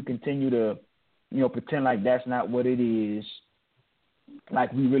long as we continue to, pretend like that's not what it is,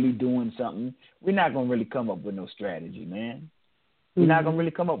 like we really doing something, we're not gonna really come up with no strategy, man. We're not gonna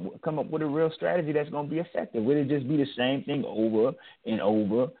really come up with a real strategy that's gonna be effective. It'll just be the same thing over and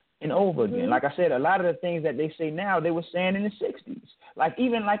over and over again. Like I said, a lot of the things that they say now, they were saying in the 60s. Like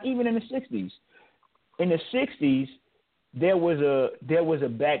even in the 60s. In the 60s, there was a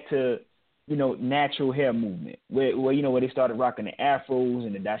back to, natural hair movement where they started rocking the afros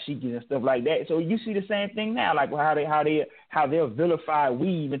and the dashikis and stuff like that. So you see the same thing now, like how they'll vilify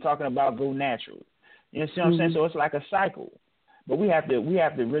weave and talking about go natural. You see what I'm saying? So it's like a cycle. But we have to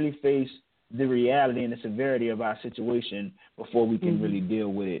really face the reality and the severity of our situation before we can really deal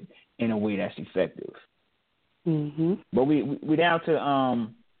with it in a way that's effective. But we're down to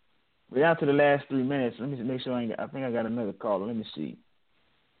the last 3 minutes. Let me make sure I think I got another caller. Let me see.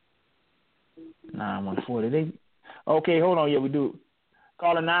 914 today. Okay, hold on. Yeah, we do.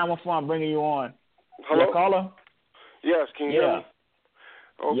 Caller 914. I'm bringing you on. Hello, yeah, caller. Yes, can you hear me?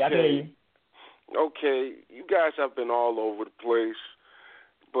 Okay. Yeah, I can hear you. Okay, you guys have been all over the place,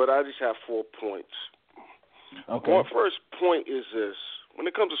 but I just have 4 points. Okay. My first point is this. When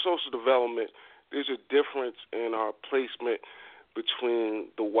it comes to social development, there's a difference in our placement between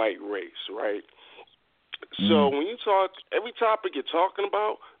the white race, right? So when you talk, every topic you're talking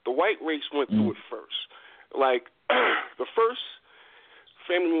about, the white race went through it first. Like, the first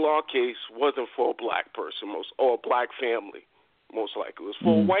family law case wasn't for a black person or a black family, most likely. It was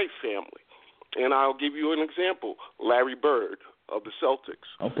for a white family. And I'll give you an example. Larry Bird of the Celtics.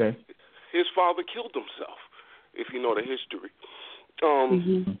 Okay. His father killed himself, if you know the history,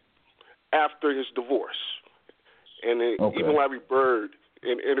 after his divorce. And even Larry Bird,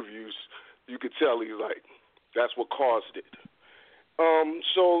 in interviews, you could tell he's like, that's what caused it.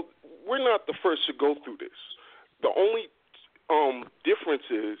 So we're not the first to go through this. The only difference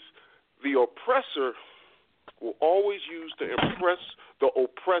is the oppressor will always use the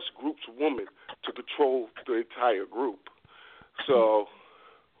oppressed group's woman to control the entire group. So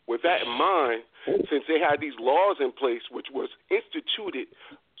with that in mind, since they had these laws in place, which was instituted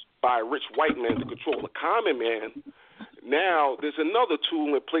by a rich white man to control the common man, Now there's another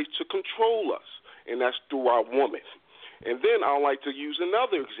tool in place to control us, and that's through our woman. And then I like to use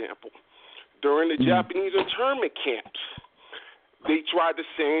another example. During the Japanese internment camps, they tried the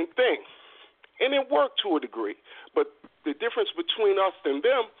same thing, and it worked to a degree. But the difference between us and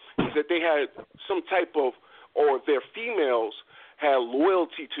them is that they had some type of, or their females had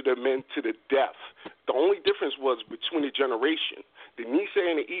loyalty to their men to the death. The only difference was between the generation, the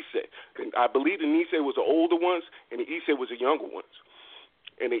Nisei and the Issei. And I believe the Nisei was the older ones, and the Issei was the younger ones.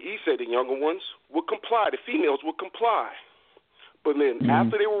 And the Issei, the younger ones, would comply. The females would comply. But then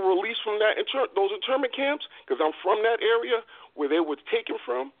after they were released from those internment camps, because I'm from that area where they were taken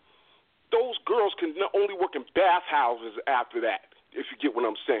from, those girls can not only work in bathhouses after that, if you get what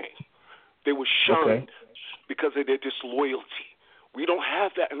I'm saying. They were shunned because of their disloyalty. We don't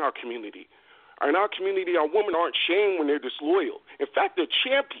have that in our community. In our community, our women aren't shamed when they're disloyal. In fact, they're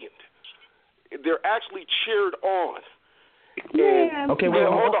championed. They're actually cheered on. Yeah. Okay, well,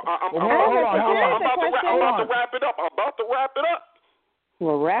 hold on. I'm about to wrap it up.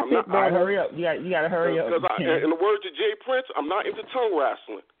 Well, wrap it, brother. Hurry up. You got to hurry up. Because in the words of Jay Prince, I'm not into tongue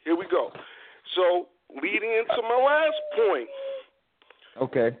wrestling. Here we go. So, leading into my last point.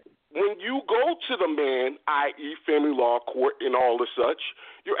 Okay. When you go to the man, i.e. family law court and all the such,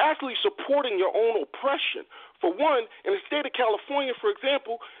 you're actually supporting your own oppression. For one, in the state of California, for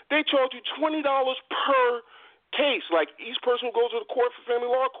example, they charge you $20 per case. Like each person who goes to the court for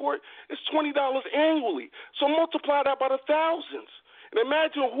family law court, it's $20 annually. So multiply that by the thousands. And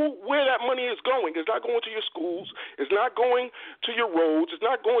imagine where that money is going. It's not going to your schools. It's not going to your roads. It's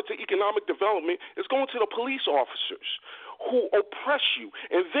not going to economic development. It's going to the police officers who oppress you.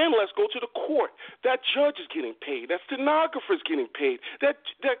 And then let's go to the court. That judge is getting paid. That stenographer is getting paid. That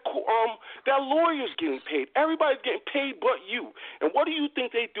lawyer is getting paid. Everybody's getting paid but you. And what do you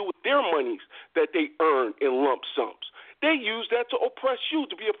think they do with their monies that they earn in lump sums? They use that to oppress you,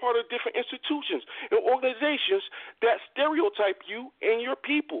 to be a part of different institutions and organizations that stereotype you and your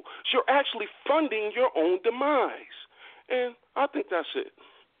people. So you're actually funding your own demise. And I think that's it.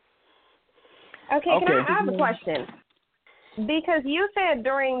 Okay. I have a question? Because you said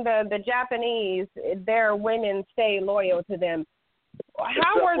during the Japanese, their women stay loyal to them.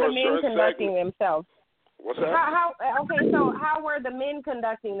 How were the men conducting themselves? What's that? So how were the men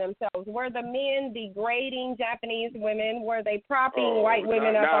conducting themselves? Were the men degrading Japanese women? Were they propping white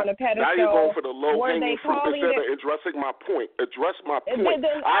women up on a pedestal? Now you're going for the low-hanging fruit instead of addressing my point. Address my point.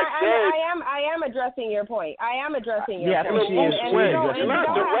 I am addressing your point. I am addressing your point.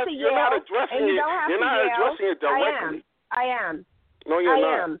 You're not addressing it directly. I am. No, you're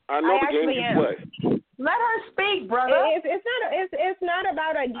not. I know the game you play. Let her speak, brother. It's not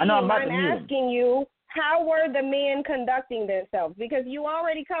about a game. I'm asking you, how were the men conducting themselves? Because you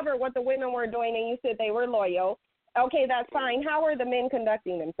already covered what the women were doing, and you said they were loyal. Okay, that's fine. How were the men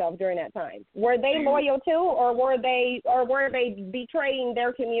conducting themselves during that time? Were they loyal too, or were they betraying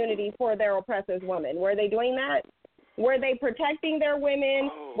their community for their oppressors' women? Were they doing that? Were they protecting their women?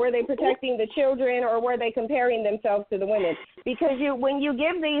 Were they protecting the children, or were they comparing themselves to the women? Because when you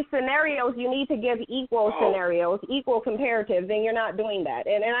give these scenarios, you need to give equal scenarios, equal comparatives, and you're not doing that.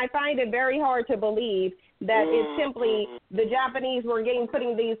 And I find it very hard to believe that it's simply the Japanese were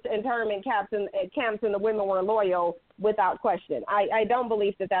putting these internment camps and the women were loyal without question. I don't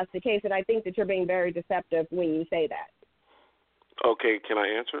believe that that's the case, and I think that you're being very deceptive when you say that. Okay, can I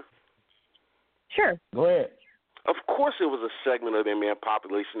answer? Sure. Go ahead. Of course it was a segment of their man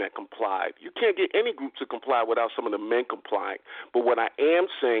population that complied. You can't get any group to comply without some of the men complying. But what I am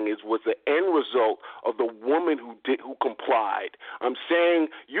saying was the end result of the woman who complied. I'm saying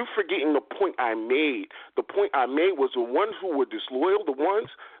you're forgetting the point I made. The point I made was the ones who were disloyal, the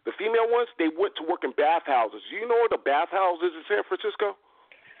female ones, they went to work in bathhouses. Do you know where the bathhouse is in San Francisco?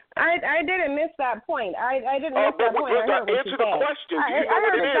 I didn't miss that point. I didn't miss that point. I heard what you said. Answer the question. Do you know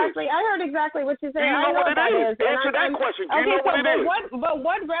what it is? I heard exactly what you said. Do you know what it is? Answer that question. Do you know what it is? But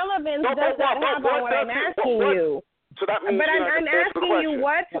what relevance does that have on what I'm asking you? So that means I'm asking you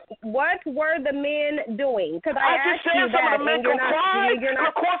what were the men doing? Because I asked you that, and you're not.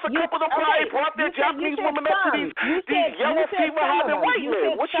 Of course, a couple of them brought their Japanese women up to these yellow fever-having white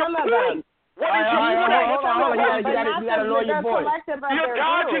men. What's your point? What is your point? You got to lower your voice. You're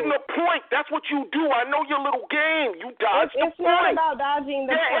dodging the point. That's what you do. I know your little game. You dodge the point. It's not about dodging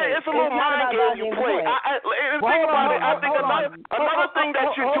the point. It's a little mind game you play. Think about it. I think another thing that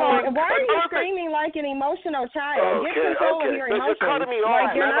you're doing. Why are you screaming like an emotional child? Get control of your emotions. You're cutting me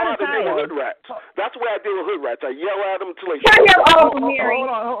off. You're not a child. That's the way I deal with hood rats. I yell at them until they shut up.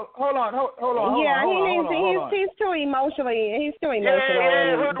 Hold on. Yeah, he's too emotional. He's too emotional.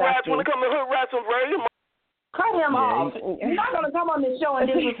 Yeah, hood rats. When it comes to hood rats, I'm very emotional. Cut him off. You're not going to come on this show and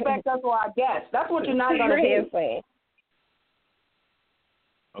disrespect us or our guests. That's what you're not going to do.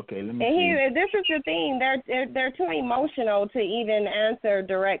 Okay, let me see. This is the thing. They're too emotional to even answer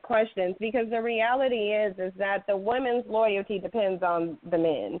direct questions, because the reality is that the women's loyalty depends on the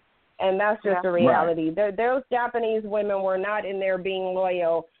men, and that's just the reality. Right. Those Japanese women were not in there being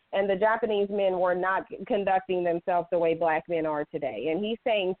loyal, and the Japanese men were not conducting themselves the way black men are today. And he's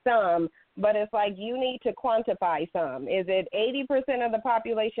saying some, but it's like you need to quantify some. Is it 80% of the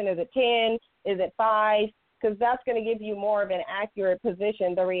population? Is it 10? Is it 5? Because that's going to give you more of an accurate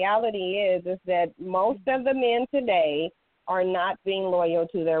position. The reality is that most of the men today are not being loyal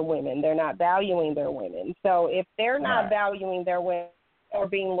to their women. They're not valuing their women. So if they're not valuing their women or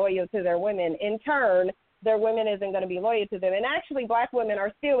being loyal to their women, in turn, their women isn't going to be loyal to them. And actually, black women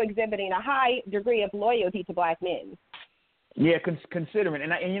are still exhibiting a high degree of loyalty to black men. Yeah, considering.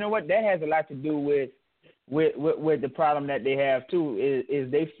 And you know what? That has a lot to do with the problem that they have, too,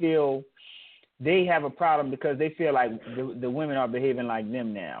 is they feel – they have a problem because they feel like the women are behaving like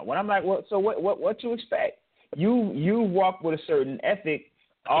them now. When I'm like, well, so what you expect? You walk with a certain ethic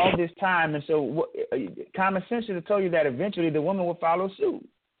all this time, and so common sense should have told you that eventually the woman will follow suit.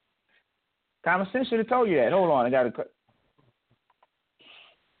 Common sense should have told you that. Hold on, I got to cut.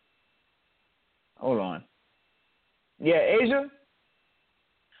 Hold on. Yeah, Asia?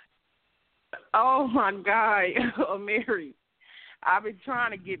 Oh, my God, Amiri. I've been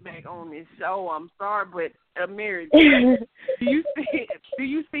trying to get back on this show. I'm sorry, but Amiri, do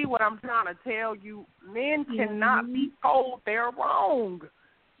you see what I'm trying to tell you? Men cannot be told they're wrong.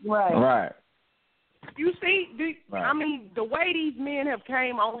 Right. You see, I mean, the way these men have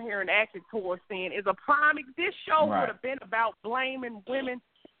came on here and acted towards sin is a prime. This show would have been about blaming women,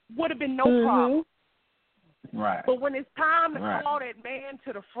 would have been no problem. Right. But when it's time to call that man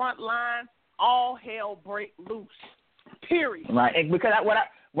to the front line, all hell break loose. Period. Right, because what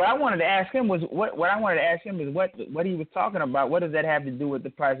I wanted to ask him was what he was talking about. What does that have to do with the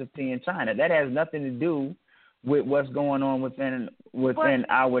price of tea in China? That has nothing to do with what's going on within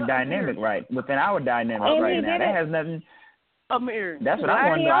our dynamic, right? Within our dynamic right now, that has nothing. Amir, that's what I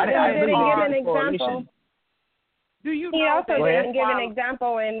want to know. I didn't give an example. He also didn't give an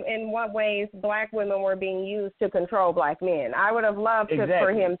example in what ways black women were being used to control black men. I would have loved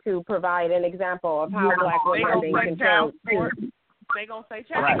for him to provide an example of how black women are being controlled. They gonna say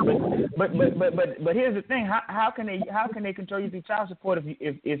child support. Right, but here's the thing: how can they control you through child support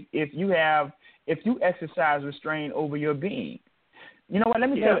if you exercise restraint over your being? You know what?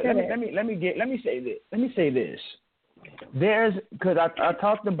 Let me say this. There's because I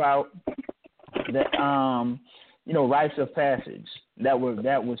talked about the rites of passage that we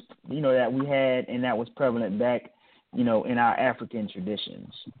had and that was prevalent back, in our African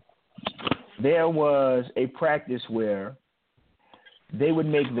traditions. There was a practice where they would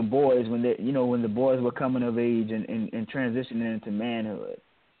make the boys when the boys were coming of age and transitioning into manhood,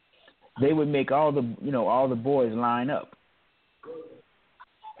 they would make all the boys line up,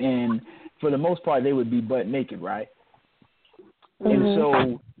 and for the most part they would be butt naked, right? Mm-hmm. And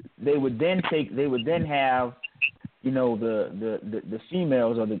so they would then have the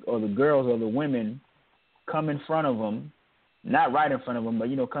females or the girls or the women come in front of them, not right in front of them, but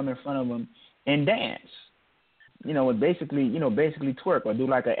come in front of them and dance. Basically twerk or do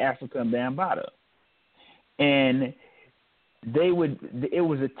like an African bambata. And it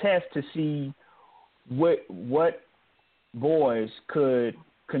was a test to see what boys could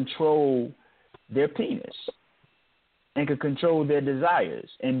control their penis and could control their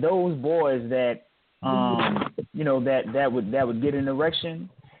desires. And those boys that that would get an erection,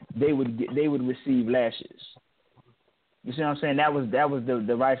 they would receive lashes. You see what I'm saying? That was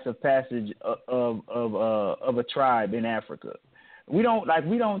the rites of passage of a tribe in Africa. We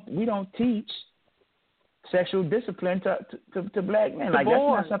don't teach sexual discipline to black men. Like, that's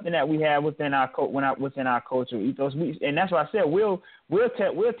not something that we have within our cultural ethos. And that's why I said we'll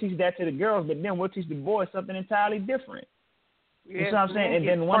teach that to the girls, but then we'll teach the boys something entirely different. You see what I'm saying? And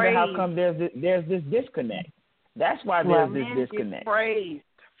then wonder how come there's this disconnect. That's why there's this disconnect. Praised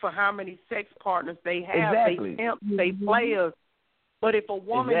for how many sex partners they have. Exactly. They pimps, they players. But if a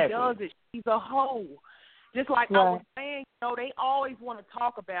woman does it, she's a hoe. Just like I was saying, they always want to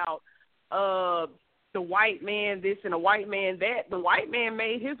talk about the white man this and the white man that. The white man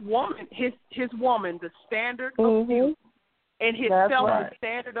made his woman the standard of beauty, and himself the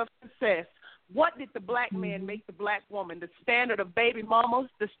standard of success. What did the black man make the black woman? The standard of baby mamas,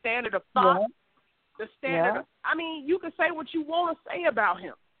 the standard of thought, the standard of, I mean, you can say what you want to say about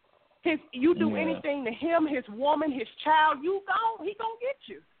him. You do anything to him, his woman, his child, he gonna get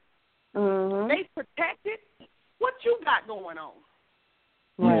you. Mm-hmm. They protect it. what you got going on?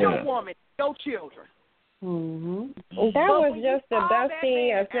 Right. Your woman, your children. That was just a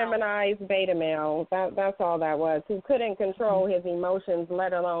dusty, feminized beta male. That's all that was. Who couldn't control his emotions,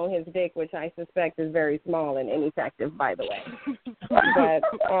 let alone his dick, which I suspect is very small and ineffective, by the way. But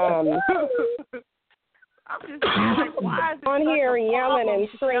I'm just like, why is it on here yelling and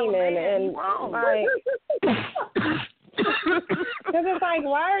screaming and like, because it's like,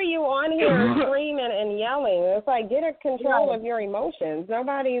 why are you on here screaming and yelling? It's like, get a control of your emotions.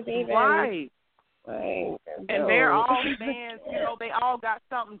 Nobody's even right. Like, and they're all fans, they all got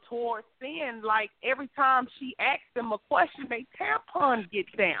something towards sin. Like, every time she asks them a question, they tampon get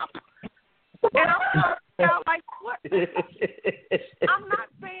down. And I'm trying to figure out, like, what? I'm not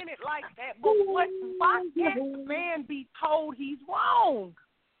saying it like that, but why can't the man be told he's wrong?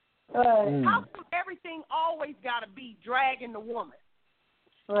 How come everything always got to be dragging the woman?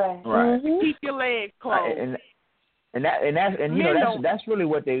 Right. Keep your legs closed. That's really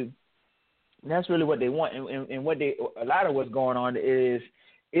what they. That's really what they want, and what they a lot of what's going on is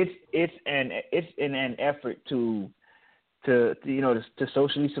it's in an effort to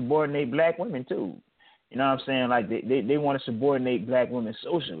socially subordinate black women too. You know what I'm saying? Like they want to subordinate black women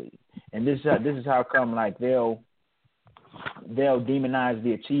socially, and this is how come like they'll demonize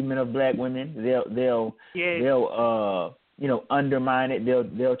the achievement of black women. They'll undermine it.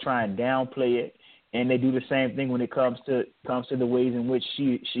 They'll try and downplay it, and they do the same thing when it comes to the ways in which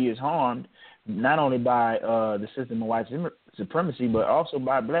she is harmed. Not only by the system of white supremacy, but also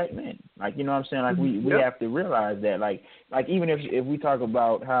by black men. Like, you know what I'm saying? Like, we have to realize that. Like even if we talk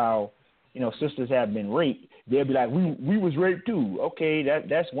about how, sisters have been raped, they'll be like, we was raped too. Okay,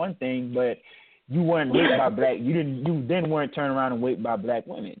 that's one thing, but you weren't raped by black. You then weren't turned around and raped by black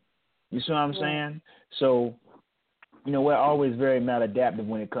women. You see what I'm saying? So, we're always very maladaptive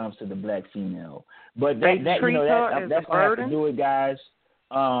when it comes to the black female. But that's how I have to do it, guys.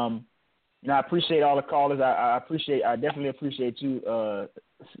 I appreciate all the callers. I definitely appreciate you,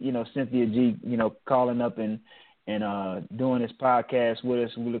 Cynthia G, calling up and doing this podcast with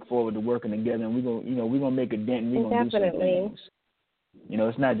us. We look forward to working together, and we're gonna make a dent, and we're gonna do some things.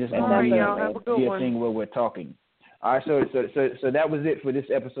 It's not just gonna be a thing where we're talking. All right, so that was it for this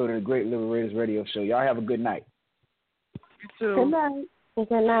episode of the Great Liberators Radio Show. Y'all have a good night. You too. Good night.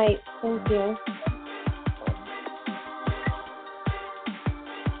 Good night. Thank you.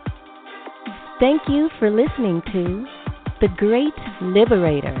 Thank you for listening to The Great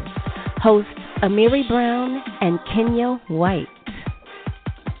Liberators, hosts Amiri Brown and Kenyah White.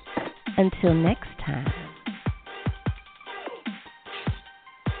 Until next time.